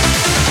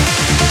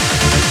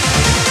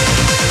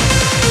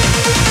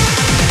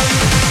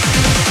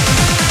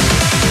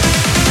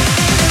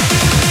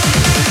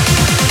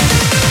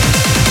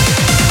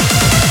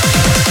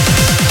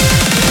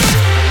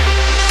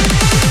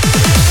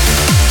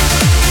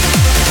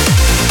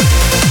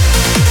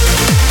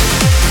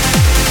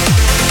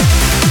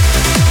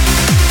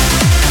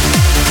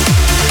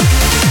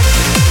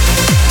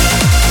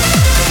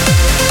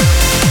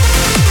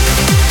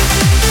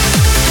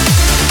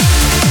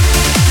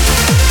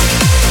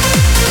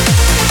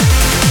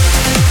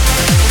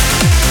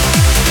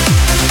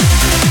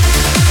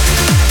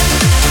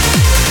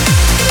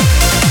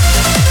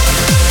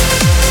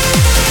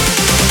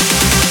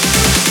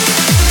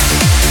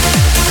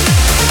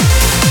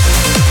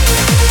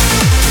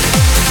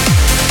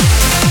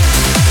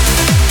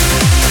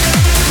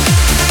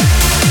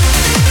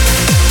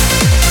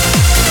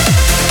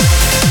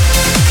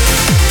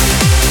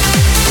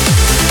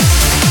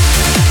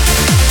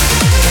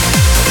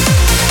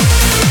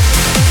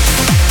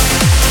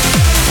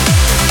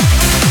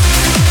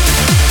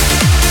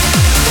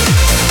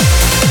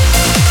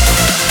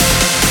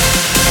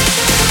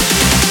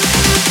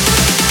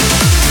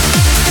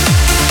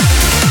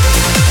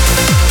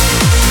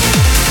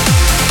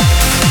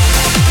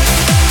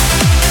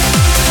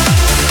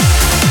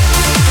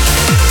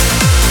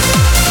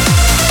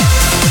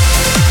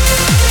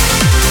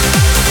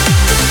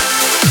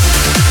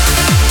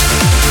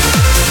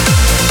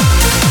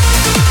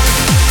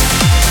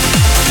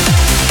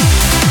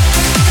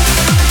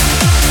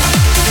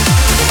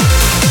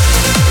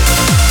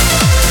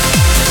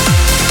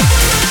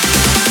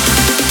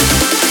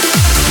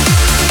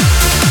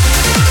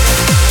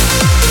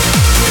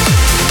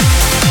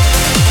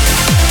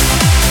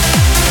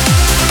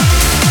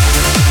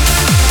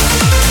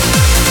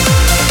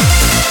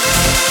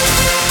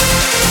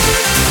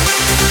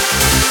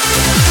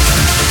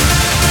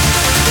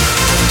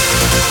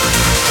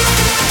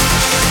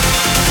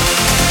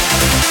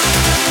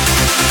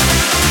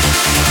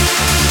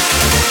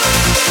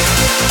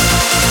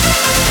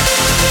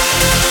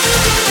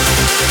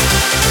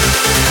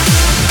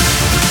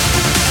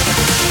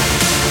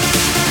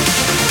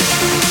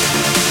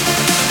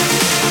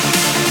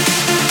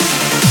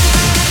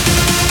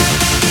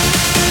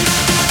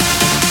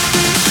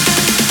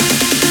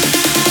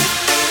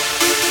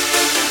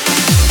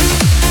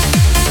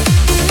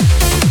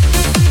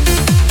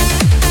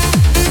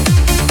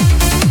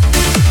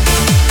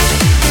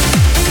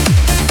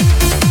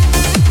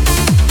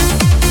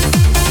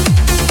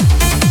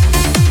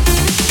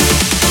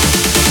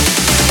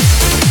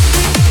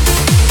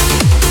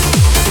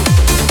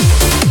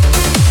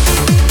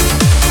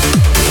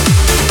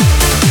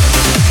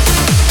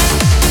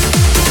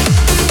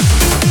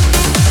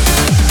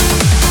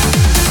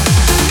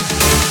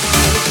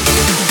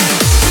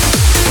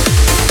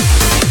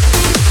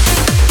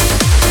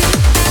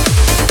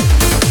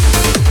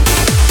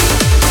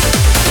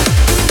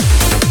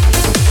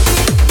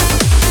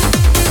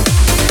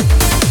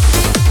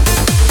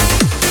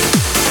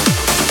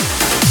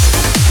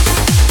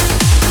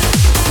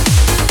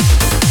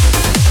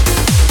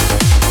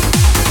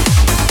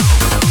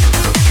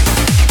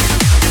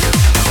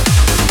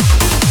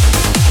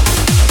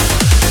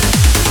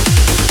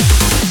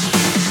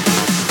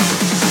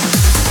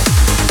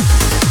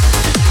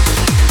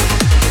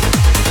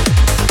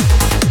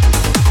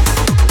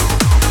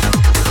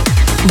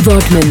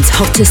 Rodman's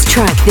hottest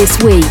track this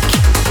week.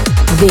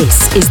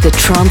 This is the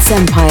Trance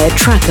Empire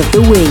track of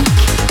the week.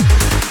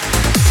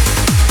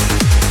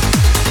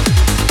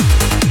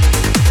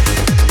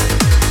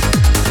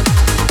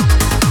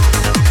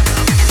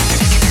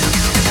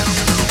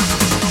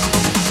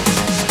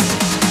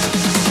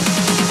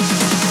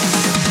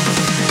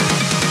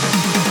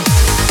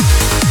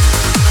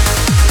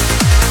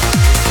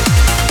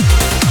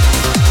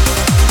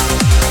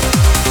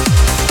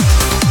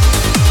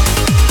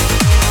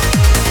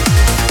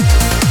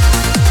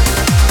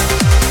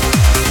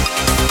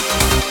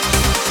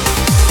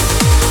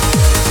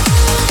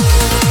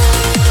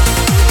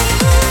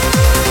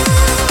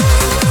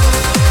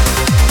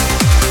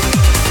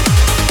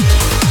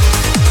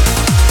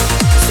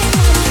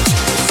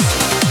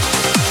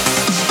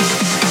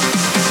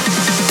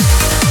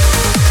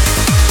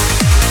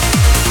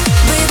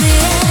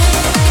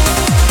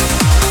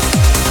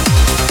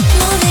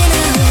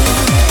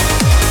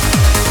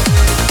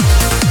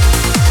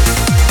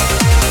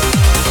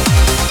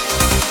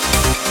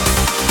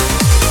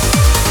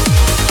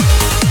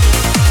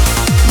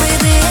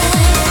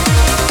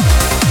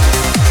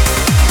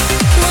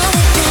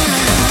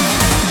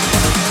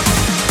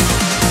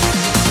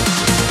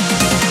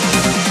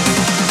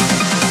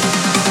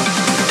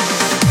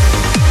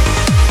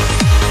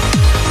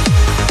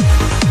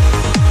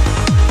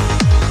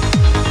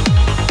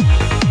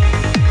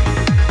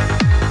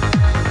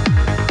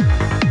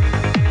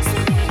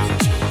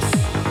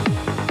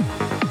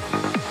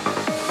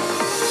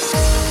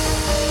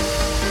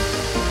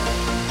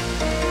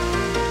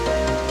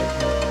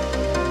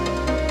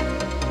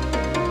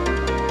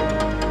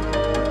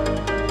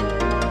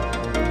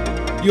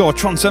 Your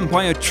Trance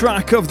Empire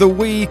track of the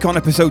week on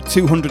episode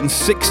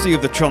 260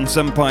 of the Trance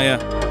Empire.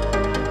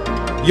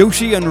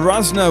 Yoshi and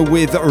Razna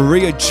with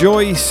Rhea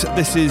Joyce.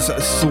 This is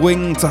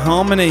Swing to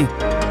Harmony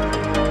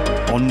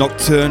on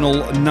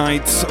Nocturnal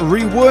Nights.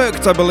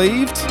 Reworked, I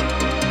believed.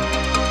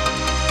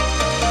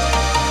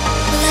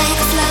 Like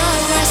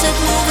flowers that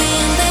move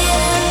in the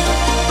air.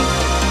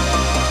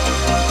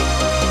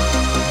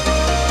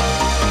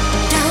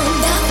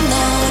 Don't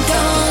know,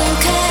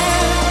 don't care.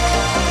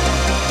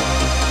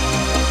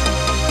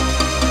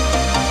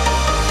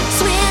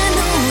 Swear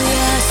no,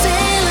 yeah,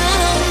 sail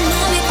on,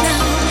 move it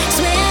now.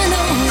 Swear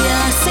no,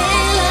 yeah,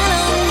 sail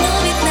on,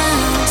 move it now.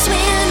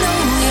 Swear no,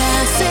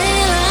 yeah,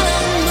 sail on,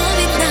 move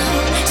it now.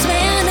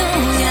 Swear no,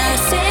 yeah,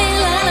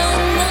 sail on,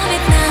 move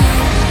it now.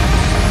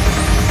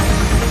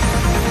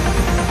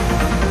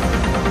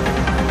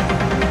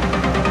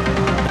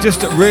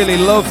 Just really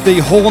love the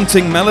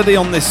haunting melody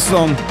on this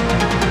song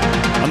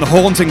and the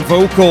haunting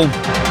vocal.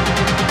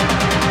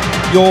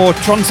 Your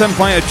Trance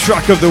Empire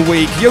track of the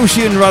week,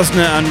 Yoshi and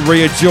Razna and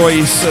Rhea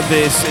Joyce.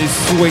 This is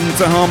Swing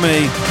to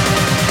Harmony.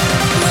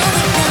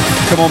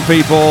 Come on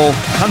people,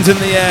 hands in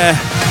the air,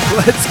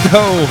 let's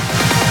go.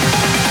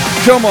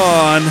 Come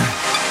on.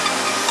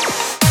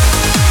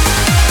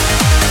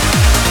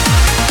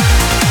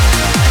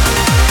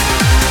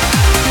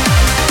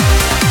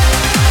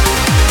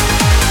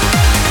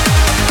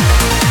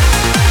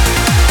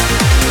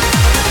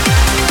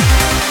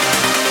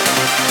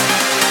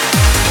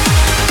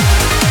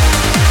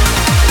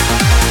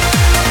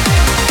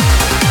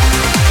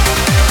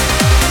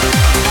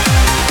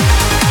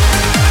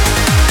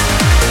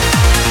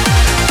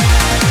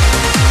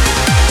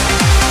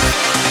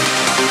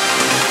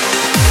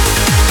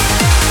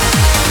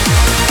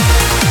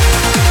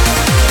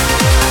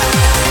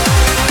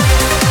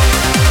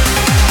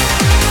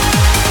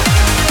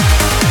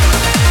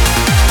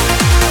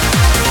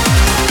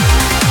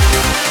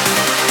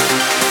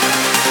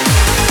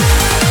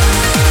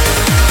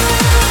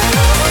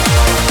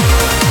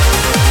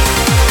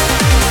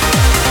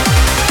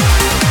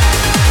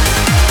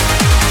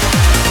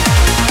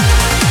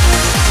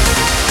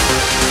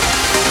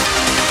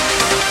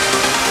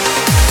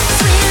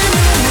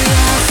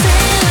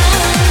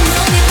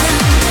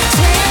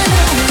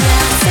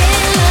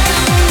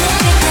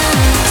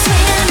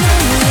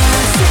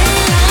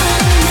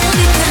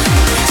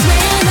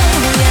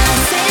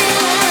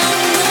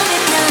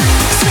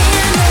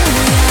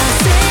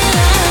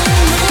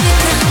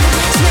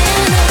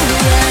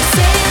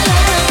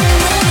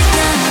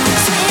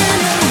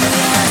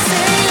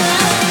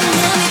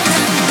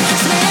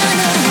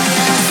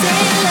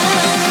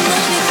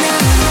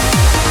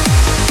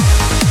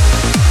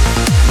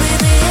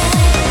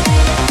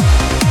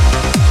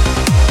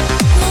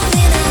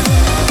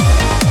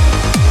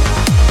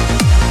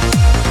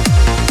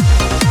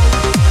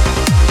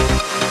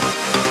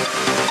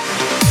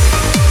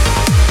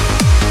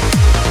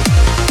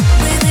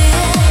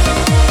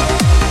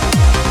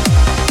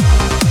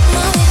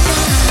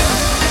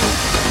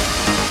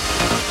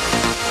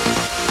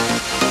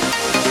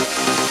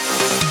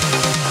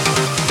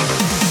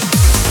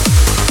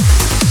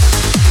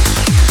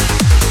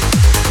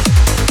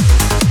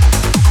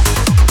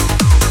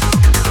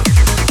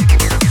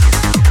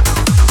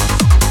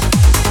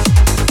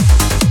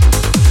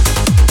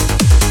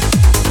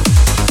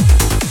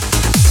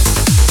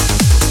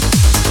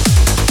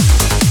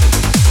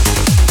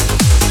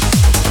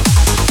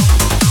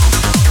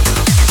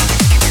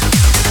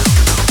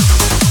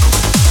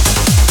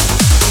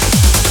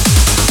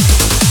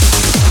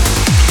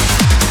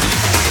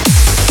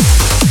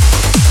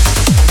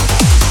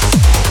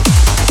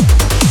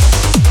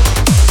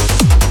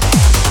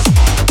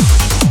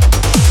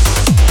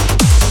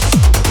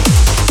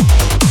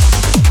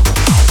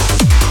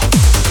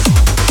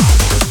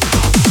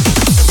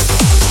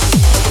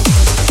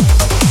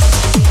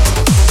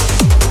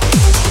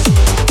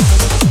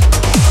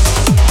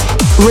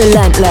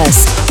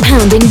 Relentless,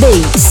 pounding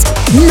beats,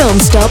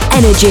 non-stop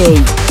energy.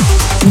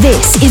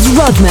 This is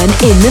Rodman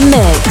in the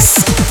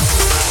mix.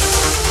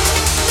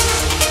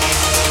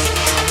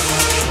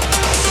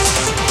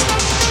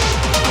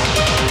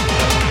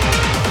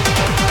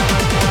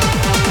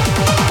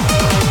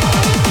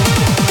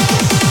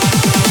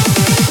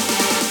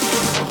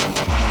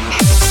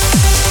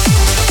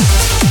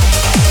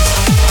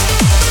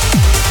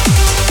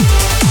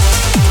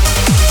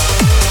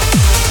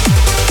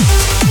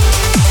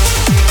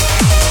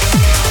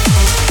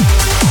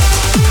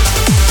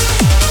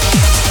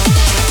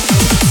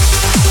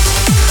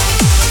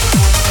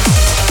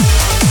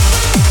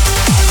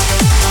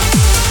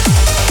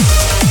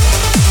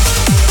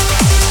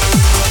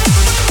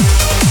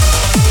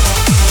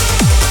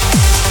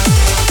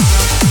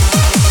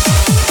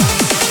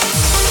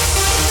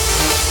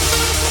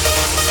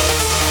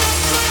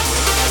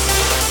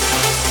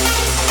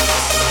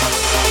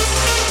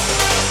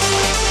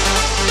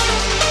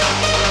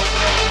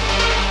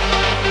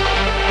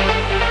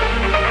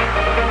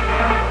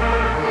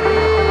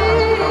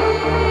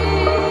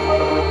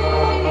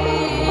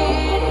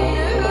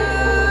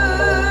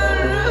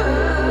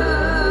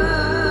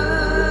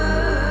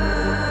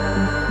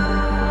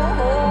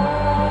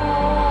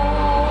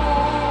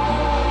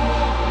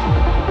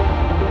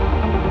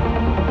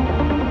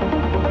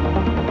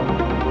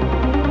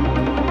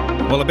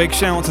 Well, a big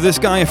shout out to this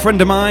guy, a friend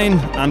of mine,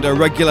 and a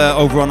regular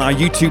over on our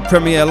YouTube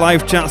Premiere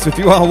live chats. If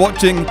you are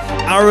watching,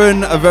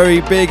 Aaron, a very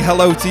big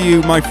hello to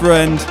you, my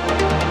friend.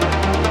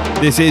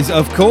 This is,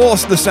 of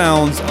course, the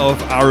sounds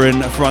of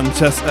Aaron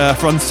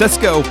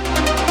Francesco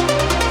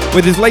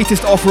with his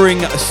latest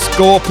offering,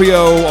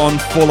 Scorpio, on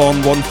Full On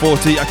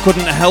 140. I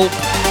couldn't help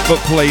but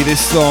play this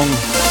song.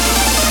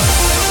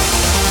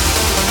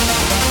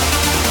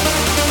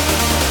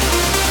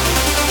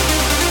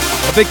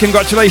 A big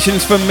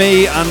congratulations from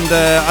me, and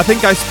I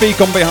think I speak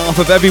on behalf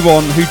of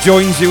everyone who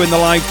joins you in the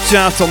live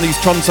chat on these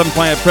Trance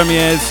Empire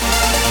premieres.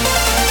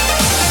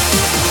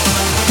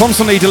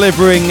 Constantly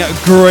delivering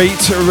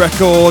great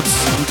records.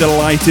 I'm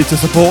delighted to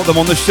support them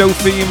on the show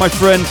for you, my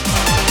friend.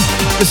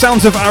 The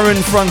sounds of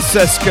Aaron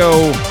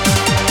Francesco.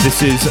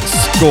 This is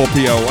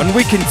Scorpio, and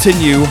we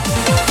continue.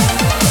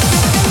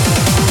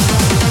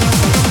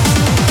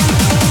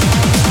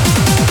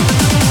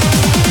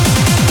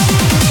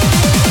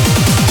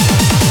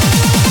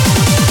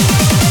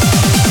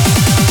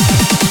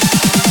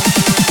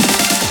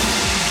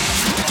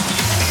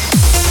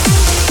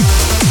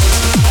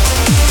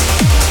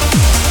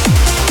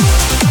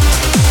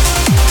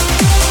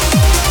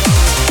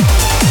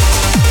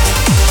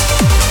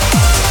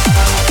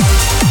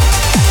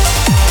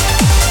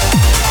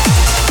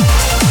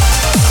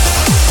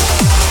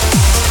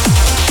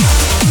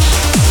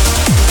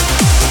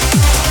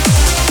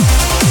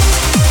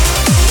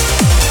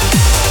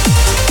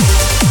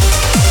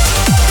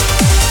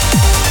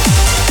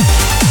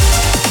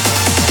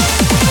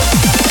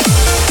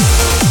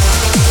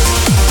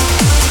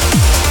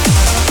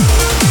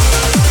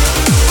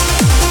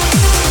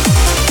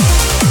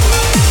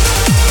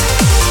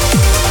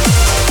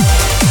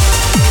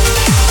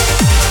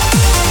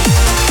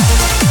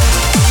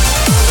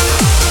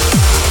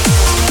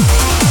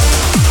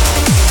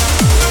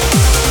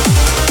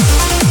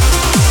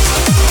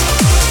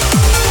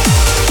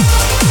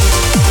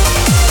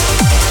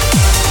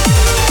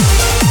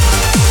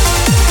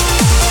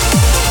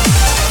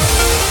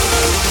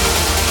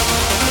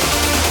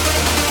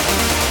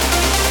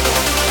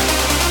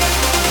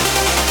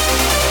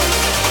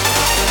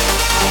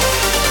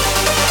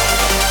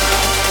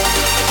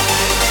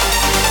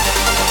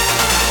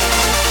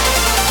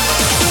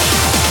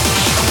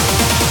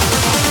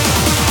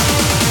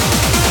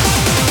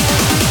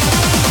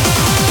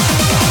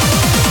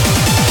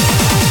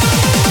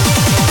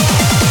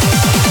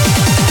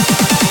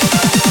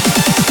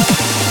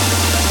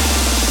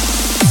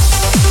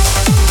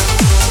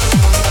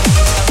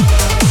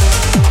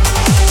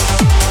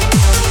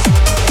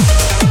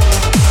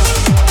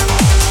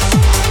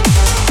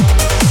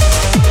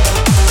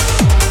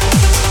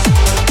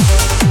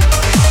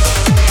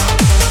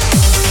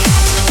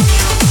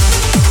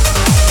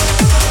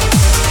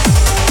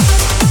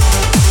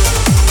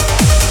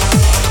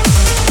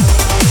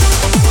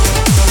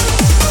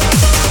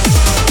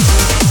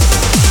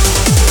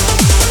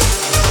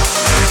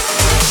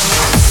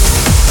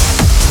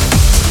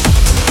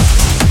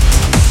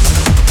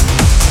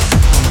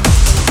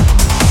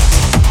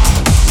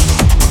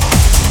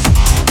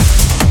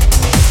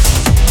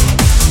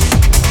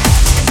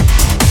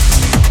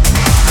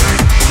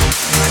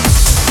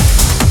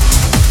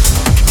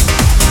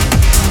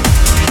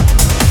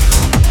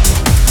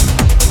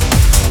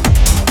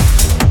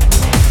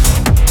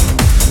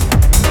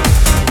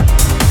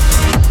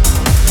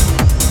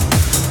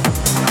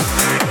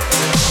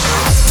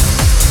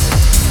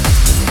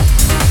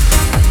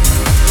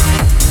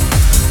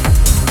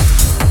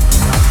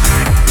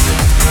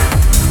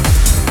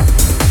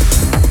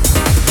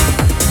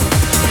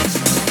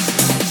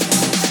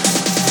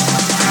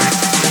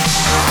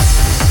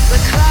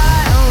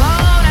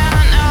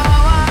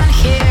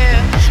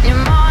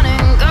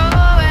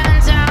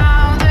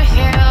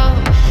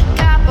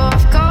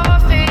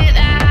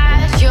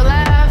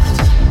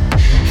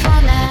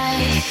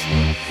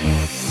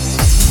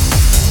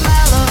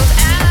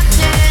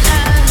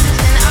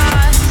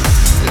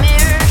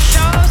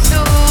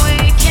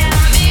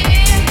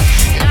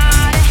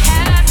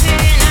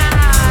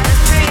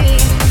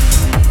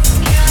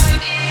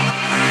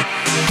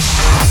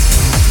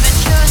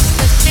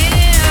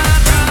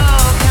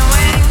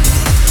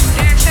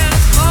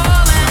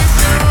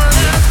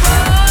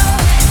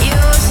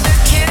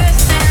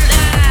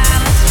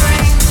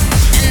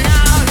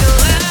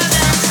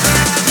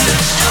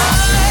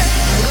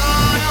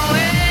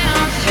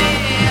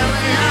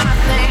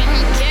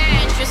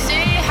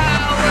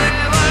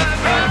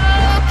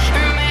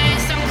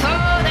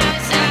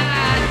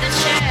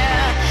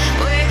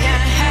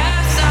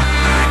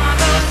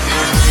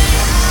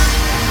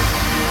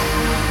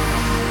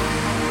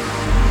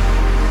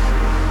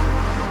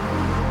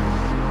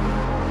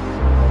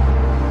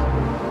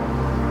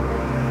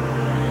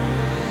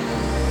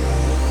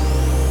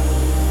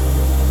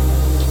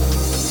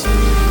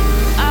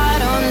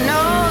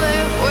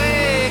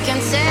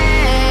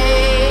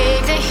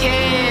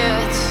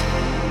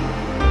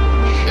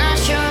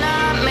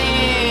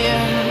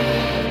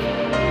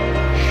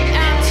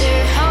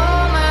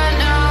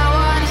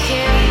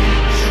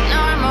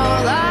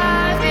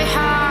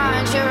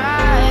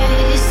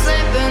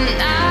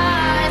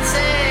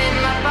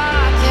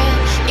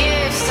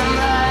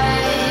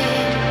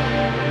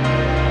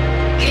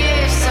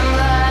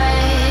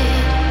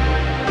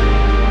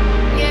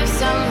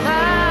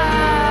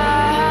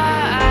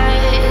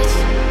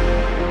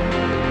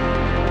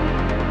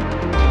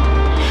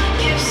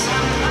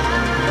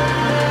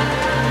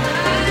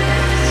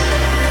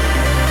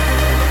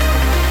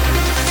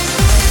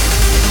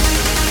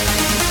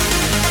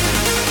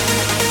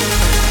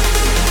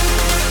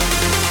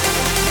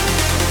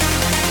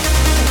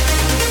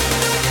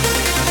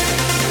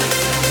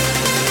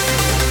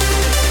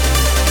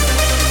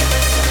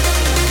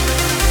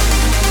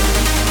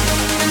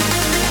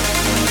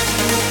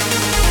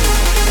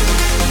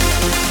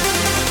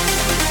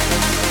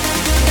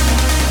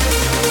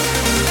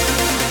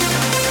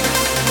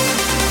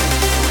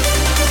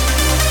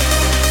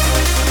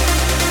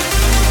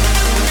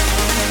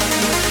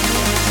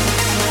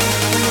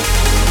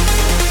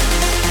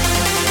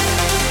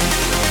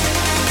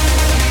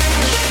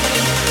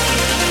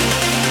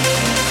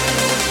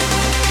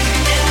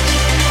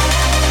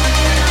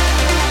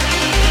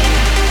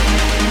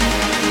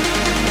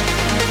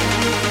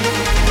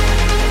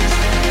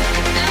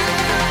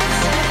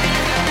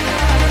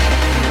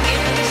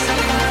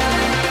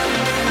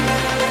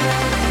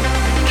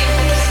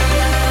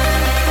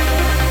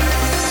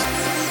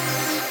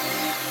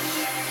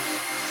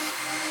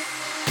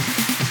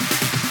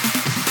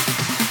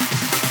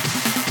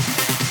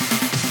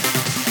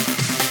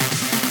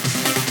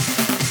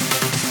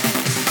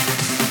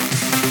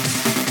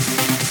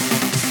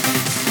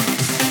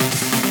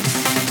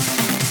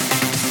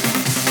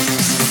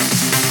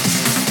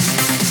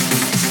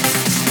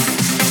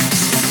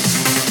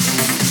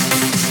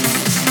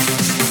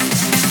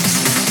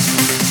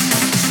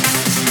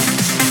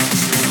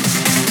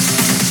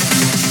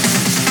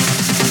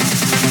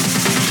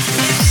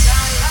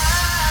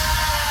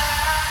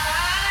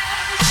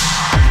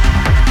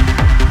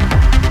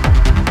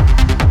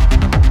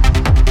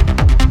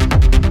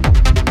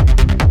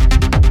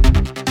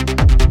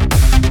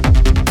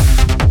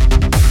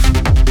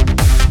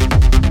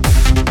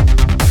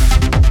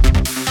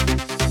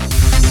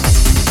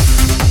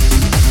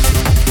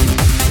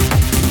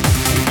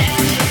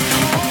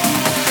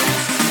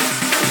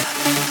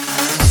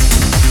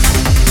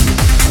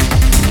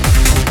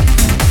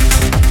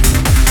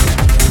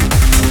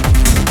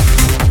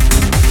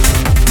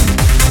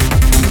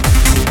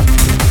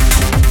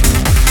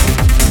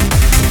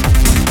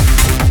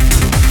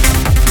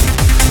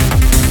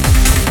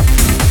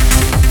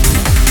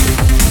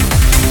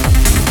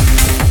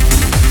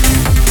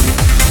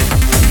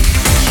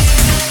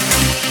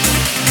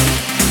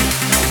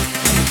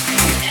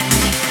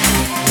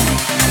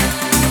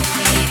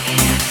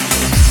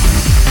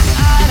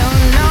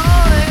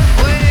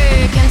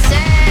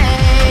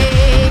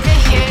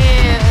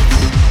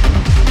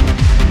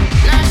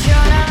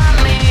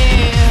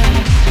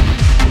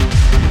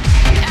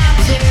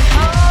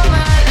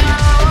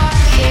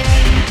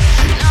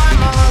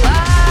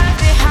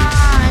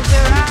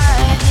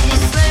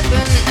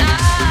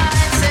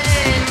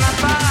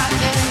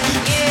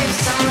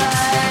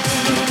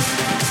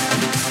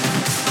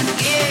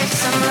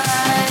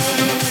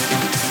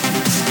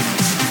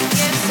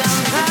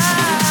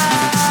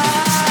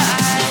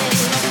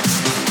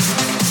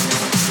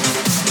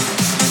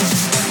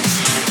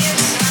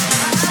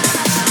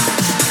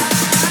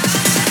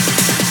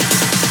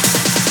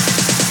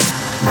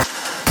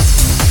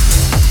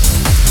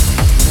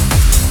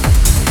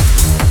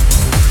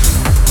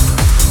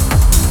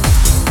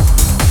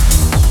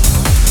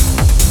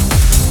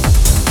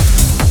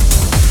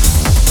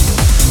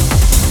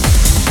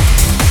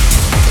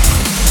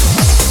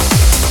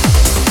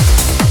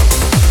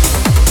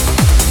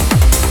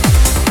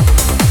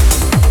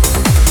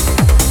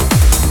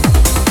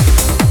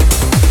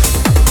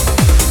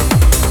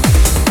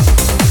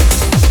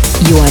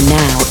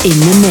 In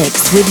the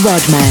mix with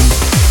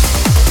Rodman.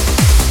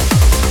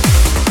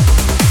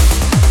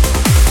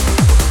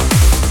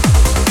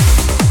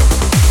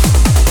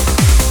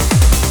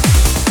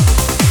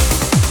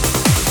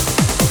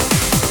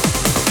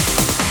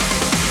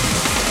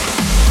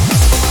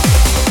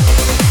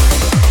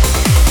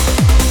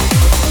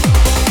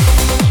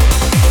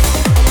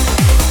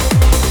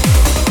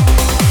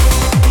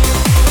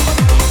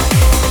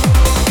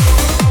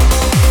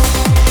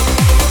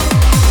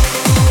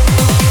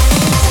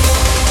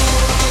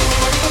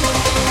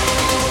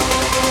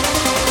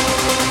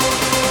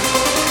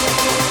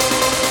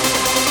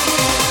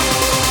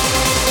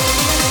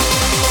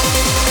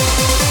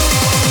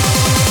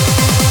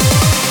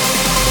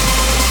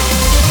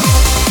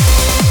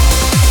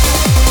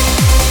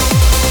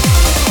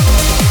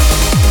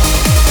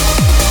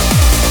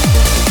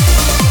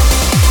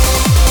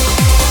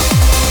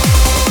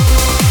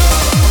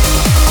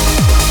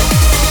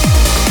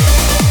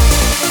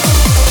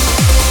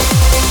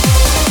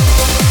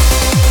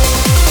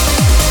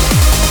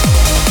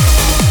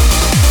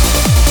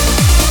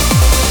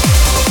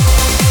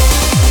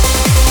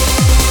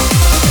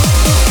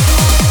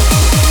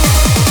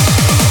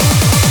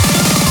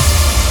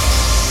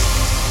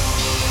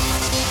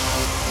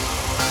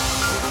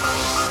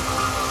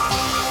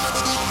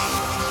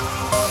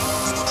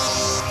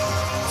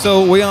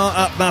 So we are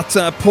at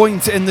that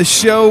point in the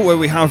show where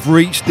we have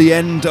reached the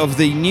end of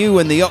the new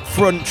and the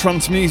upfront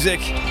trance music,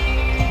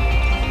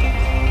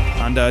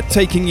 and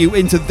taking you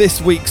into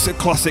this week's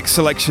classic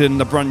selection,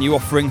 the brand new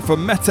offering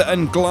from Meta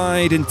and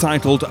Glide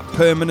entitled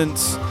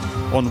Permanence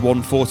on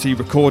 140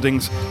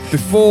 Recordings.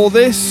 Before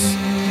this,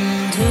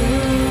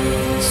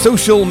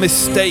 Social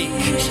Mistake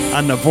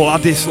and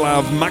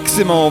Vladislav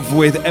Maximov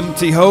with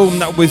Empty Home.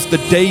 That was the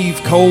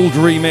Dave Cold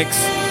remix.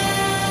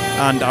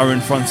 And Aaron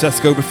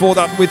Francesco before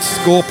that with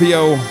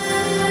Scorpio.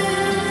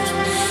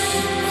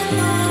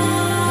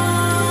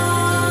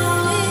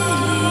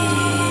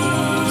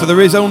 So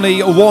there is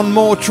only one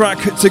more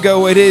track to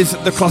go. It is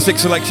the classic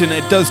selection.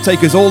 It does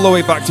take us all the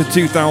way back to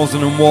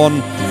 2001.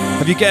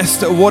 Have you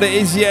guessed what it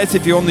is yet?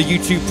 If you're on the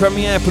YouTube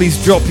premiere,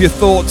 please drop your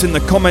thoughts in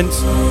the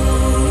comments.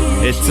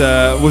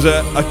 It was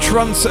a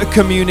trance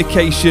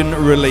communication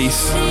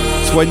release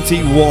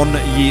 21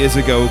 years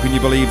ago. Can you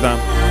believe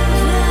that?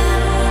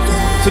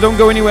 So don't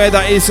go anywhere,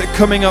 that is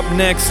coming up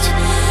next.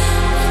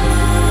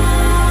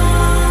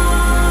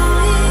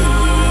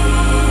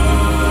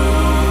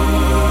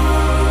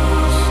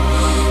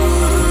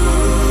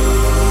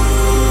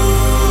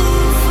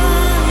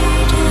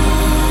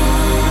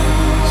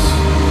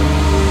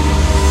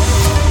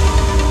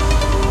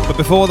 But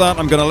before that,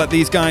 I'm going to let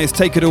these guys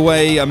take it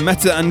away.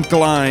 Meta and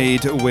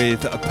Glide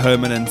with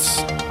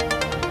Permanence.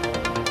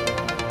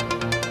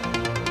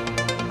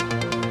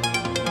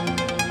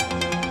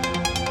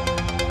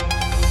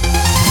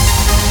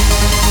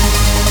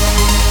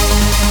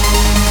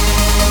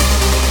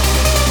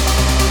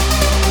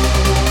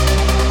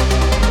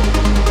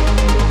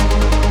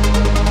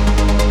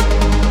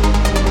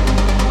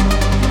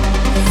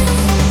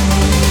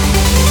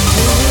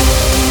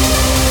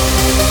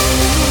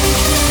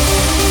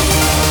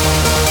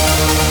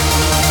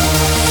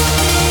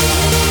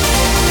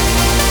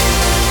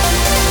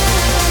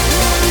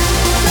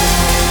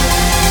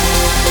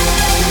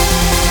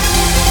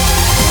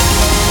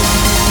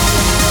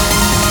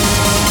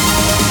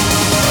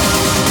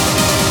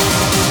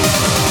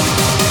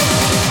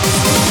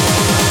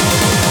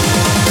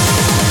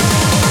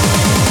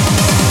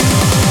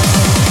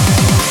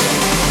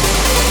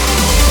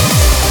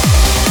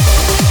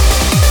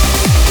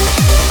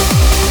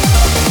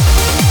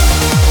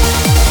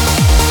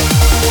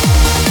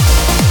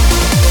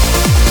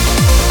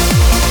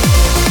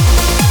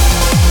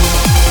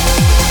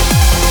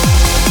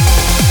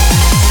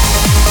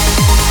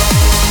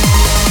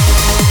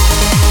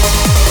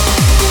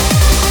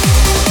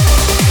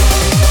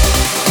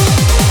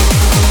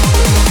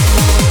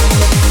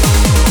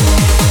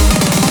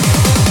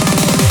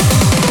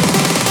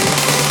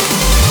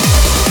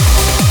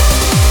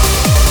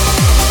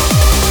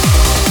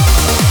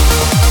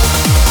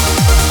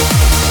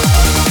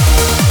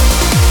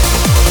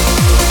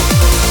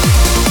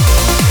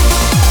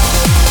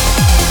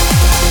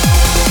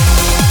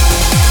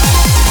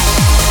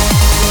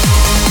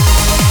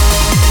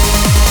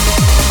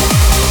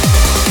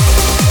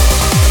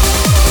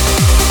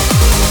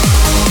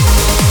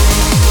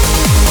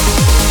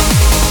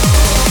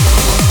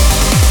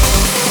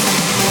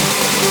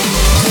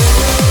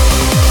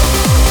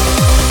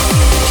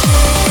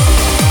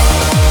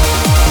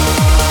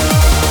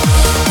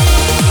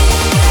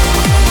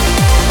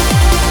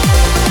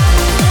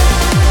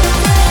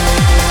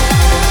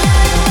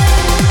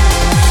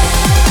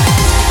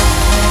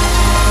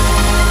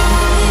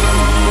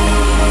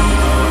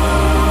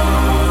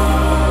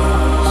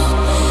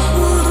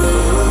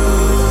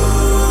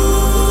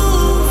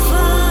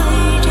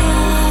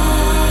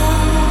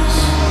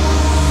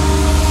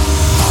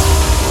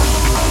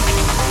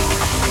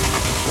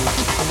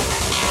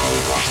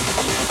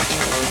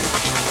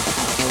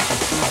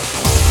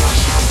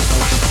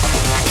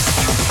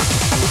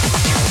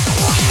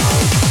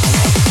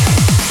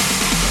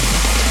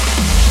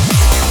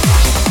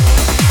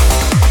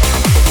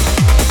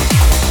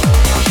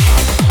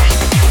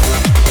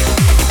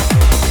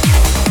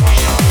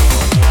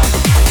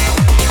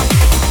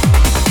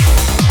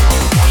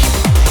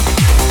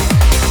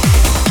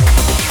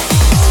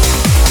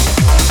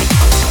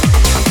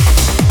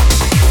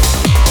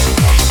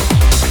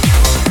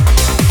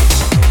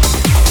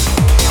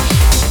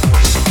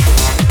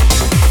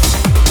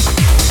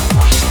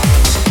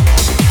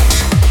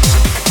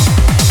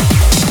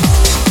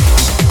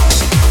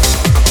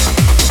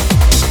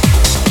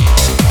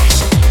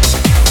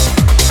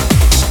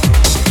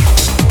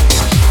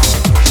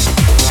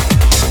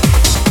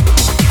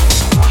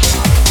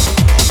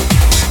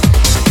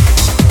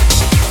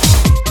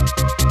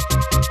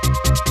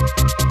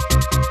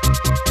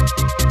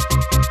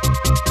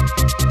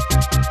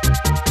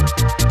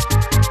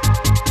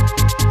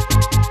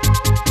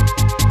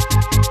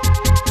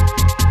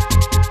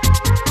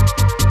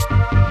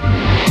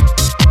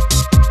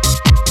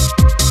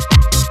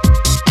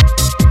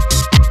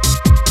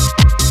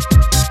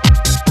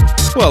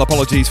 Well,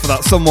 apologies for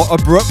that somewhat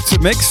abrupt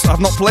mix.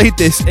 I've not played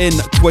this in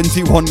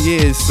 21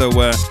 years, so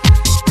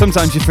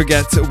sometimes you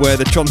forget where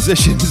the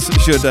transitions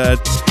should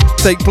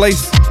take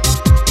place.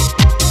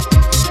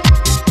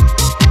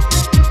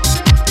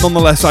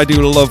 Nonetheless, I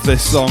do love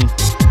this song.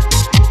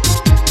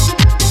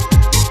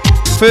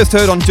 First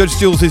heard on Judge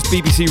Jules'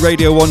 BBC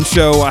Radio 1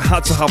 show, I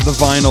had to have the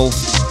vinyl.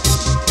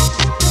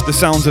 The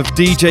sounds of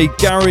DJ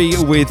Gary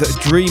with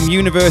Dream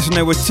Universe, and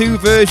there were two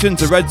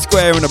versions, a red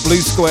square and a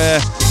blue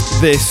square.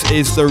 This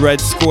is the red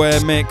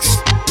square mix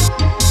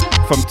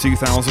from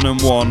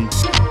 2001.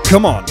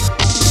 Come on.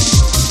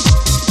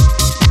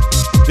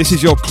 This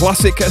is your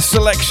classic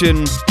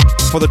selection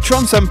for the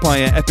Trance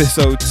Empire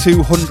episode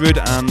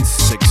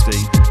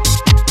 260.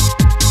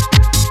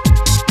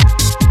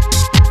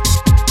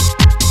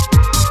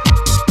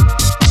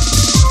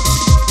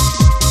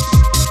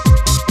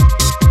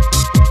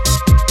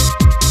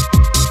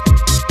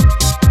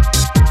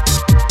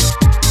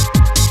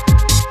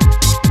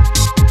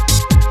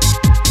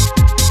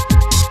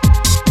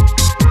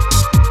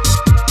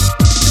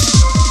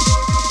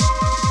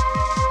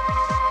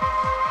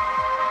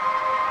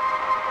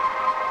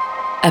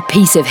 A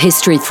piece of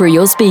history through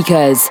your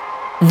speakers.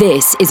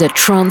 This is a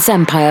Trance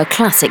Empire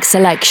classic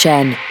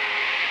selection.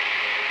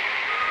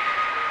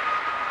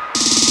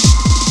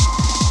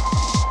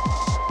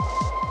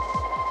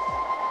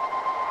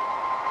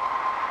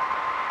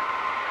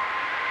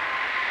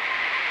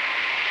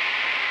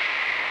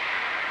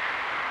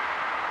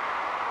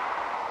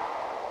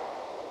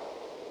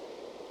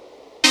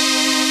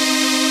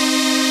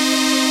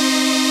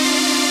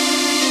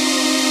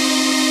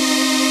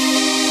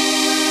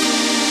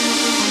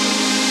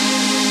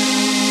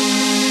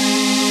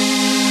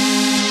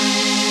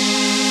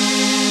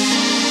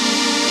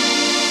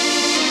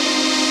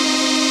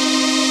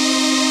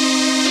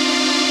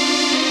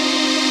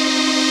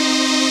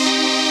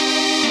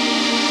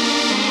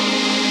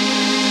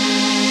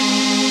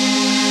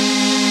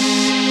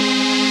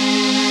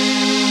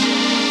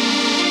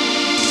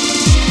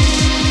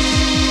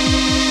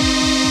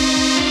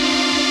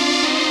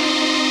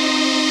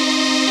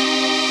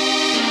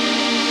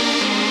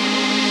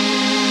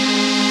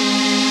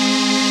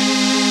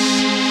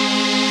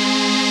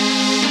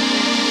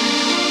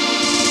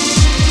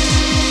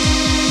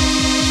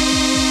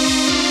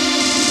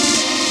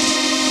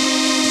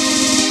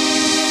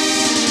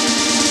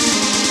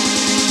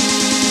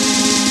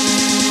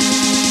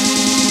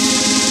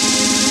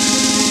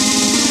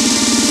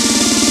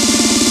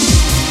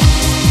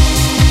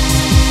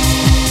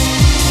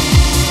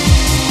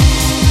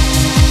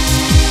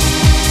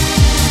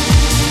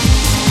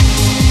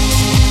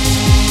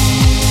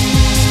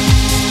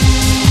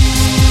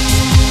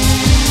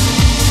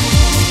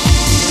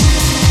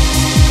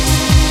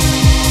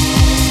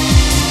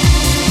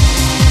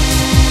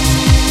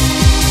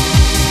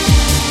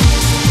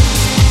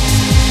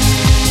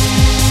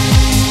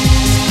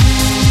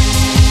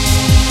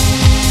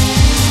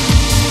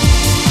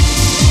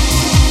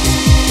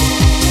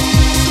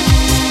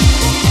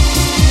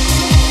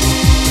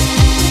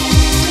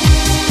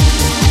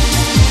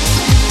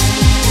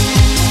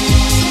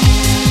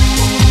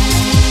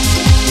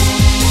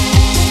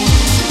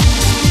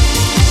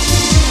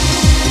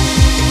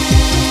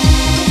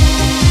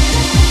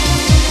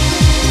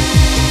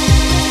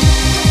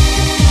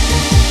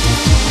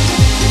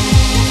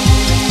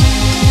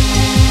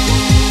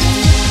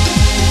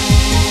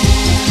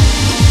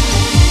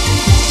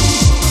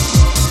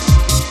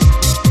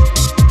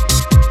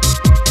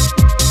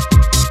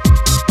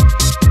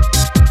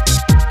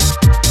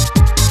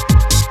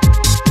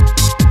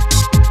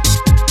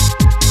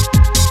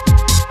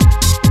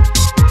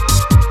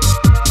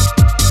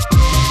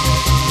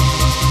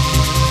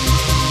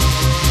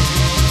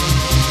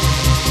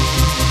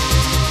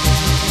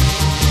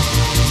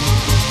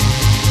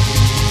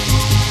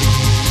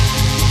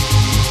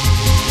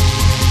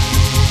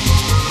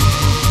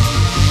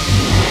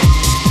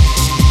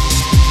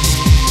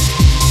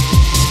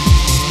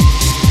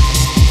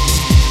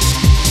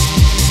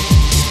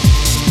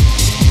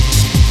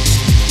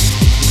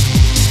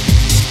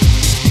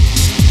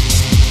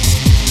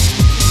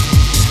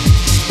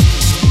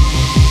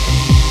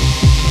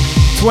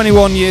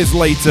 "21 years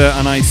later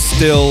and I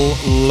still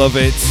love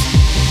it."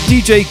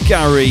 DJ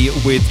Gary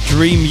with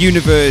Dream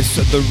Universe,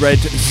 the red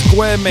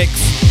square mix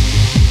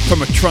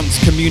from a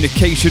Trance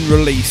Communication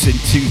release in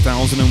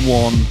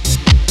 2001.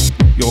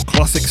 Your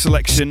classic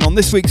selection on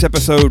this week's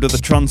episode of the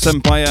Trance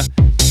Empire.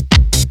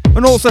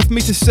 And all left for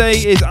me to say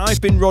is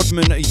I've been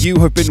Rodman, you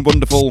have been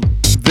wonderful.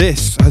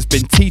 This has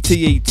been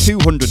TTE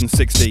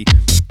 260.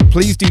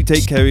 Please do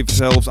take care of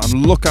yourselves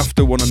and look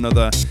after one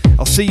another.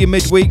 I'll see you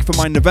midweek for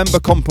my November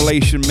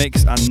compilation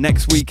mix and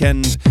next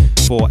weekend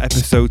for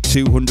episode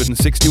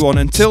 261.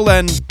 Until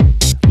then,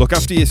 look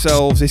after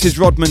yourselves. This is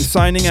Rodman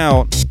signing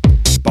out.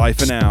 Bye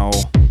for now.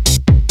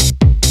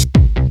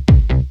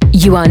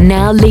 You are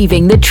now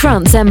leaving the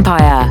Trance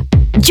Empire.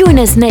 Join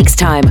us next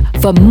time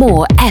for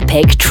more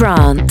epic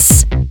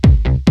trance.